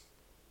us.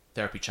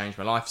 Therapy changed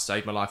my life,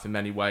 saved my life in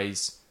many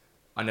ways.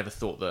 I never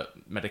thought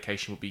that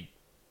medication would be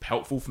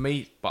helpful for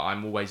me, but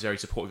I'm always very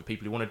supportive of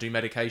people who want to do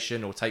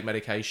medication or take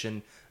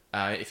medication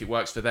if it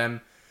works for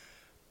them.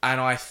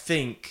 And I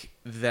think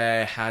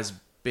there has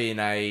been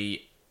a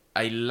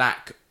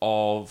lack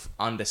of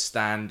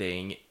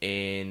understanding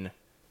in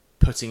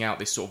putting out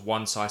this sort of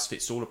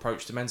one-size-fits-all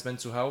approach to men's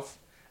mental health.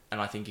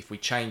 And I think if we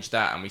change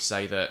that and we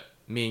say that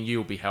me and you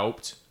will be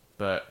helped,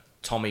 but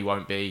Tommy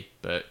won't be,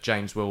 but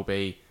James will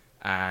be,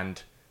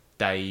 and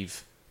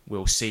Dave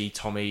will see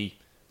Tommy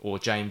or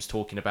James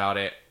talking about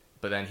it,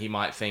 but then he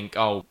might think,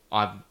 oh,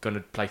 I'm going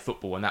to play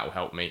football and that will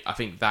help me. I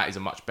think that is a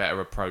much better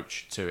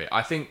approach to it.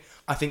 I think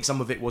some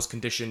of it was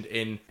conditioned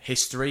in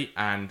history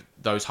and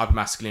those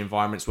hypermasculine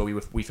environments where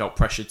we felt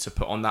pressured to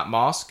put on that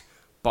mask.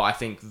 But I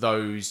think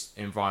those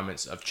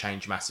environments have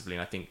changed massively,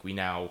 and I think we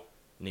now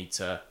need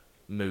to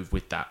move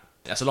with that.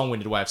 That's a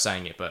long-winded way of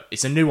saying it, but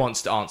it's a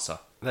nuanced answer.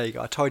 There you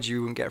go. I told you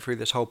wouldn't get through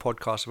this whole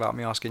podcast without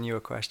me asking you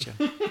a question.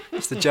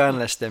 It's the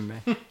journalist in me.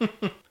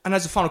 And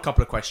as a final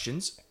couple of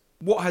questions,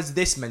 what has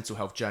this mental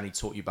health journey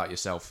taught you about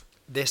yourself?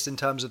 This in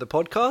terms of the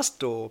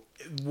podcast, or?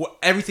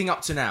 Everything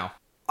up to now.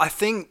 I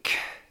think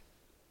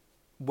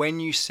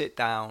when you sit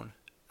down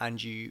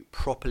and you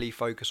properly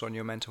focus on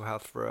your mental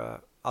health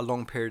for a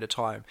long period of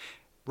time,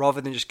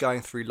 rather than just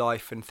going through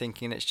life and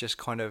thinking it's just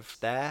kind of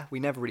there, we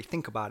never really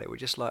think about it. We're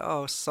just like,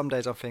 oh, some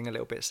days I'm feeling a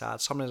little bit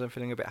sad, some days I'm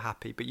feeling a bit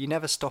happy, but you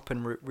never stop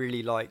and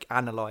really like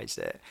analyse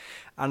it.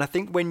 And I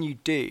think when you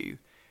do,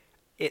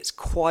 it's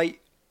quite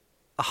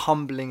a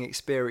humbling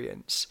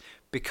experience,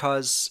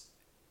 because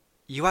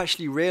you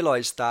actually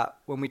realise that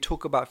when we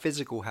talk about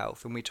physical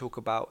health, when we talk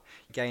about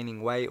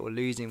gaining weight or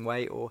losing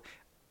weight, or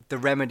the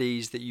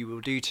remedies that you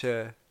will do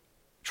to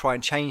try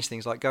and change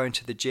things like going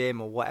to the gym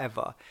or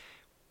whatever,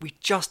 we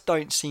just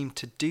don't seem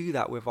to do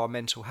that with our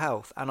mental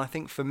health. And I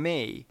think for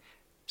me,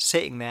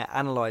 sitting there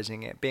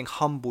analysing it, being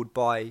humbled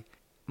by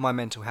my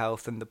mental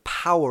health and the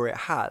power it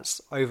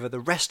has over the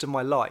rest of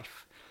my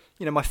life.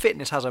 You know, my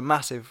fitness has a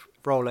massive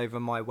role over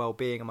my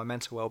well-being and my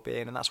mental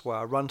well-being, and that's why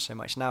I run so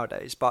much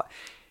nowadays. But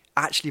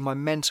actually my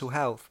mental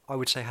health, I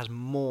would say, has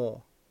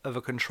more of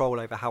a control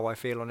over how I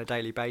feel on a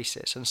daily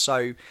basis. And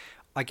so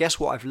I guess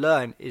what I've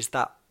learned is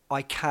that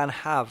I can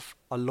have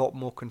a lot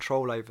more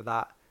control over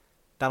that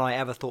than I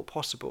ever thought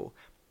possible.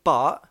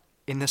 But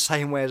in the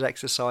same way as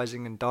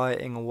exercising and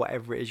dieting or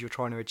whatever it is you're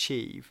trying to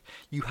achieve,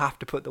 you have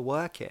to put the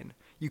work in.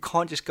 You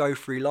can't just go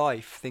through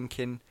life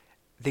thinking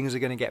things are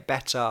going to get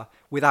better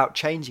without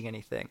changing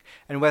anything.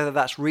 And whether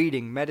that's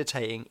reading,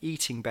 meditating,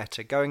 eating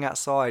better, going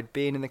outside,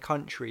 being in the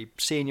country,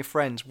 seeing your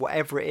friends,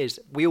 whatever it is,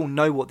 we all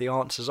know what the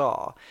answers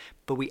are,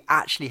 but we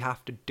actually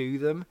have to do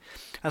them.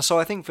 And so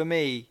I think for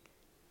me,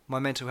 my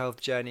mental health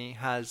journey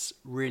has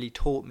really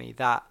taught me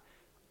that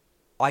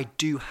I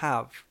do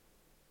have,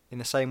 in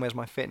the same way as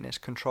my fitness,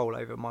 control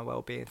over my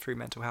well-being through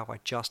mental health. I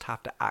just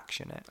have to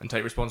action it. And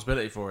take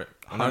responsibility for it.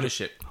 And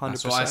ownership. 100%.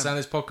 That's why I say on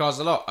this podcast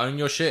a lot. Own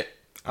your shit.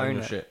 Own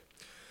your it. shit.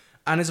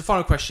 And as a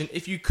final question,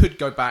 if you could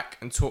go back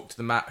and talk to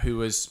the Matt who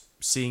was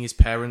seeing his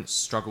parents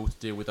struggle to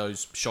deal with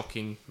those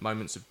shocking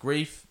moments of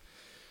grief,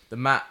 the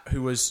Matt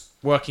who was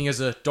working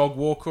as a dog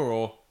walker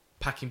or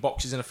packing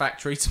boxes in a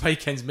factory to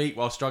make ends meet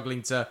while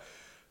struggling to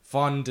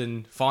fund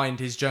and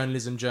find his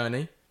journalism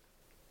journey,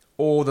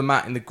 or the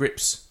Matt in the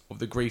grips of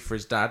the grief for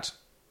his dad,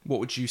 what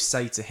would you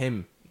say to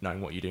him,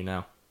 knowing what you do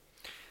now?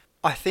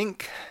 I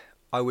think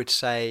I would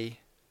say,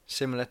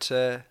 similar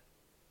to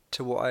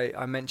what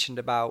I mentioned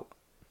about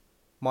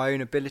my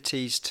own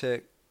abilities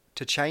to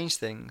change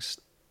things,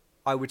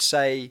 I would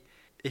say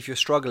if you're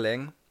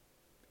struggling,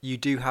 you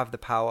do have the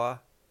power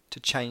to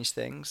change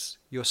things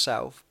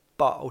yourself,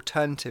 but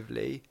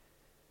alternatively,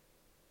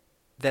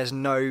 there's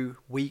no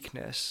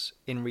weakness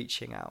in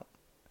reaching out.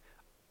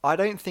 I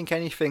don't think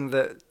anything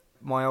that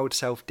my old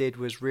self did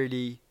was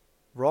really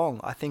wrong.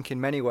 I think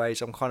in many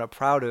ways I'm kind of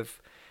proud of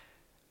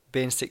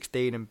being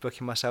 16 and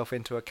booking myself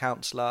into a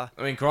counsellor.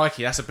 I mean,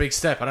 crikey, that's a big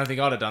step. I don't think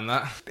I'd have done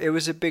that. It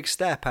was a big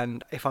step,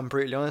 and if I'm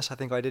brutally honest, I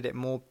think I did it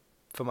more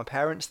for my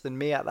parents than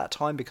me at that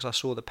time, because I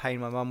saw the pain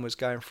my mum was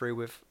going through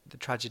with the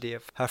tragedy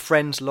of her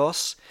friend's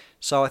loss.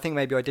 So I think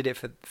maybe I did it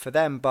for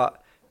them,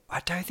 but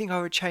I don't think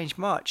I would change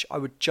much. I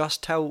would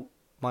just tell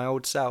my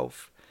old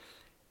self,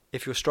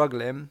 if you're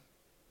struggling,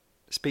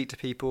 speak to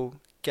people,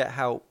 get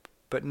help,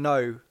 but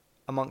know,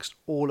 amongst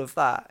all of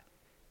that,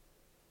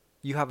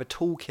 you have a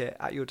toolkit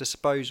at your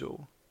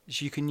disposal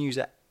that you can use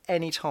at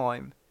any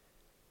time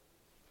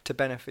to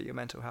benefit your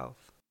mental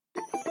health.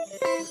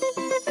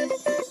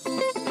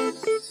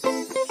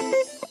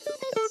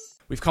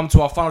 We've come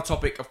to our final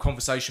topic of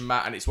conversation,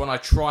 Matt, and it's one I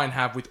try and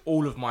have with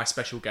all of my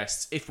special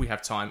guests if we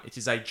have time. It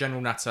is a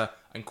general natter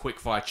and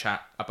quick-fire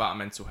chat about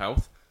mental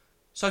health.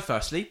 So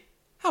firstly,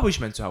 how is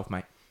your mental health,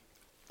 mate?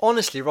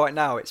 Honestly, right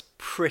now it's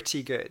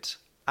pretty good.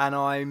 And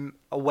I'm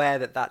aware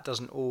that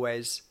doesn't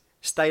always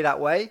stay that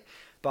way.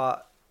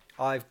 But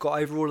I've got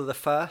over all of the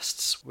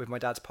firsts with my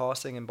dad's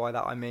passing. And by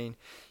that I mean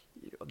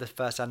the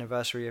first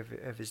anniversary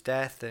of his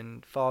death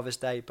and Father's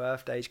Day,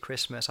 birthdays,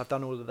 Christmas. I've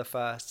done all of the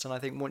firsts. And I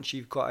think once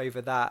you've got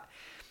over that,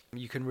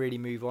 you can really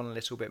move on a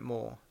little bit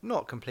more.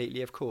 Not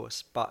completely, of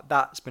course, but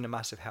that's been a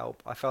massive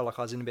help. I felt like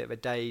I was in a bit of a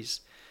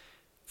daze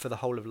for the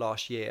whole of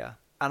last year.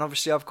 And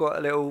obviously I've got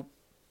a little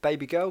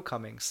baby girl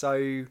coming.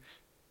 So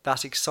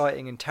that's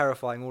exciting and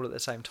terrifying all at the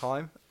same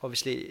time.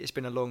 Obviously, it's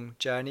been a long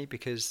journey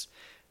because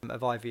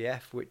of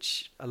IVF,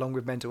 which, along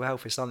with mental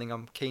health, is something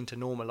I'm keen to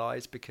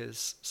normalise,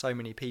 because so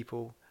many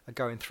people are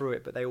going through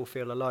it, but they all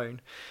feel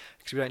alone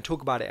because we don't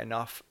talk about it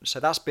enough. So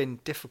that's been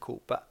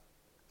difficult. But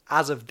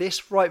as of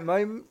this right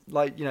moment,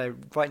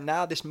 right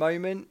now, this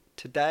moment,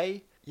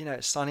 today,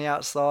 it's sunny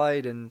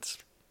outside and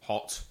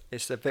hot.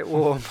 It's a bit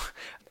warm.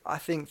 I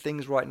think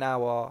things right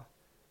now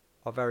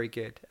are very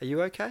good. Are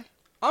you okay?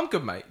 I'm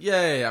good, mate.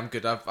 Yeah, I'm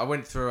good. I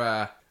went through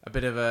a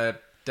bit of a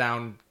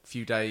down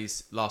few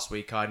days last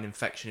week. I had an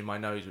infection in my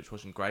nose, which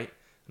wasn't great,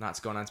 and I had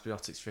to go on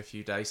antibiotics for a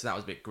few days, so that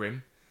was a bit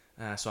grim.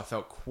 So I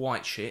felt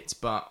quite shit,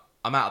 but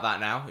I'm out of that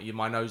now.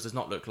 My nose does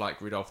not look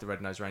like Rudolph the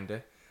Red-Nosed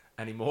Reindeer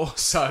anymore.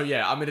 So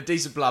yeah, I'm in a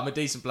decent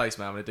place,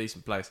 man. I'm in a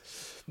decent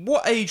place.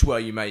 What age were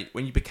you, mate,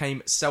 when you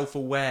became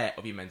self-aware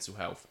of your mental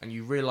health and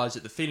you realised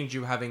that the feelings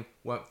you were having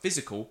weren't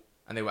physical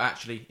and they were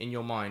actually in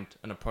your mind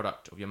and a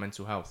product of your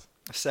mental health?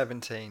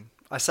 17.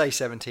 I say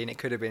 17, it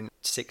could have been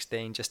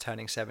 16, just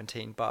turning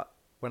 17, but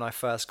when I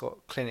first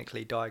got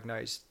clinically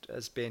diagnosed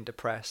as being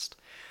depressed.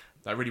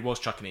 That really was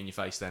chucking it in your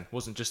face then. It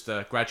wasn't just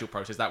a gradual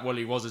process. That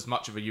really was as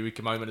much of a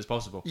eureka moment as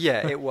possible.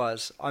 Yeah, it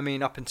was. I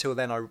mean, up until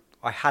then,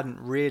 I hadn't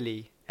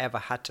really ever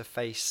had to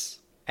face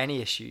any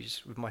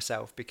issues with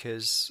myself,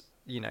 because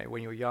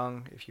when you're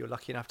young, if you're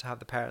lucky enough to have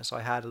the parents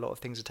I had, a lot of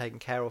things are taken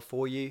care of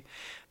for you.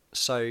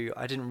 So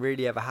I didn't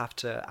really ever have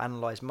to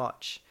analyse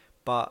much.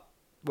 But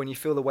when you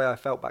feel the way I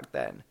felt back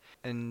then,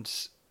 and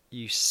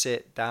you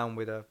sit down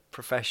with a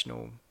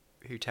professional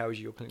who tells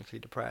you you're clinically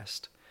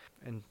depressed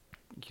and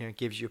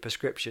gives you a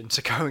prescription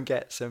to go and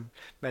get some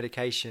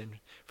medication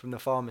from the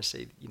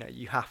pharmacy,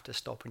 you have to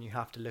stop and you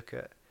have to look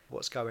at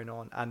what's going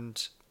on.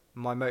 And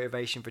my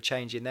motivation for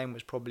changing then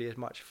was probably as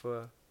much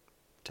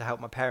to help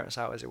my parents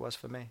out as it was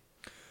for me.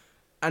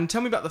 And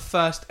tell me about the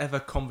first ever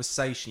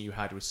conversation you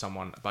had with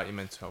someone about your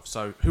mental health.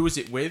 So who was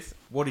it with?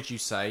 What did you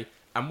say?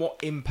 And what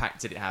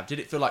impact did it have? Did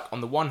it feel like,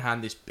 on the one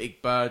hand, this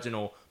big burden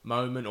or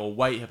moment or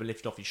weight had been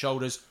lifted off your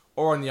shoulders,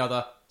 or on the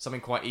other, something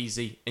quite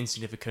easy,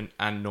 insignificant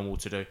and normal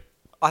to do?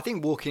 I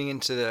think walking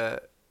into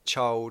the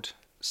child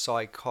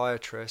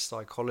psychiatrist,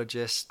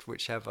 psychologist,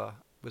 whichever,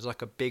 was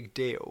like a big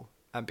deal.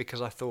 And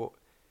because I thought,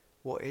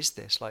 what is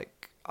this?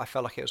 Like, I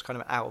felt like it was kind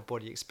of an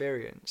out-of-body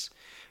experience.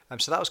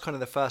 So that was kind of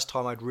the first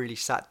time I'd really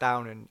sat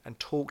down and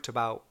talked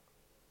about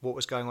what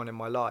was going on in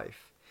my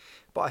life.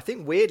 But I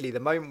think weirdly, the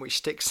moment which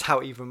sticks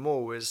out even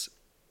more was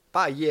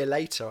about a year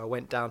later, I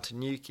went down to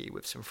Newquay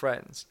with some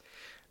friends,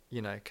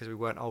 because we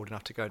weren't old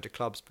enough to go into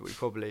clubs, but we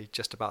probably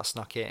just about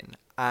snuck in.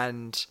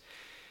 And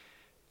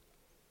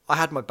I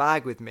had my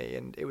bag with me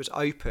and it was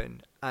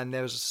open, and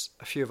there was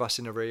a few of us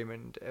in the room,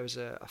 and there was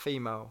a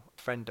female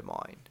friend of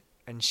mine,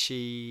 and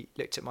she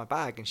looked at my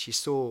bag and she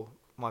saw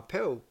my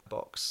pill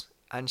box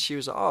and she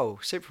was like, "Oh,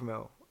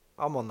 Cipramil,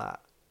 I'm on that."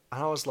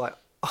 And I was like,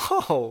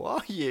 "Oh,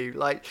 are you?"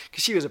 Like,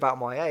 because she was about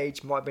my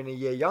age, might have been a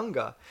year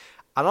younger.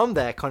 And I'm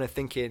there kind of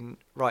thinking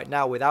right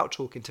now, without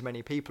talking to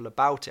many people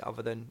about it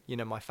other than,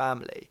 my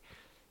family,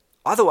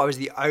 I thought I was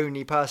the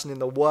only person in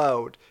the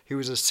world who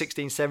was a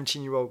 16,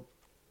 17-year-old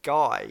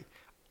guy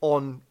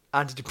on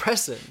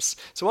antidepressants.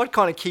 So I'd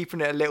kind of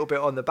keeping it a little bit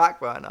on the back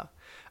burner.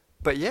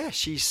 But yeah,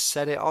 she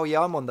said it, "Oh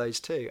yeah, I'm on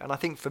those too." And I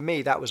think for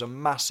me, that was a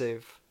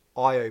massive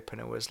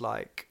eye-opener, was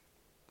like,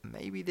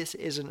 maybe this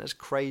isn't as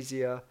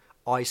crazy a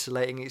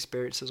isolating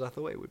experience as I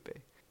thought it would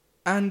be.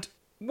 And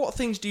what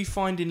things do you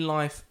find in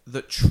life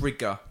that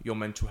trigger your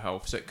mental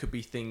health? So it could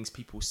be things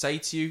people say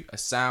to you, a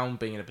sound,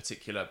 being in a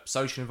particular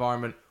social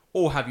environment,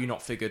 or have you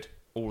not figured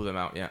all of them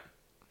out yet?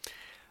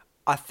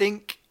 I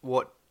think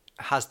what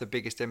has the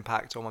biggest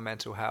impact on my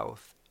mental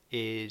health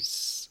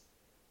is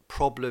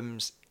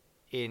problems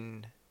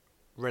in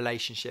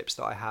relationships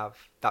that I have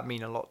that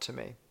mean a lot to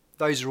me.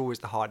 Those are always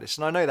the hardest.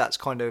 And I know that's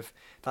kind of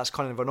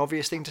an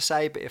obvious thing to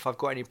say, but if I've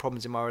got any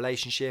problems in my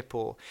relationship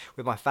or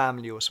with my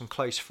family or some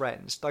close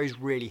friends, those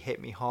really hit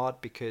me hard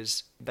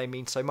because they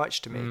mean so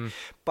much to me.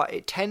 But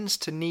it tends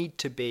to need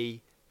to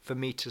be, for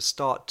me to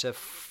start to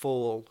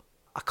fall,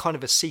 a kind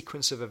of a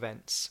sequence of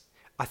events.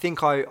 I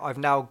think I've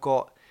now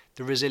got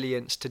the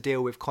resilience to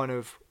deal with kind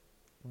of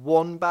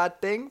one bad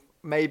thing,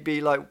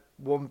 maybe like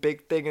one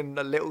big thing and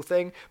a little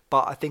thing.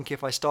 But I think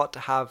if I start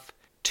to have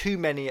too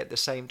many at the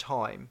same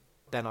time,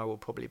 then I will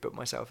probably book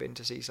myself in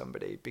to see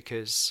somebody,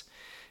 because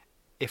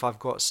if I've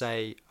got,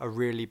 say, a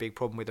really big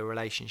problem with a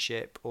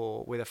relationship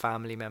or with a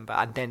family member,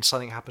 and then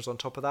something happens on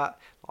top of that,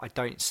 I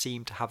don't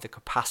seem to have the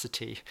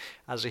capacity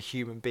as a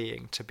human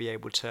being to be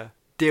able to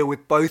deal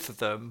with both of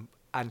them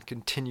and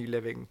continue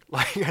living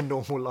like a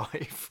normal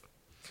life.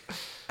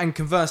 And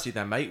conversely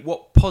then, mate,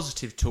 what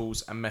positive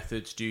tools and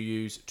methods do you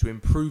use to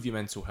improve your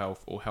mental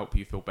health or help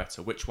you feel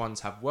better? Which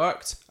ones have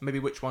worked, and maybe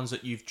which ones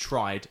that you've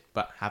tried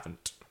but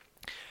haven't?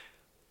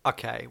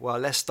 Okay, well,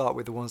 let's start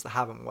with the ones that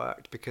haven't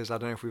worked, because I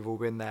don't know if we've all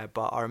been there,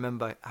 but I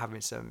remember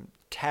having some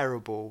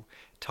terrible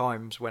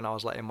times when I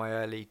was like in my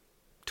early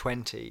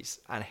 20s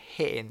and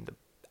hitting the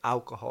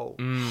alcohol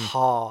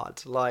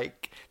hard.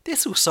 Like,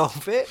 this will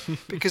solve it,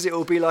 because it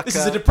will be like this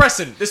is a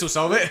depressant, this will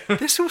solve it.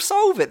 This will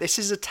solve it. This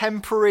is a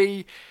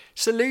temporary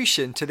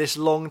solution to this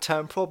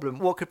long-term problem.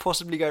 What could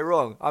possibly go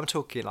wrong? I'm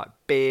talking like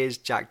beers,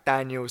 Jack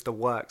Daniels, the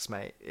works,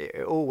 mate.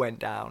 It all went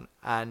down,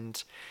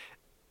 and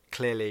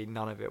clearly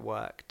none of it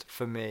worked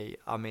for me.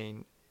 I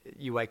mean,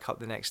 you wake up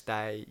the next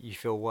day, you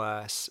feel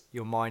worse,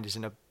 your mind is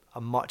in a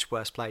much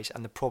worse place,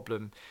 and the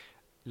problem,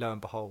 lo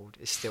and behold,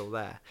 is still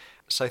there.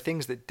 So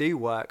things that do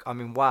work, I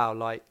mean, wow,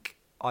 like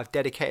I've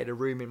dedicated a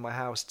room in my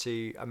house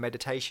to a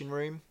meditation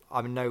room.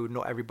 I know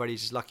not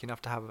everybody's lucky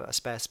enough to have a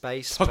spare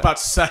space. I was about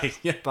to say,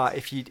 yeah. But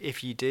if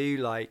you do,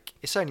 like,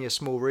 it's only a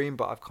small room,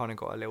 but I've kind of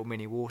got a little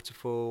mini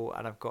waterfall,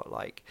 and I've got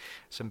like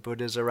some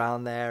Buddhas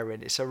around there,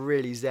 and it's a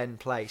really zen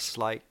place.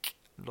 Like,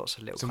 lots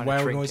of little some kind of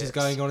whale trinkets. noises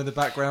going on in the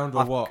background,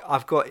 or what?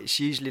 I've got, it's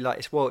usually like,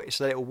 it's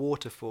a little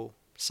waterfall,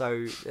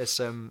 so there's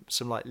some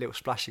like little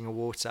splashing of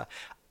water,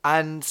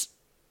 and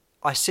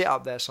I sit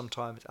up there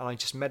sometimes and I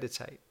just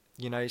meditate,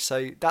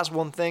 so that's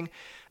one thing.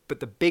 But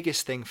the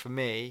biggest thing for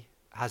me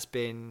has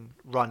been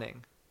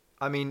running.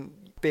 I mean,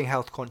 being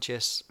health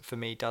conscious for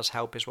me does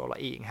help as well,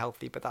 like eating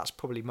healthy, but that's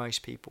probably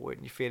most people. When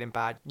you're feeling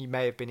bad, you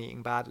may have been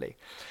eating badly,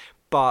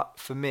 but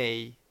for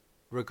me,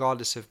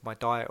 regardless of my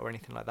diet or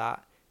anything like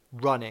that,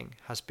 running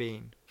has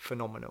been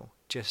phenomenal.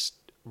 Just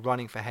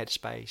running for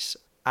headspace,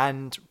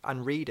 and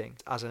reading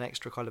as an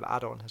extra kind of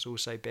add-on has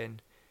also been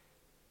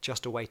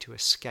just a way to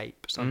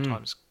escape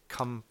sometimes.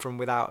 Come from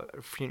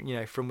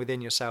from within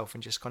yourself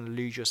and just kind of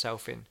lose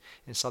yourself in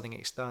something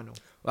external.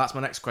 Well, that's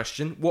my next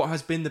question. What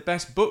has been the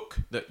best book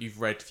that you've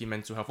read for your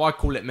mental health? I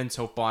call it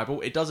Mental Health Bible.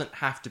 It doesn't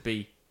have to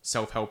be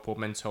self-help or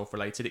mental health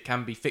related. It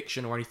can be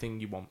fiction or anything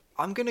you want.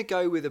 I'm going to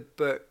go with a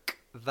book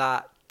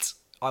that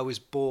I was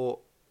bought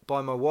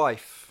by my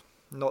wife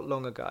not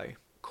long ago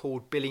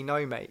called Billy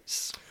No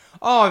Mates.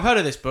 Oh, I've heard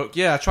of this book.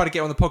 Yeah, I tried to get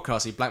on the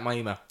podcast. He blanked my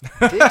email.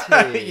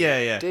 Did he?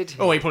 Yeah. Did he?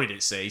 Oh, he probably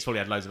didn't see. He's probably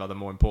had loads of other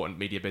more important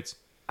media bids.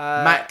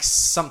 Max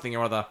something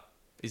or other,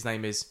 his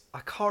name is.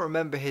 I can't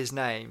remember his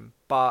name,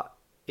 but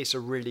it's a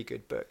really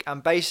good book.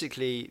 And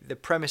basically, the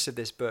premise of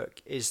this book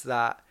is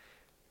that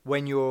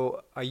when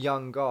you're a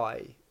young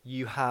guy,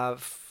 you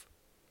have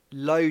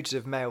loads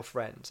of male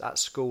friends at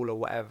school or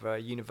whatever,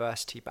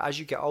 university. But as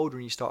you get older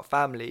and you start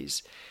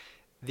families,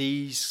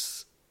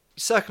 these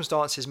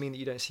circumstances mean that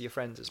you don't see your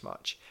friends as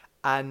much.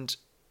 And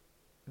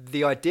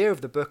the idea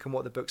of the book and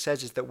what the book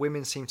says is that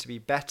women seem to be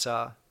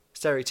better,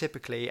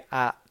 stereotypically,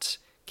 at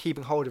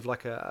keeping hold of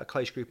like a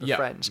close group of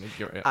friends,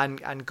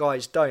 and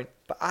guys don't.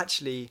 But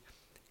actually,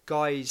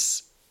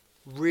 guys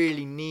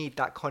really need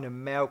that kind of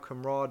male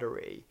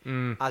camaraderie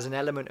as an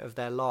element of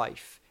their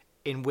life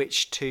in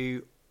which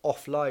to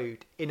offload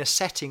in a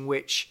setting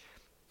which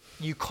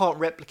you can't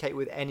replicate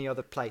with any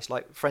other place,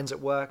 like friends at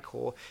work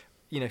or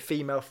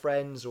female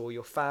friends or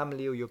your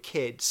family or your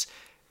kids.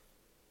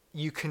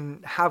 You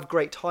can have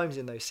great times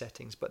in those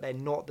settings, but they're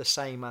not the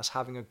same as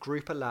having a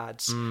group of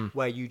lads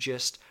where you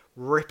just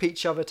rip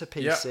each other to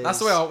pieces. Yeah, that's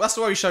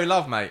the way we show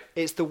love, mate.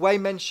 It's the way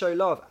men show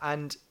love,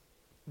 and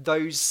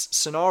those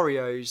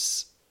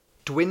scenarios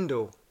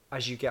dwindle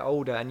as you get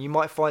older, and you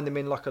might find them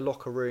in like a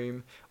locker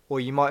room, or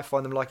you might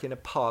find them like in a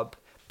pub,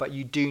 but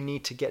you do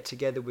need to get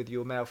together with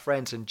your male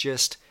friends and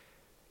just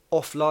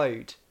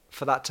offload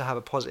for that to have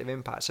a positive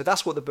impact. So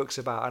that's what the book's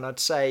about, and I'd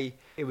say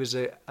it was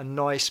a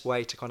nice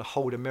way to kind of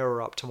hold a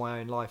mirror up to my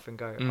own life and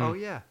go, oh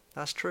yeah,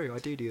 that's true, I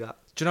do that.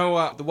 Do you know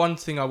what? The one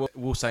thing I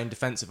will say in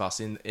defence of us,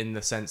 in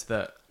the sense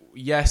that,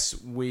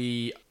 yes,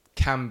 we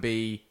can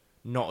be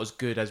not as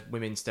good as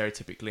women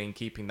stereotypically in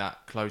keeping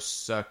that close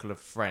circle of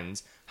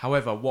friends.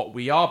 However, what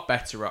we are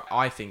better at,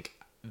 I think,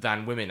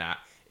 than women at,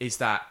 is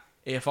that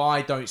if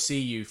I don't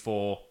see you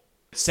for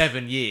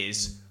 7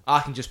 years, I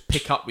can just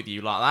pick up with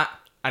you like that.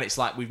 And it's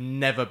like we've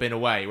never been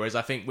away. Whereas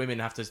I think women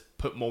have to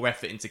put more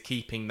effort into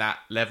keeping that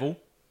level.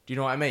 Do you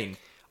know what I mean?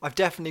 I've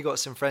definitely got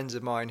some friends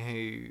of mine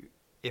who,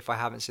 if I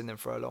haven't seen them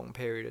for a long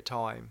period of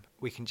time,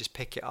 we can just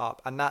pick it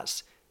up. And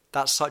that's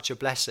such a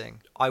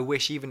blessing. I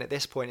wish even at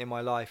this point in my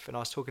life, and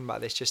I was talking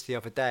about this just the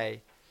other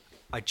day,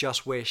 I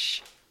just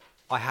wish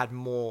I had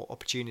more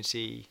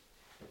opportunity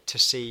to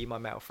see my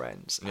male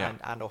friends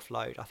and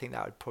offload. I think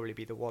that would probably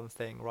be the one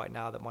thing right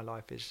now that my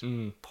life is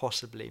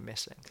possibly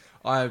missing.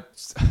 I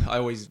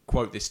always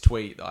quote this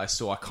tweet that I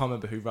saw. I can't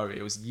remember who wrote it.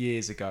 It was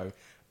years ago.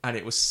 And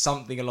it was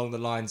something along the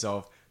lines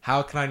of,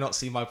 how can I not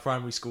see my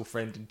primary school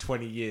friend in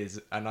 20 years?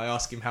 And I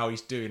ask him how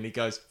he's doing. He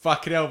goes,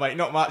 fucking hell, mate,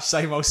 not much,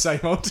 same old,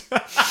 same old.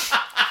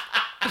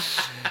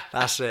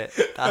 That's it.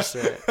 It's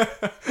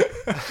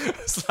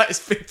like,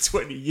 it's been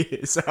 20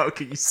 years. How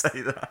can you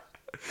say that?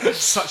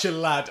 Such a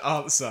lad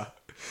answer.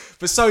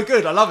 But so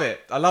good. I love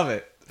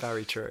it.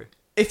 Very true.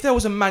 If there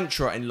was a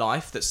mantra in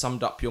life that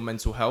summed up your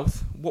mental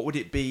health, what would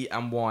it be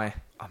and why?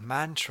 A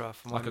mantra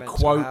for my mental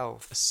health? Like a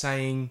quote, a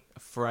saying,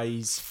 a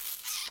phrase.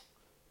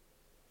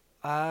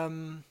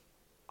 I'm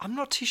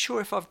not too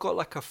sure if I've got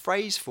like a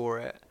phrase for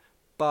it,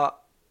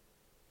 but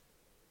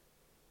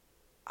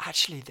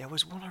actually there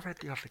was one I read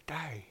the other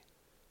day.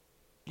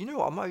 You know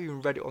what? I might have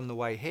even read it on the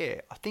way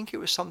here. I think it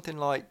was something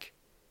like,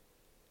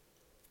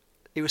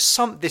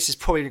 this is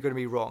probably going to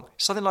be wrong.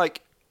 Something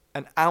like,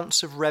 an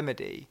ounce of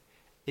remedy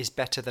is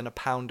better than a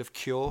pound of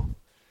cure.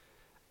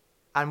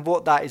 And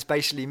what that is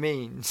basically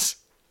means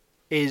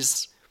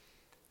is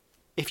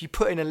if you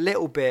put in a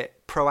little bit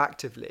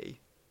proactively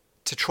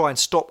to try and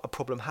stop a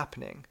problem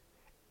happening,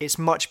 it's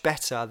much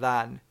better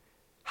than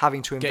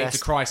having to invest getting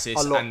to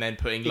crisis a lot. And then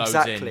putting loads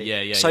exactly.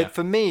 in. Yeah. So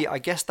for me, I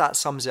guess that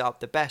sums it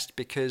up the best,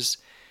 because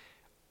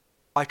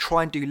I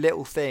try and do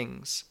little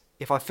things.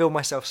 If I feel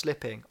myself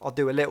slipping, I'll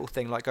do a little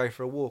thing like go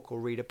for a walk or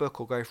read a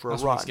book or go for a run.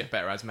 That's what we need to get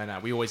better as men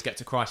out. We always get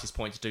to crisis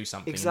point to do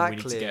something. Exactly.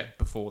 And we need to get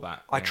before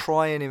that. I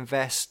try and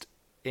invest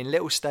in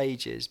little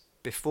stages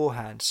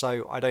beforehand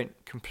so I don't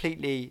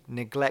completely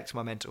neglect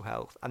my mental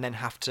health and then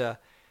have to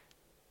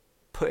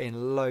put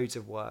in loads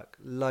of work,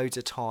 loads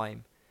of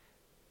time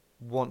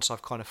once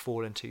I've kind of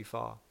fallen too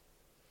far.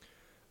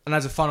 And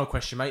as a final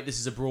question, mate, this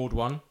is a broad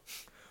one.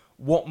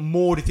 What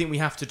more do you think we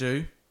have to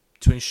do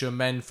to ensure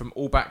men from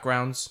all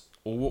backgrounds,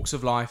 all walks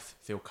of life,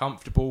 feel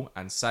comfortable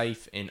and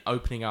safe in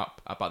opening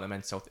up about their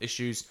mental health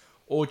issues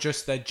or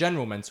just their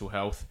general mental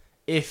health,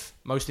 if,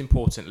 most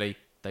importantly,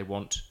 they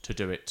want to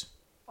do it?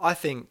 I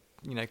think,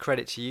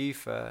 credit to you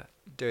for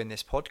doing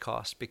this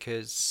podcast,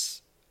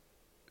 because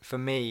for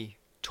me,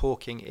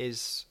 talking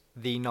is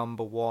the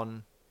number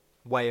one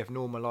way of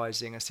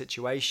normalising a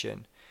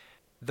situation.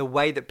 The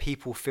way that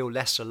people feel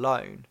less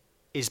alone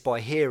is by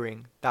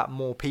hearing that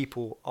more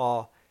people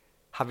are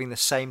having the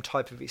same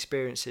type of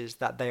experiences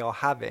that they are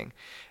having,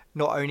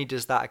 not only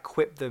does that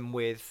equip them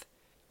with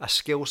a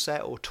skill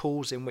set or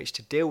tools in which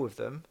to deal with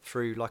them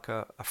through like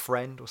a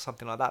friend or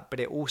something like that, but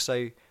it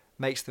also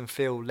makes them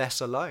feel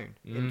less alone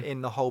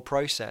in the whole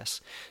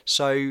process.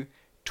 So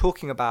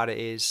talking about it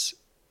is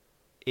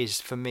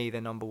for me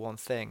the number one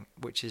thing,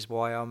 which is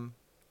why I'm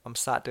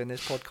sat doing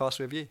this podcast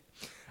with you.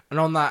 And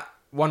on that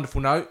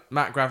wonderful note,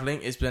 Matt Graveling,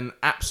 it's been an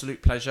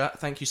absolute pleasure.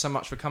 Thank you so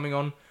much for coming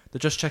on the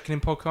Just Checking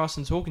In podcast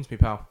and talking to me,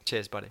 pal.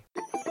 Cheers, buddy.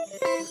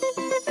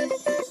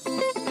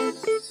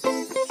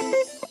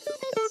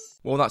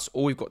 Well, that's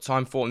all we've got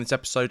time for in this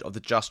episode of the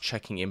Just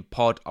Checking In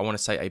pod. I want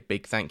to say a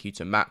big thank you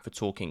to Matt for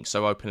talking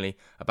so openly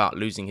about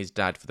losing his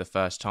dad for the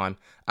first time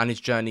and his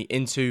journey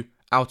into,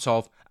 out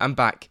of, and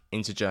back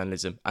into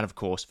journalism, and of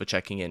course for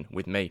checking in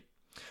with me.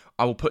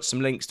 I will put some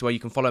links to where you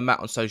can follow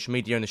Matt on social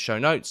media in the show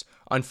notes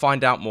and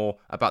find out more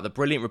about the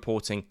brilliant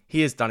reporting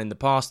he has done in the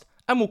past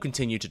and will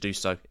continue to do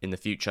so in the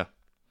future.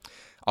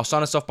 I'll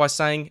sign us off by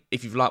saying,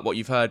 if you've liked what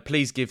you've heard,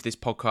 please give this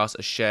podcast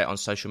a share on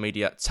social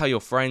media. Tell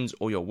your friends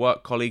or your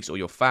work colleagues or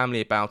your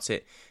family about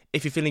it.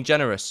 If you're feeling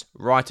generous,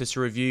 write us a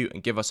review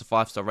and give us a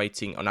 5-star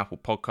rating on Apple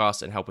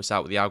Podcasts and help us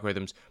out with the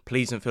algorithms.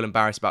 Please don't feel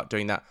embarrassed about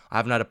doing that. I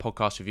haven't had a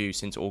podcast review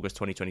since August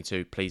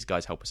 2022. Please,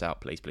 guys, help us out.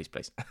 Please, please,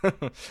 please.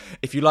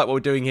 If you like what we're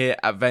doing here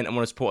at Vent and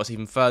want to support us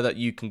even further,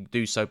 you can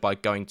do so by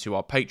going to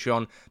our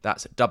Patreon.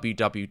 That's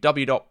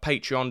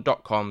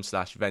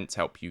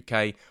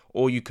www.patreon.com/VentHelpUK.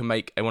 Or you can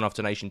make a one-off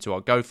donation to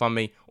our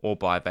GoFundMe or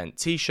buy a Vent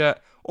t-shirt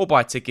or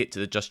buy a ticket to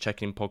the Just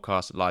Checking In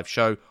podcast live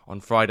show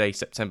on Friday,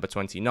 September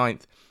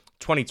 29th.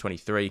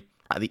 2023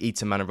 at the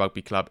Eton Manor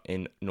Rugby Club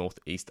in North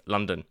East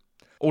London.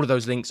 All of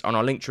those links are on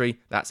our Linktree.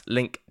 That's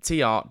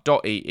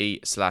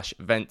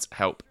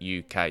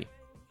linktr.ee/VentHelpUK.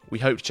 We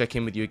hope to check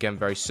in with you again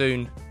very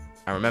soon.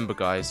 And remember,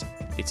 guys,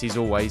 it is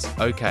always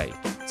okay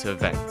to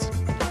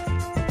vent.